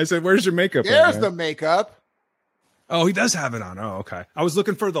 I said, "Where's your makeup?" There's the makeup. Oh, he does have it on. Oh, okay. I was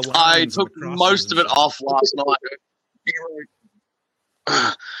looking for the lines. I took most of it off last night.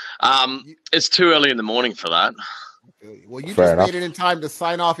 It's too early in the morning for that. Well, you just made it in time to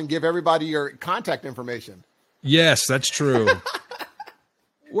sign off and give everybody your contact information. Yes, that's true.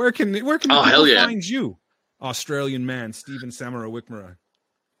 Where can people find you, Australian man, Stephen Samara Wickmara?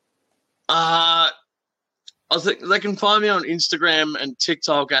 I think they can find me on Instagram and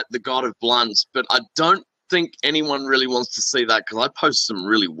TikTok at the God of Blunts, but I don't think anyone really wants to see that because I post some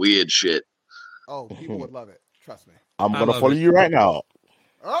really weird shit. Oh, people would love it. Trust me. I'm gonna follow you right now.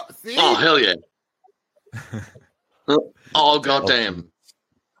 Oh, see? Oh, hell yeah. Oh, goddamn.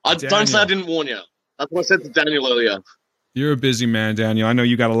 Don't say I didn't warn you. That's what I said to Daniel earlier. You're a busy man, Daniel. I know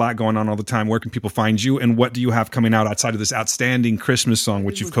you got a lot going on all the time. Where can people find you, and what do you have coming out outside of this outstanding Christmas song,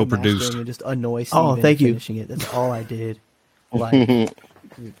 which you've co-produced? Just annoy Steven thank you. Finishing it. That's all I did. Like,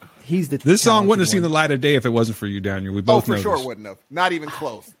 this song wouldn't have seen the light of day if it wasn't for you, Daniel. We both know for sure this. wouldn't have. Not even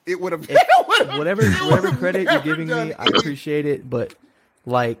close. It would have. Whatever credit you're giving me, I appreciate it. But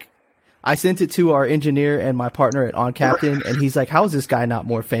like, I sent it to our engineer and my partner at On Captain, and he's like, "How is this guy not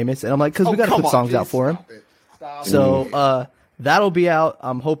more famous?" And I'm like, "Because we got to put songs out for him." So that'll be out.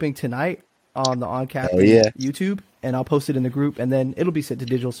 I'm hoping tonight on the On Captain YouTube, and I'll post it in the group, and then it'll be sent to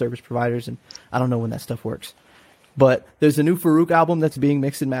digital service providers. And I don't know when that stuff works, but there's a new Farouk album that's being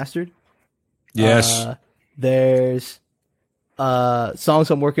mixed and mastered. Yes. There's songs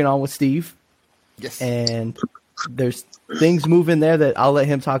I'm working on with Steve. Yes. And there's things moving there that I'll let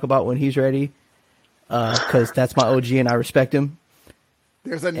him talk about when he's ready, because that's my OG and I respect him.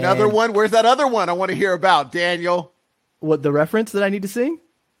 There's another one. Where's that other one I want to hear about, Daniel? What, the reference that I need to sing?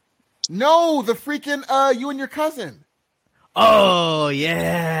 No, the freaking you and your cousin. Oh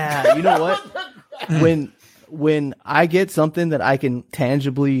yeah. You know what? When I get something that I can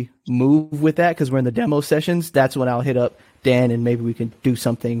tangibly move with that, because we're in the demo sessions, that's when I'll hit up Dan and maybe we can do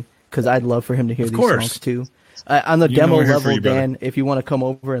something, because I'd love for him to hear these songs too. On the demo level, Dan, if you want to come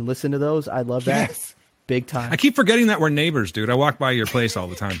over and listen to those, I love that. Yes. Big time. I keep forgetting that we're neighbors, dude. I walk by your place all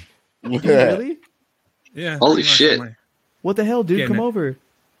the time. Really? Yeah. Holy shit. What the hell, dude? Come over.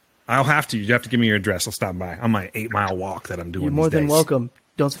 I'll have to. You have to give me your address. I'll stop by on my 8-mile walk that I'm doing. You're more than welcome.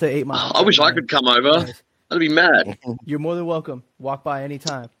 Don't say 8 miles. I wish I could come over. I'd be mad. You're more than welcome. Walk by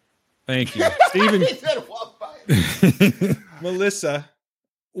anytime. Thank you. Steven. He said walk by. Melissa,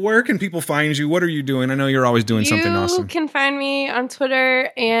 where can people find you? What are you doing? I know you're always doing something awesome. You can find me on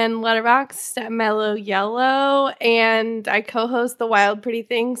Twitter and Letterboxd at Mellow Yellow, and I co-host the Wild Pretty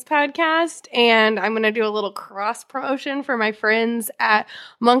Things podcast, and I'm going to do a little cross promotion for my friends at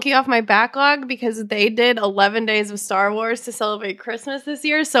Monkey Off My Backlog, because they did 11 days of Star Wars to celebrate Christmas this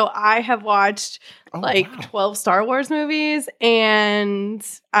year, so I have watched 12 Star Wars movies, and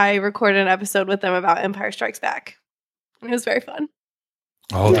I recorded an episode with them about Empire Strikes Back, and it was very fun.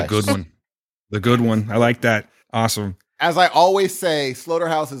 Oh, the good one. The good one. I like that. Awesome. As I always say,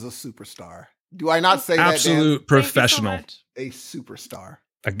 Slaughterhouse is a superstar. Do I not say that? Absolute professional. A superstar.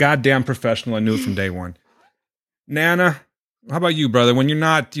 A goddamn professional. I knew it from day one. Nana, how about you, brother? When you're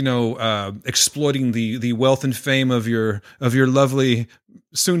not, exploiting the wealth and fame of your lovely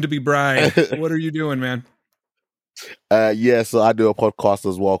soon-to-be bride, what are you doing, man? So I do a podcast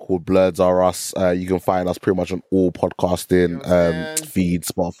as well called Blurs Are Us. You can find us pretty much on all podcasting feeds,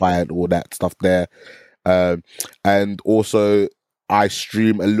 Spotify, and all that stuff there. And also, I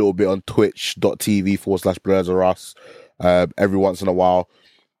stream a little bit on twitch.tv/Blurs Are Us. Every once in a while,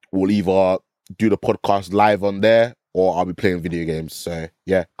 we'll either do the podcast live on there, or I'll be playing video games. So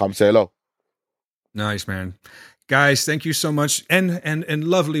yeah, come say hello. Nice, man. Guys, thank you so much, and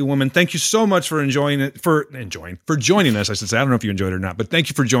lovely woman, thank you so much for joining us. I should say, I don't know if you enjoyed it or not, but thank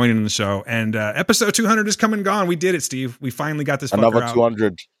you for joining the show. And episode 200 is come and gone. We did it, Steve. We finally got this. Another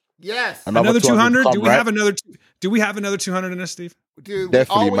 200. Yes. Another 200. Do we have another? Do we have another 200 in us, Steve? Dude,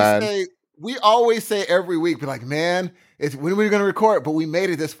 definitely, man. We always say every week, be like, man, when are we going to record? But we made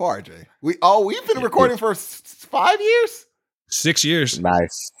it this far, Jay. We've been recording for 5 years. 6 years.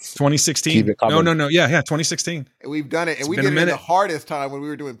 Nice. 2016. No. Yeah, 2016. And we've done it. And we did it in the hardest time when we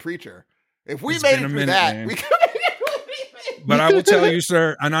were doing Preacher. If we made it through that, we could make it. But I will tell you,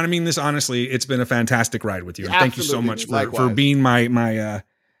 sir, and I mean this honestly, it's been a fantastic ride with you. And thank you so much for being my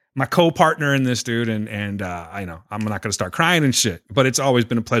co-partner in this, dude. And I know I'm not going to start crying and shit, but it's always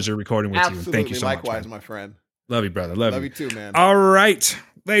been a pleasure recording with you. And thank you so much. Likewise, my friend. Love you, brother. Love you too, man. All right,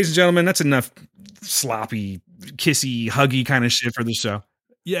 ladies and gentlemen, that's enough sloppy, kissy, huggy kind of shit for the show.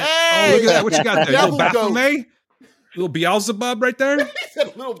 Yeah. Hey! Oh, look at that. What you got there? Little Baphomet? Little Beelzebub right there? He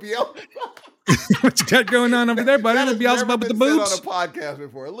said little Beelzebub. What you got going on over there, buddy? Little Beelzebub with the boobs? On a podcast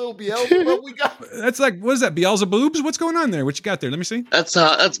before. A little Beelzebub we got. That's like, what is that? Beelzebubs? What's going on there? What you got there? Let me see.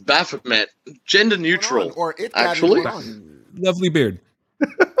 That's Baphomet. Gender neutral. Or it actually. Lovely beard.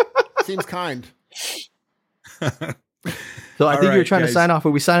 Seems kind. So I think you're trying to sign off.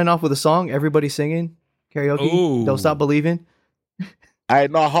 Are we signing off with a song? Everybody singing? Karaoke? Ooh. Don't Stop Believing?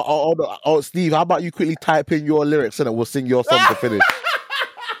 Steve, how about you quickly type in your lyrics and we'll sing your song to finish.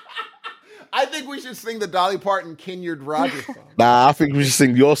 I think we should sing the Dolly Parton Kenyon Rogers song. Nah, I think we should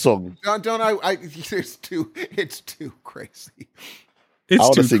sing your song. Don't I it's too crazy. I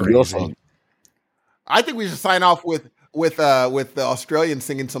want to sing your song. I think we should sign off with the Australians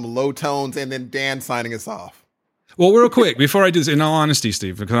singing some low tones and then Dan signing us off. Well, real quick, before I do this, in all honesty,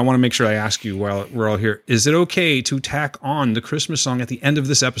 Steve, because I want to make sure I ask you while we're all here, is it okay to tack on the Christmas song at the end of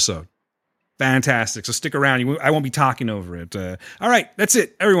this episode? Fantastic. So stick around. I won't be talking over it. All right, that's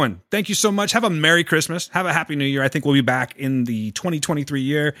it, everyone. Thank you so much. Have a Merry Christmas. Have a Happy New Year. I think we'll be back in the 2023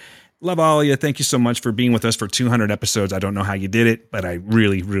 year. Love all of you. Thank you so much for being with us for 200 episodes. I don't know how you did it, but I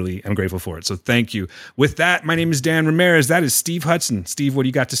really, really am grateful for it. So thank you. With that, my name is Dan Ramirez. That is Steve Hudson. Steve, what do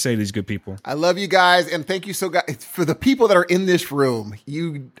you got to say to these good people? I love you guys, and thank you for the people that are in this room.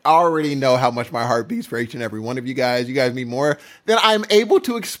 You already know how much my heart beats for each and every one of you guys. You guys mean more than I'm able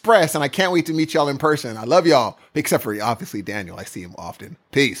to express, and I can't wait to meet y'all in person. I love y'all, except for obviously Daniel. I see him often.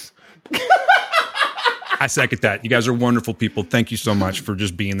 Peace. I second that. You guys are wonderful people. Thank you so much for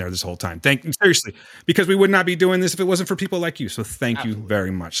just being there this whole time. Thank you, seriously, because we would not be doing this if it wasn't for people like you. So thank you very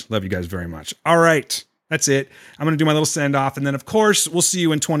much. Love you guys very much. All right. That's it. I'm going to do my little send off. And then, of course, we'll see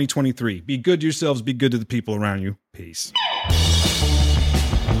you in 2023. Be good to yourselves. Be good to the people around you. Peace.